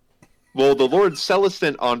 Well, the Lord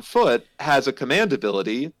Celestant on foot has a command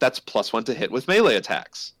ability that's +1 to hit with melee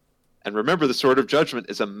attacks. And remember, the Sword of Judgment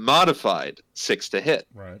is a modified 6 to hit.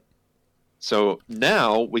 Right. So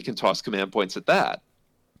now we can toss command points at that.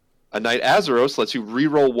 A Knight Azeros lets you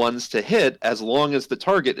reroll 1s to hit as long as the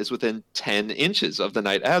target is within 10 inches of the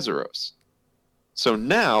Knight Azeros. So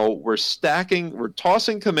now we're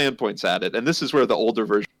tossing command points at it, and this is where the older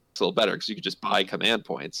version is a little better, because you could just buy command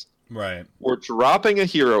points. Right. We're dropping a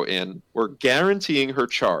hero in, we're guaranteeing her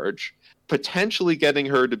charge, potentially getting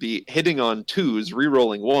her to be hitting on 2s,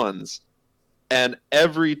 rerolling 1s, and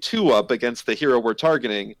every 2-up against the hero we're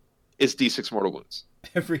targeting is d6 mortal wounds.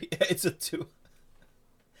 It's a 2.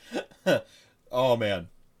 Oh man.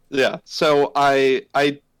 Yeah. So I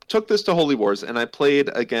took this to Holy Wars and I played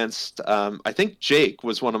against I think Jake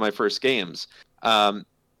was one of my first games.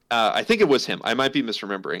 I think it was him. I might be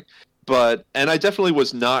misremembering. And I definitely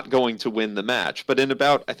was not going to win the match. But in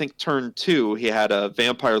about, I think, turn 2, he had a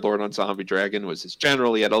Vampire Lord on Zombie Dragon, was his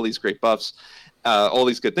general. He had all these great buffs, all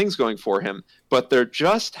these good things going for him. But there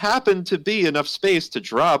just happened to be enough space to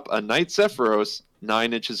drop a Knight Zephyros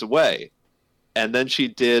 9 inches away. And then she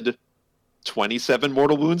did 27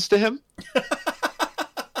 mortal wounds to him.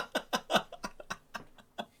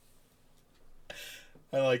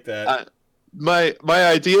 I like that. My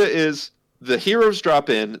idea is the heroes drop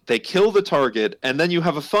in, they kill the target, and then you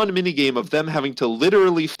have a fun minigame of them having to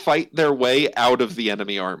literally fight their way out of the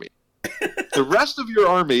enemy army. The rest of your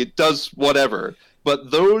army does whatever,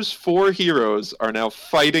 but those 4 heroes are now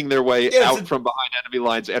fighting their way out from behind enemy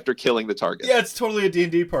lines after killing the target. Yeah, it's totally a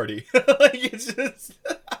D&D party. Like, it's just...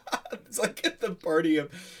 it's like the party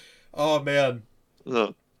of... Oh, man.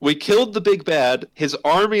 We killed the big bad, his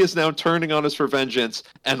army is now turning on us for vengeance,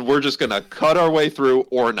 and we're just gonna cut our way through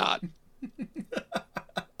or not.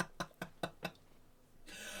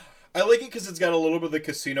 I like it because it's got a little bit of the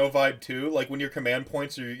casino vibe too. Like when your command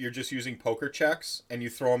points are you're just using poker checks and you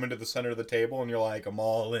throw them into the center of the table and you're like, I'm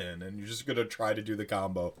all in, and you're just gonna try to do the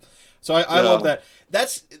combo. So I love that.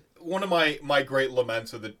 That's one of my great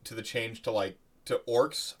laments of to the change to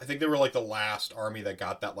orcs. I think they were like the last army that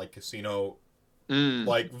got that like casino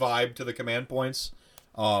like vibe to the command points.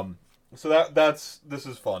 So this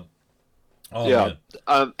is fun. Oh, yeah.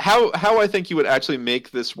 How I think you would actually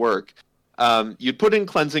make this work. You'd put in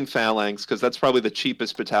Cleansing Phalanx, because that's probably the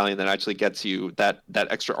cheapest battalion that actually gets you that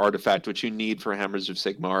extra artifact, which you need for Hammers of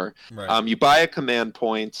Sigmar. Right. You buy a command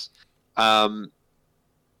point. I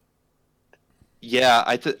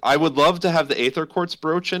would love to have the Aether Quartz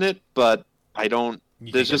brooch in it, but I don't.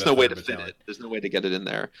 There's just no way to fit it. There's no way to get it in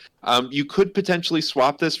there. You could potentially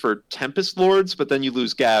swap this for Tempest Lords, but then you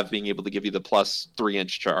lose Gav being able to give you the plus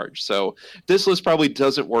 3-inch charge. So this list probably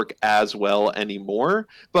doesn't work as well anymore,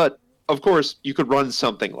 but of course, you could run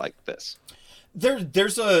something like this. It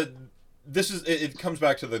comes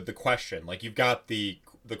back to the question. Like you've got the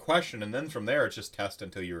question, and then from there it's just test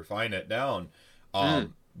until you refine it down.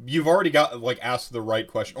 You've already got like asked the right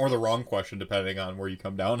question or the wrong question depending on where you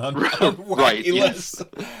come down on right. Yes.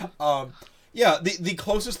 The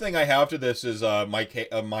closest thing I have to this is my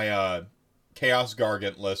Chaos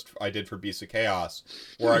Gargant list I did for Beasts of Chaos,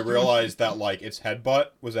 where I realized that like its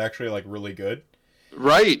headbutt was actually like really good.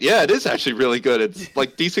 Right, yeah, it is actually really good. It's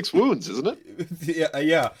like D6 wounds, isn't it?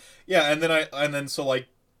 Yeah. And then I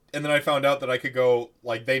found out that I could go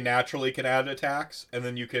like they naturally can add attacks, and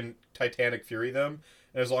then you can Titanic Fury them.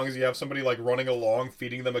 And as long as you have somebody like running along,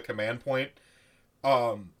 feeding them a command point,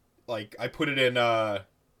 like I put it in, as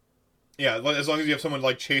long as you have someone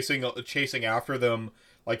like chasing after them,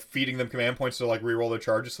 like feeding them command points to like reroll their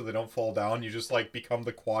charges so they don't fall down, you just like become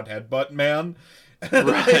the quad headbutt man.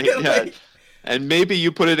 Right. Yeah. And maybe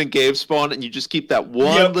you put it in Gave Spawn and you just keep that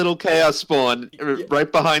one little Chaos Spawn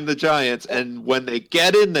right behind the Giants. And when they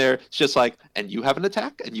get in there, it's just like, and you have an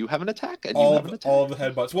attack, and you have an attack, and you have an attack. All of the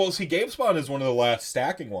headbutts. Well, see, Gave Spawn is one of the last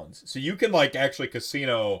stacking ones. So you can like actually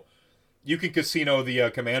casino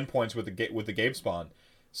the command points with the Gave Spawn.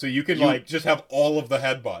 So you can like just have all of the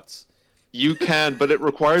headbutts. You can, but it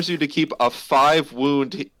requires you to keep a 5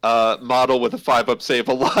 wound model with a 5-up save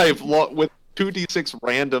alive with 2d6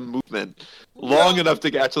 random movement long enough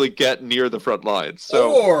to actually get near the front lines.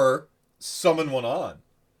 Or summon one on.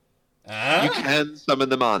 You can summon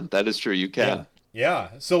them on. That is true. You can. Yeah.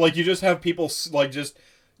 So like you just have people like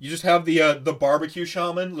you just have the barbecue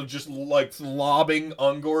shaman just like lobbing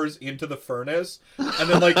Ungors into the furnace, and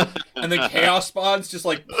then like and then Chaos Spawns just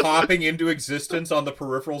like popping into existence on the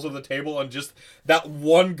peripherals of the table, and just that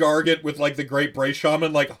one Gargant with like the Great Bray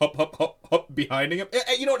Shaman like hup behind him.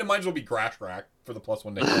 You know what? It might as well be Grashrak for the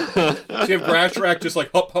 +1 negative. So you have Grashrak just like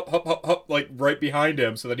hup like right behind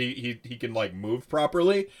him so that he can like move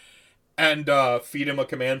properly, and feed him a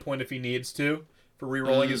command point if he needs to, for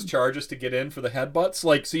rerolling his charges to get in for the headbutts.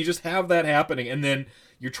 Like, so you just have that happening, and then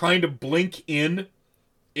you're trying to blink in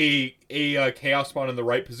a Chaos Spawn in the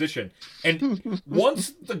right position. And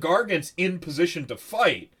once the Gargant's in position to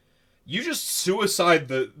fight, you just suicide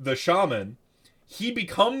the Shaman. He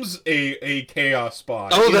becomes a Chaos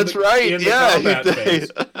Spawn. Oh, that's right. In the combat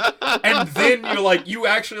phase. And then you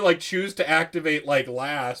actually like choose to activate like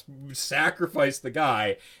last, sacrifice the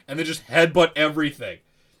guy, and then just headbutt everything.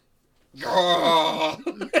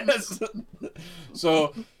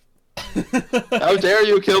 So how dare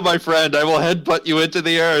you kill my friend? I will headbutt you into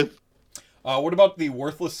the earth. What about the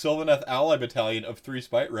worthless Sylvaneth ally battalion of 3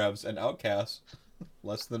 Spite Revs and Outcasts?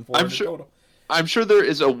 Less than 400 total. I'm sure there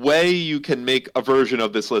is a way you can make a version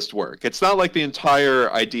of this list work. It's not like the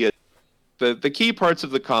entire idea. The key parts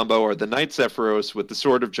of the combo are the Knight Zephyros with the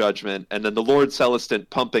Sword of Judgment, and then the Lord Celestant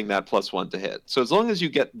pumping that +1 to hit. So as long as you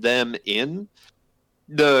get them in,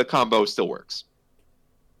 the combo still works.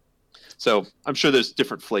 So I'm sure there's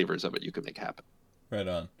different flavors of it you can make happen. Right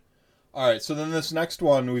on. All right, so then this next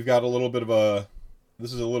one, we've got a little bit of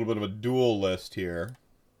a dual list here.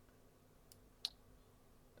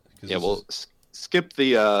 Yeah, we'll skip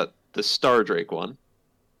the Stardrake one.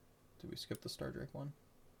 Did we skip the Stardrake one?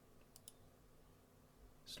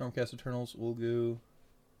 Stormcast Eternals, Ulgu.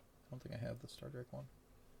 I don't think I have the Star Drake one.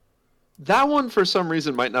 That one, for some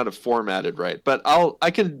reason, might not have formatted right, but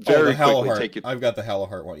I can very quickly take it. I've got the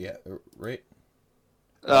Hallowheart one. Yeah, right.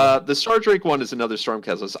 The Star Drake one is another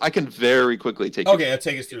Stormcast list. I can very quickly take. Okay,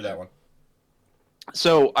 take us through that one.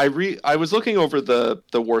 So I was looking over the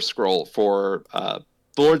War Scroll for the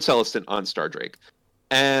Lord Celestin on Star Drake,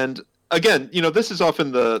 and again, this is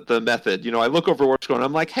often the method. I look over War Scroll and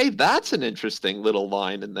I'm like, hey, that's an interesting little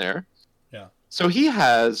line in there. Yeah. So he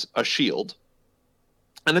has a shield.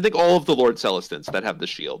 And I think all of the Lord Celestins that have the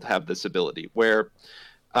shield have this ability where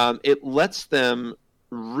it lets them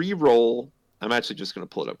re-roll. I'm actually just going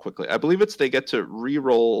to pull it up quickly. I believe they get to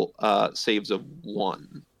re-roll saves of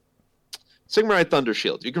 1. Sigmarite Thunder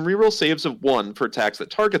Shield. You can re-roll saves of 1 for attacks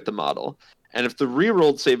that target the model. And if the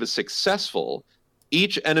re-rolled save is successful,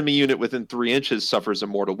 each enemy unit within 3 inches suffers a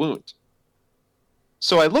mortal wound.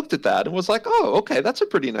 So I looked at that and was like, oh, okay, that's a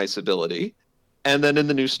pretty nice ability. And then in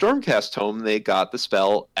the new Stormcast tome, they got the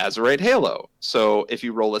spell Azerite Halo. So if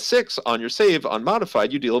you roll a 6 on your save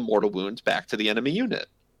unmodified, you deal a mortal wound back to the enemy unit.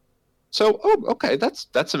 So, okay, that's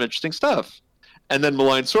some interesting stuff. And then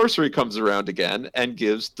Malign Sorcery comes around again and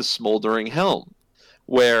gives the Smoldering Helm,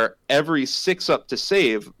 where every 6 up to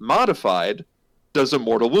save modified does a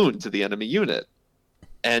mortal wound to the enemy unit.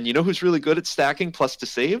 And you know who's really good at stacking plus to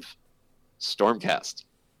save? Stormcast.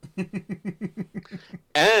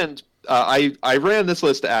 And I ran this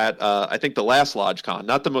list at I think the last LodgeCon,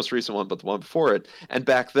 not the most recent one, but the one before it. And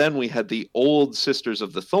back then we had the old Sisters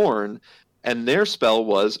of the Thorn, and their spell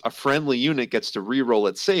was a friendly unit gets to re-roll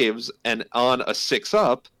its saves, and on a 6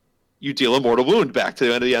 up, you deal a mortal wound back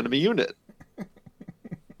to the enemy unit.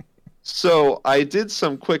 So I did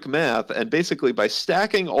some quick math, and basically by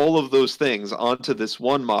stacking all of those things onto this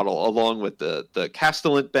one model, along with the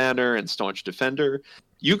Castellant Banner and Staunch Defender,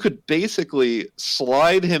 you could basically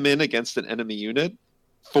slide him in against an enemy unit,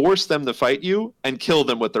 force them to fight you, and kill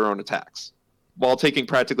them with their own attacks, while taking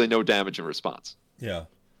practically no damage in response. Yeah.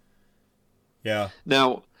 Yeah.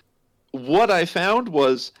 Now, what I found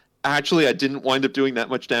was, actually, I didn't wind up doing that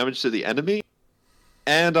much damage to the enemy.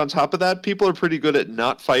 And on top of that, people are pretty good at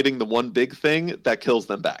not fighting the one big thing that kills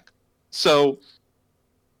them back. So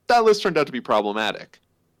that list turned out to be problematic.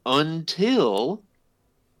 Until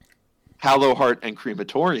Hallowheart and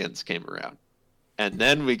Crematorians came around. And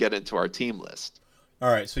then we get into our team list.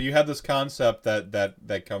 All right, so you have this concept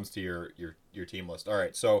that comes to your team list. All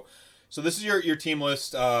right, so this is your team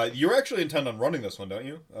list. You actually intend on running this one, don't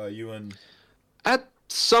you? You and... At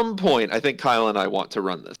some point, I think Kyle and I want to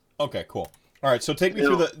run this. Okay, cool. All right, so take me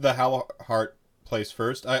through the Hallowheart place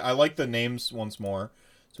first. I like the names once more.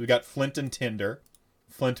 So we got Flint and Tinder.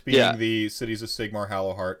 Flint being the Cities of Sigmar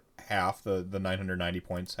Hallowheart half, the 990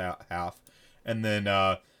 points half. And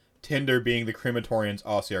then Tinder being the Crematorians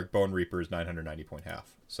Ossiarch Bone Reapers 990 point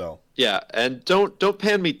half. So yeah, and don't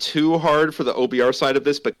pan me too hard for the OBR side of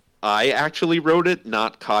this, but I actually wrote it,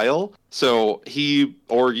 not Kyle. So he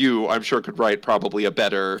or you, I'm sure, could write probably a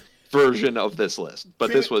better version of this list.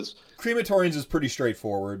 But this was... Crematorians is pretty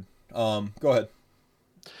straightforward. Go ahead.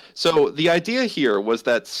 So the idea here was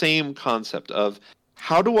that same concept of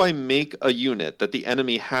how do I make a unit that the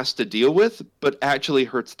enemy has to deal with, but actually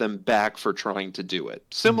hurts them back for trying to do it.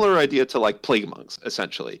 Similar idea to like Plague Monks,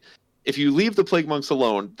 essentially. If you leave the Plague Monks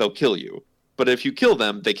alone, they'll kill you. But if you kill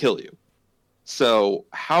them, they kill you. So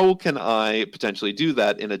how can I potentially do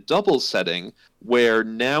that in a doubles setting where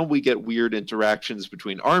now we get weird interactions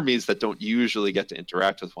between armies that don't usually get to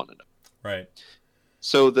interact with one another? Right.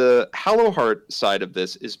 So the Hallowheart side of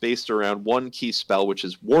this is based around one key spell, which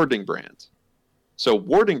is Warding Brand. So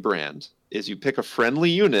Warding Brand is you pick a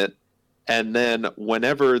friendly unit, and then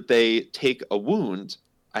whenever they take a wound,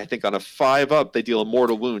 I think on a 5-up, they deal a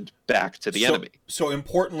mortal wound back to the enemy. So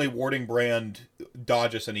importantly, Warding Brand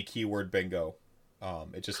dodges any keyword bingo.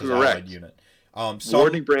 It just says Correct. allied unit.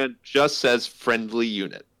 Warding Brand just says friendly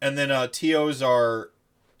unit. And then TOs are...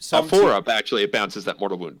 A 4-up, actually, it bounces that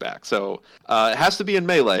mortal wound back. So it has to be in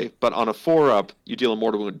melee, but on a 4-up, you deal a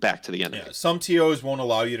mortal wound back to the enemy. Yeah, some TOs won't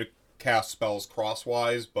allow you to cast spells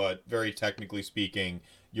crosswise, but very technically speaking,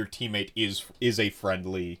 your teammate is a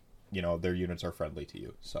friendly... their units are friendly to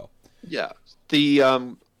you. So yeah,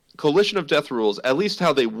 the Coalition of Death rules, at least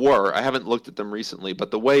how they were, I haven't looked at them recently, but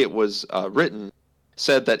the way it was written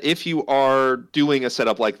said that if you are doing a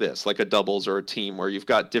setup like this, like a doubles or a team where you've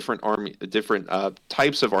got different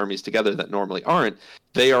types of armies together that normally aren't,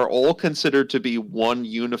 they are all considered to be one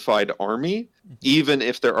unified army, even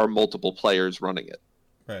if there are multiple players running it.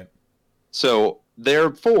 Right. So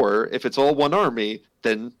therefore, if it's all one army,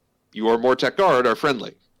 then you or Mortek Guard are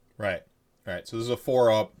friendly. Right. So this is a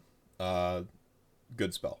 4-up.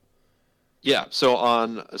 good spell. Yeah, so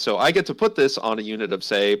I get to put this on a unit of,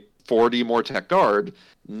 say, 40 Mortek Guard.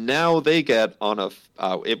 Now they get on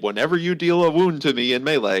whenever you deal a wound to me in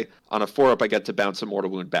melee, on a 4-up I get to bounce a mortal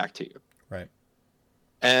wound back to you. Right.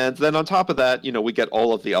 And then on top of that, we get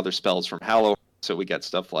all of the other spells from Hallow. So we get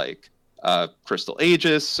stuff like Crystal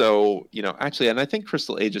Aegis. So, actually, and I think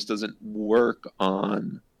Crystal Aegis doesn't work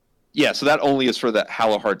on... Yeah, so that only is for the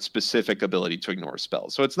Hallowheart specific ability to ignore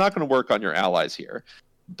spells. So it's not going to work on your allies here.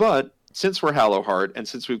 But since we're Hallowheart, and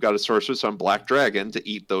since we've got a sorceress on Black Dragon to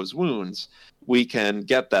eat those wounds, we can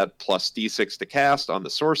get that plus D6 to cast on the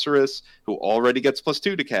sorceress, who already gets plus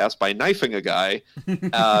 2 to cast by knifing a guy.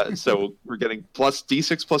 So we're getting plus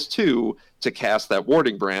D6 plus 2 to cast that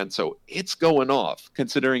Warding Brand. So it's going off,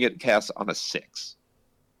 considering it casts on a 6.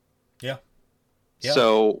 Yeah.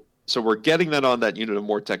 So we're getting that on that unit of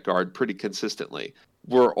Mortek Guard pretty consistently.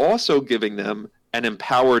 We're also giving them an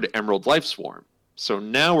empowered Emerald Life Swarm. So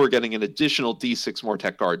now we're getting an additional D6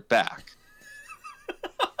 Mortek Guard back.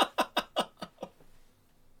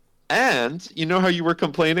 And you know how you were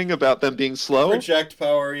complaining about them being slow? Project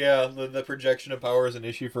power, yeah. The projection of power is an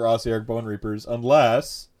issue for Ossiarch Bone Reapers,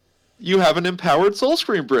 unless... You have an empowered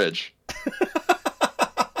Soulscream Bridge.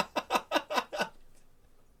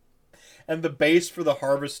 And the base for the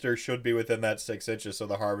Harvester should be within that 6 inches, so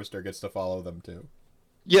the Harvester gets to follow them too.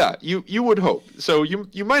 Yeah, you would hope. So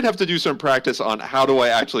you might have to do some practice on how do I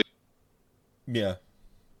actually... Yeah.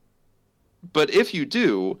 But if you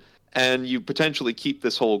do, and you potentially keep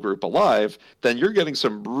this whole group alive, then you're getting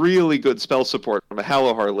some really good spell support from a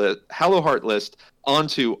Hallowheart list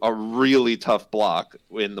onto a really tough block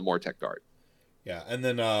in the Mortek Guard. Yeah, and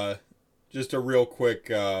then just a real quick...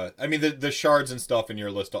 the shards and stuff in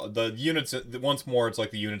your list, the units, once more, it's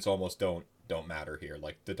like the units almost don't matter here.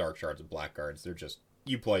 Like the Dark Shards and Blackguards, they're just...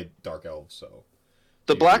 You play Dark Elves, so...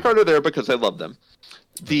 The Blackguard are there because I love them.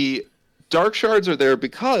 The Dark Shards are there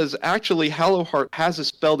because, actually, Hallowheart has a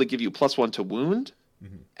spell to give you +1 to wound.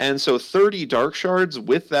 Mm-hmm. And so 30 Dark Shards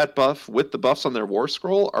with that buff, with the buffs on their War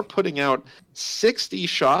Scroll, are putting out 60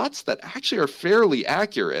 shots that actually are fairly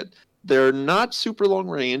accurate. They're not super long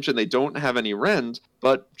range, and they don't have any rend,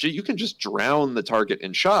 but you can just drown the target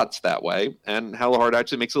in shots that way, and Hallowheart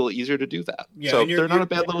actually makes it a little easier to do that. Yeah, so they're not a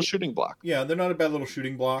bad little shooting block. Yeah, they're not a bad little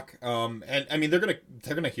shooting block. And I mean, they're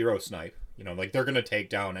gonna hero snipe. Like they're gonna take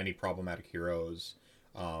down any problematic heroes.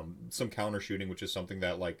 Some counter shooting, which is something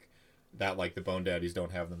that the Bone Daddies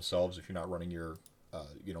don't have themselves. If you're not running your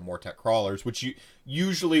Mortek Crawlers, which you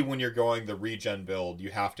usually, when you're going the regen build, you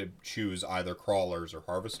have to choose either Crawlers or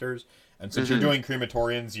Harvesters. And since you're doing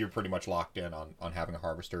Crematorians, you're pretty much locked in on having a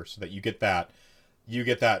Harvester, so that you get that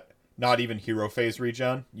not even hero phase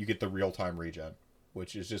regen, you get the real time regen,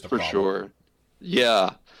 which is just a problem. For sure.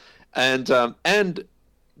 Yeah. And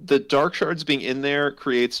the Dark Shards being in there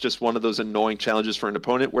creates just one of those annoying challenges for an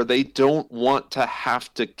opponent where they don't want to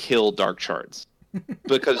have to kill Dark Shards.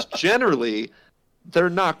 Because generally, they're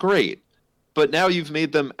not great. But now you've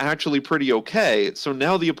made them actually pretty okay, so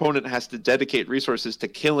now the opponent has to dedicate resources to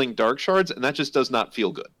killing Dark Shards, and that just does not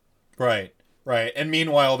feel good. Right. And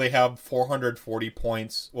meanwhile, they have 440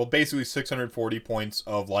 points, well, basically 640 points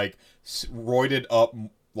of, roided up,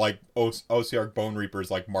 Ossiarch Bone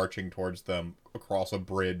Reapers, marching towards them across a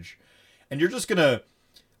bridge. And you're just gonna...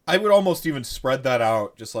 I would almost even spread that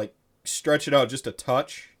out, just, stretch it out just a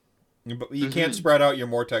touch. But you can't spread out your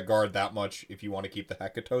Mortek Guard that much if you want to keep the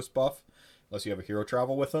Hecatos buff, unless you have a hero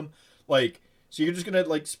travel with them. So you're just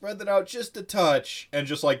gonna, spread that out just a touch, and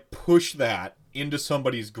just, push that into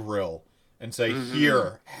somebody's grill, and say,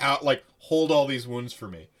 here, hold all these wounds for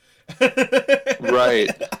me. Right.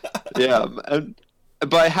 Yeah. And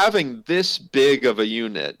by having this big of a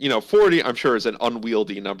unit, 40, I'm sure, is an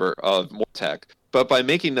unwieldy number of Mortek. But by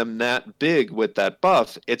making them that big with that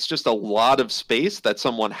buff, it's just a lot of space that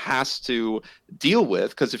someone has to deal with,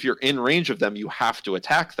 because if you're in range of them, you have to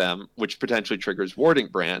attack them, which potentially triggers Warding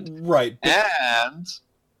Brand. Right. And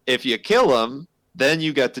if you kill them, then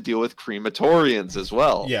you get to deal with Crematorians as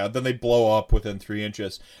well. Yeah, then they blow up within 3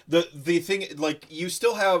 inches. The thing, you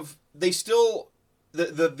still have... They still...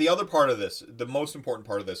 The other part of this, the most important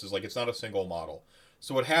part of this, is, it's not a single model.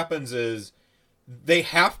 So what happens is, they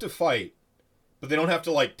have to fight, but they don't have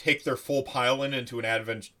to take their full pile into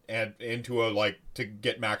an to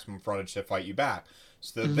get maximum frontage to fight you back.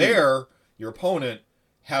 So that your opponent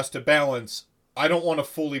has to balance. I don't want to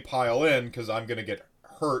fully pile in because I'm going to get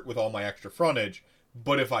hurt with all my extra frontage.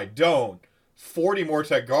 But if I don't, 40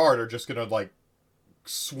 Mortek Guard are just going to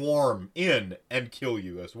swarm in and kill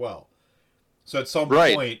you as well. So at some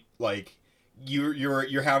point,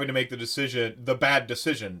 you're having to make the bad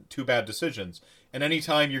decision, two bad decisions. And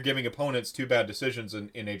anytime you're giving opponents two bad decisions in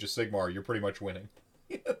Age of Sigmar, you're pretty much winning.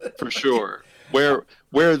 For sure. Where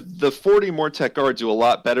the 40 Mortek Guard do a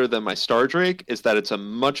lot better than my Star Drake is that it's a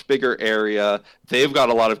much bigger area. They've got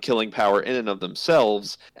a lot of killing power in and of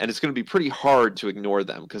themselves, and it's going to be pretty hard to ignore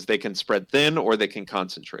them because they can spread thin or they can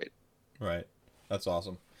concentrate. Right. That's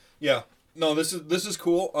awesome. Yeah. No, this is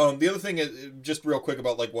cool. The other thing is, just real quick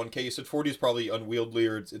about like 1K, you said 40 is probably unwieldy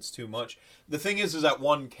or it's too much. The thing is at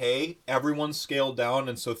 1K, everyone's scaled down,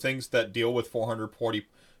 and so things that deal with 440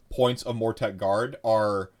 points of Mortek Guard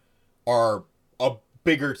are a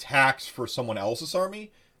bigger tax for someone else's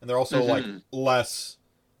army, and they're also like less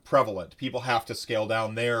prevalent. People have to scale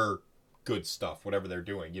down their good stuff, whatever they're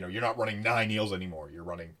doing. You know, you're not running 9 heals anymore. You're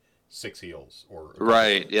running 6 heals or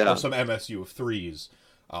some MSU of 3s.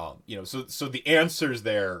 You know, so the answers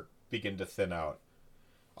there begin to thin out,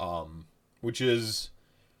 which is,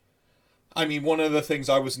 I mean, one of the things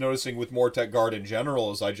I was noticing with Mortek Guard in general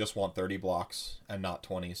is I just want 30 blocks and not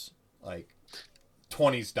 20s. Like,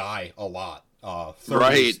 20s die a lot.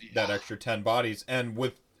 30s, that extra 10 bodies. And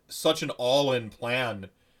with such an all-in plan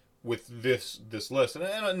with this list,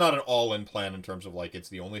 and not an all-in plan in terms of, like, it's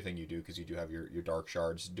the only thing you do, because you do have your Dark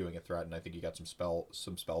Shards doing a threat, and I think you got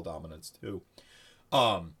some spell dominance, too.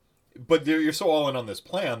 But you're so all in on this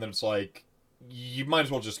plan that it's like, you might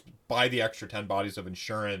as well just buy the extra 10 bodies of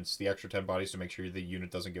insurance, the extra 10 bodies to make sure the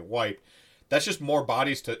unit doesn't get wiped. That's just more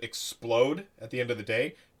bodies to explode at the end of the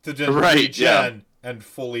day, to just regen and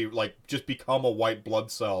fully, like, just become a white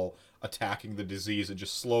blood cell attacking the disease and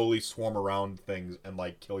just slowly swarm around things and,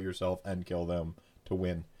 like, kill yourself and kill them to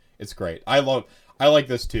win. It's great. I like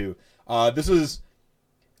this too. I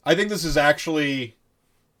think this is actually,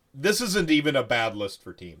 this isn't even a bad list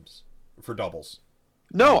for teams, for doubles.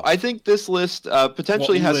 No, I think this list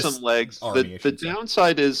potentially has some legs. The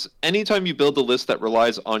downside is anytime you build a list that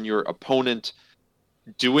relies on your opponent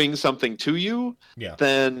doing something to you,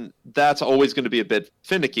 then that's always going to be a bit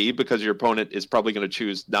finicky because your opponent is probably going to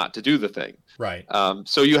choose not to do the thing. Right.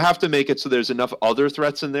 So you have to make it so there's enough other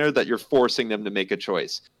threats in there that you're forcing them to make a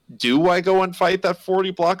choice. Do I go and fight that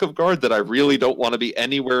 40 block of guard that I really don't want to be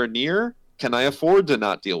anywhere near? Can I afford to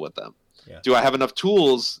not deal with them? Yeah. Do I have enough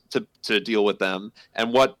tools to deal with them?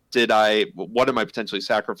 And what am I potentially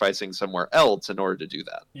sacrificing somewhere else in order to do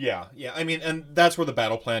that? Yeah. I mean, and that's where the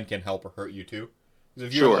battle plan can help or hurt you too.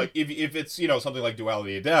 If you're like, if it's, you know, something like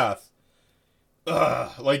Duality of Death,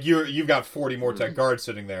 like you've got 40 Mortek guards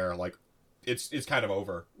sitting there, like it's kind of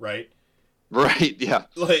over, right? Right. Yeah.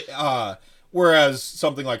 Like whereas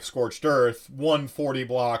something like Scorched Earth, 140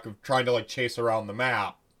 block of trying to like chase around the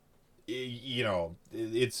map, you know,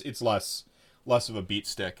 it's less of a beat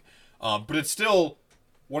stick, but it's still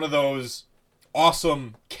one of those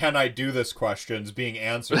awesome "can I do this" questions being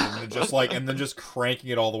answered, and then just cranking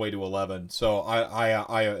it all the way to 11. So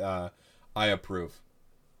I approve.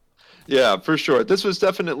 Yeah, for sure. This was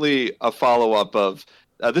definitely a follow-up of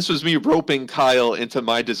this was me roping Kyle into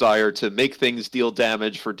my desire to make things deal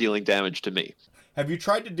damage for dealing damage to me. Have you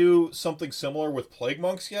tried to do something similar with Plague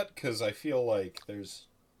Monks yet? Because I feel like there's...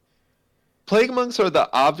 Plague Monks are the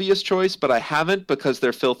obvious choice, but I haven't because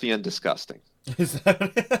they're filthy and disgusting. Is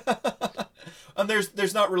that... And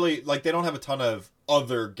there's not really, like, they don't have a ton of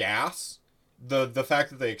other gas. The fact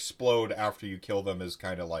that they explode after you kill them is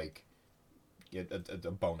kind of like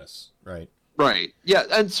a bonus, right? Right. Yeah,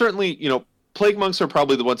 and certainly, you know, Plague Monks are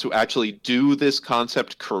probably the ones who actually do this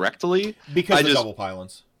concept correctly. Because of double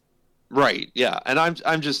pylons. Right, yeah. And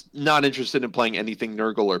I'm just not interested in playing anything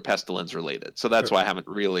Nurgle or Pestilence related. So that's why I haven't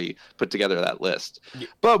really put together that list. Yeah.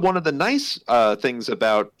 But one of the nice things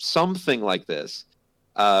about something like this,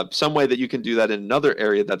 some way that you can do that in another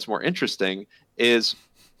area that's more interesting, is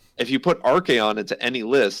if you put Archaon into any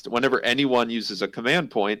list, whenever anyone uses a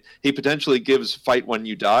command point, he potentially gives Fight When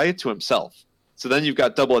You Die to himself. So then you've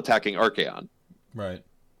got double attacking Archaon. Right.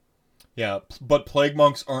 Yeah, but Plague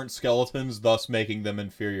Monks aren't skeletons, thus making them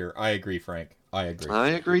inferior. I agree, Frank. I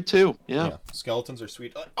agree too. Yeah. Skeletons are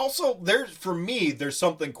sweet. Also, for me, there's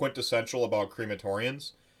something quintessential about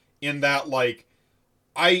crematorians in that, like,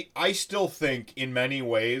 I still think, in many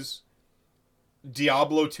ways,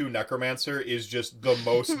 Diablo 2 Necromancer is just the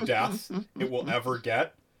most death it will ever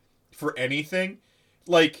get for anything.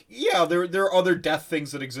 Like, yeah, there are other death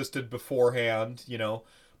things that existed beforehand, you know,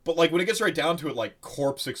 but, like, when it gets right down to it, like,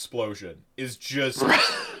 Corpse Explosion is just...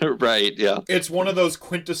 Right, yeah. It's one of those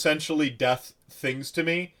quintessentially death things to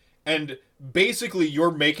me, and basically you're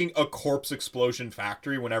making a Corpse Explosion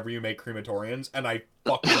factory whenever you make crematorians, and I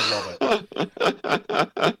fucking love it.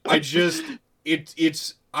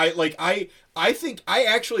 I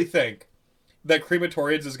actually think that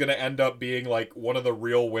Crematorians is going to end up being like one of the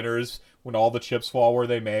real winners when all the chips fall where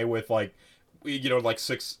they may, with like, you know, like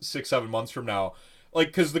 7 months from now. Like,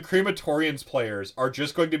 because the Crematorians players are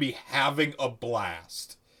just going to be having a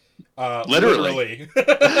blast. Literally.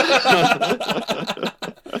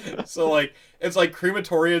 So like, it's like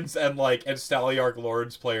Crematorians and Staliarch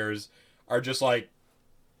Lords players are just like,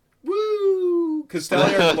 woo! Because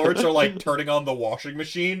Staliarch Lords are like turning on the washing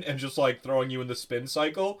machine and just like throwing you in the spin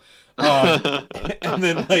cycle. And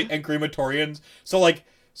then and Crematorians. So you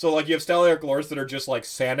have Staliarch Lords that are just like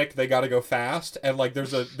Sanic, they gotta go fast, and like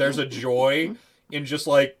there's a joy in just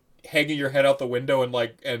like hanging your head out the window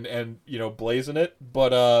and you know, blazing it.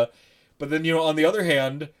 But then, you know, on the other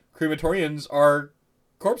hand, Crematorians are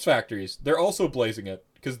corpse factories. They're also blazing it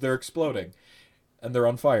because they're exploding and they're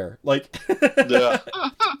on fire. Like, Yeah.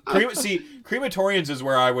 Crematorians is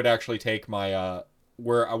where I would actually take my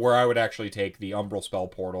where I would actually take the Umbral Spell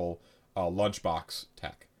Portal lunchbox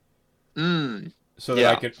tech. So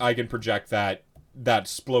that I can project that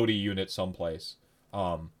splody unit someplace.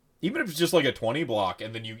 Even if it's just like a 20 block,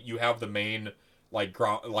 and then you have the main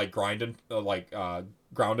ground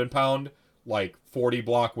and pound, like 40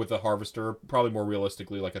 block with a harvester, probably more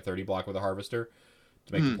realistically like a 30 block with a harvester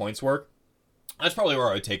to make the points work. That's probably where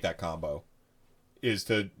I would take that combo, is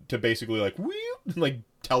to basically like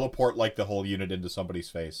teleport like the whole unit into somebody's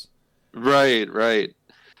face. Right.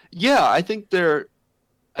 Yeah, I think they're,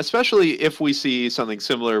 especially if we see something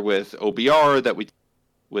similar with OBR that we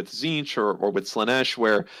with Tzeentch or with Slaanesh,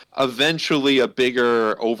 where eventually a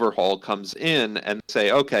bigger overhaul comes in and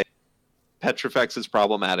say, okay, Petrifex is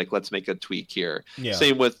problematic, let's make a tweak here. Yeah.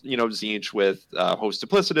 Same with, you know, Tzeentch with Host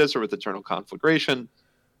Duplicitous or with Eternal Conflagration.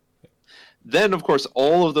 Then, of course,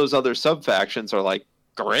 all of those other sub-factions are like,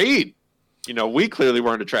 great! You know, we clearly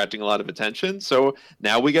weren't attracting a lot of attention, so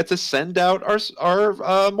now we get to send out our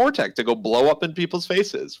Mortek to go blow up in people's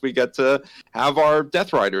faces. We get to have our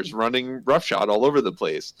Death Riders running roughshod all over the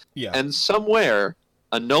place. Yeah. And somewhere,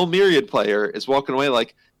 a Null Myriad player is walking away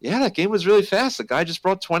like, yeah, that game was really fast. The guy just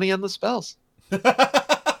brought 20 endless spells.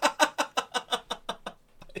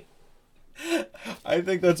 I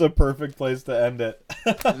think that's a perfect place to end it.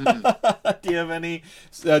 Do you have any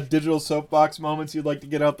digital soapbox moments you'd like to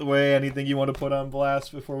get out the way? Anything you want to put on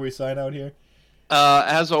blast before we sign out here?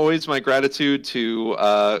 As always, my gratitude to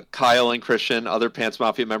Kyle and Christian, other Pants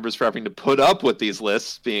Mafia members, for having to put up with these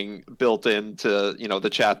lists being built into, you know, the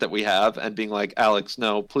chat that we have, and being like, Alex,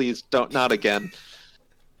 no, please don't, not again.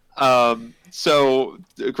 So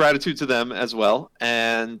gratitude to them as well.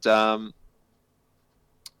 And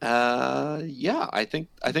yeah, I think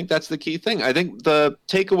that's the key thing. I think the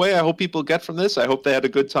takeaway I hope people get from this, I hope they had a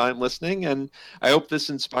good time listening, and I hope this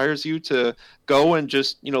inspires you to go and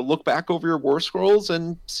just, you know, look back over your War Scrolls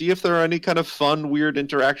and see if there are any kind of fun, weird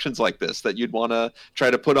interactions like this that you'd want to try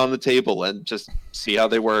to put on the table and just see how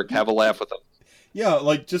they work, have a laugh with them. Yeah,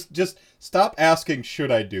 like just stop asking,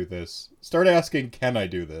 should I do this? Start asking, can I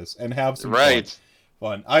do this? And have some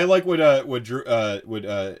fun. I like what Druma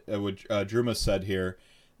said here,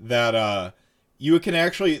 that you can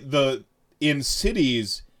actually, in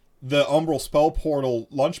cities, the Umbral Spell Portal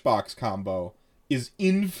lunchbox combo is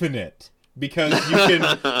infinite, because you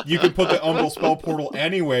can put the Umbral Spell Portal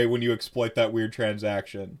anyway when you exploit that weird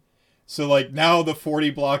transaction. So like now the 40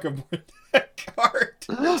 block of card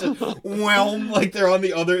whelm, like they're on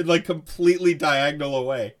the other, like completely diagonal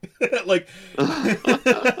away. Like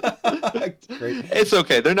great. It's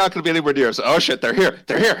okay, they're not going to be anywhere near us. Oh shit, they're here.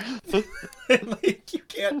 Like, you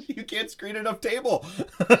can't screen enough table.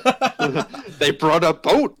 They brought a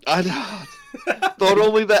boat. I thought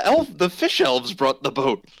only the fish elves brought the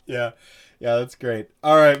boat. Yeah, that's great.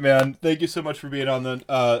 All right, man. Thank you so much for being on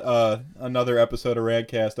the another episode of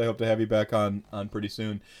Radcast. I hope to have you back on pretty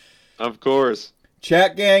soon. Of course.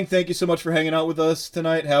 Chat gang, thank you so much for hanging out with us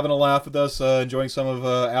tonight, having a laugh with us, enjoying some of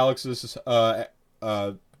Alex's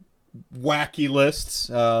wacky lists.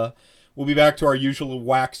 We'll be back to our usual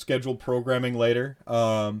whack scheduled programming later.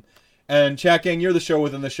 And chat gang, you're the show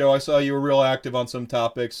within the show. I saw you were real active on some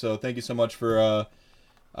topics, so thank you so much for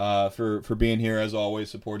being here, as always,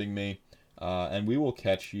 supporting me. And we will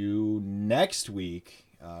catch you next week.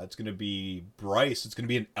 It's going to be Bryce. It's going to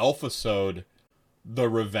be an Alpha-sode, The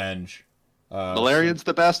Revenge. Malarian's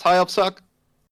the best. High up suck.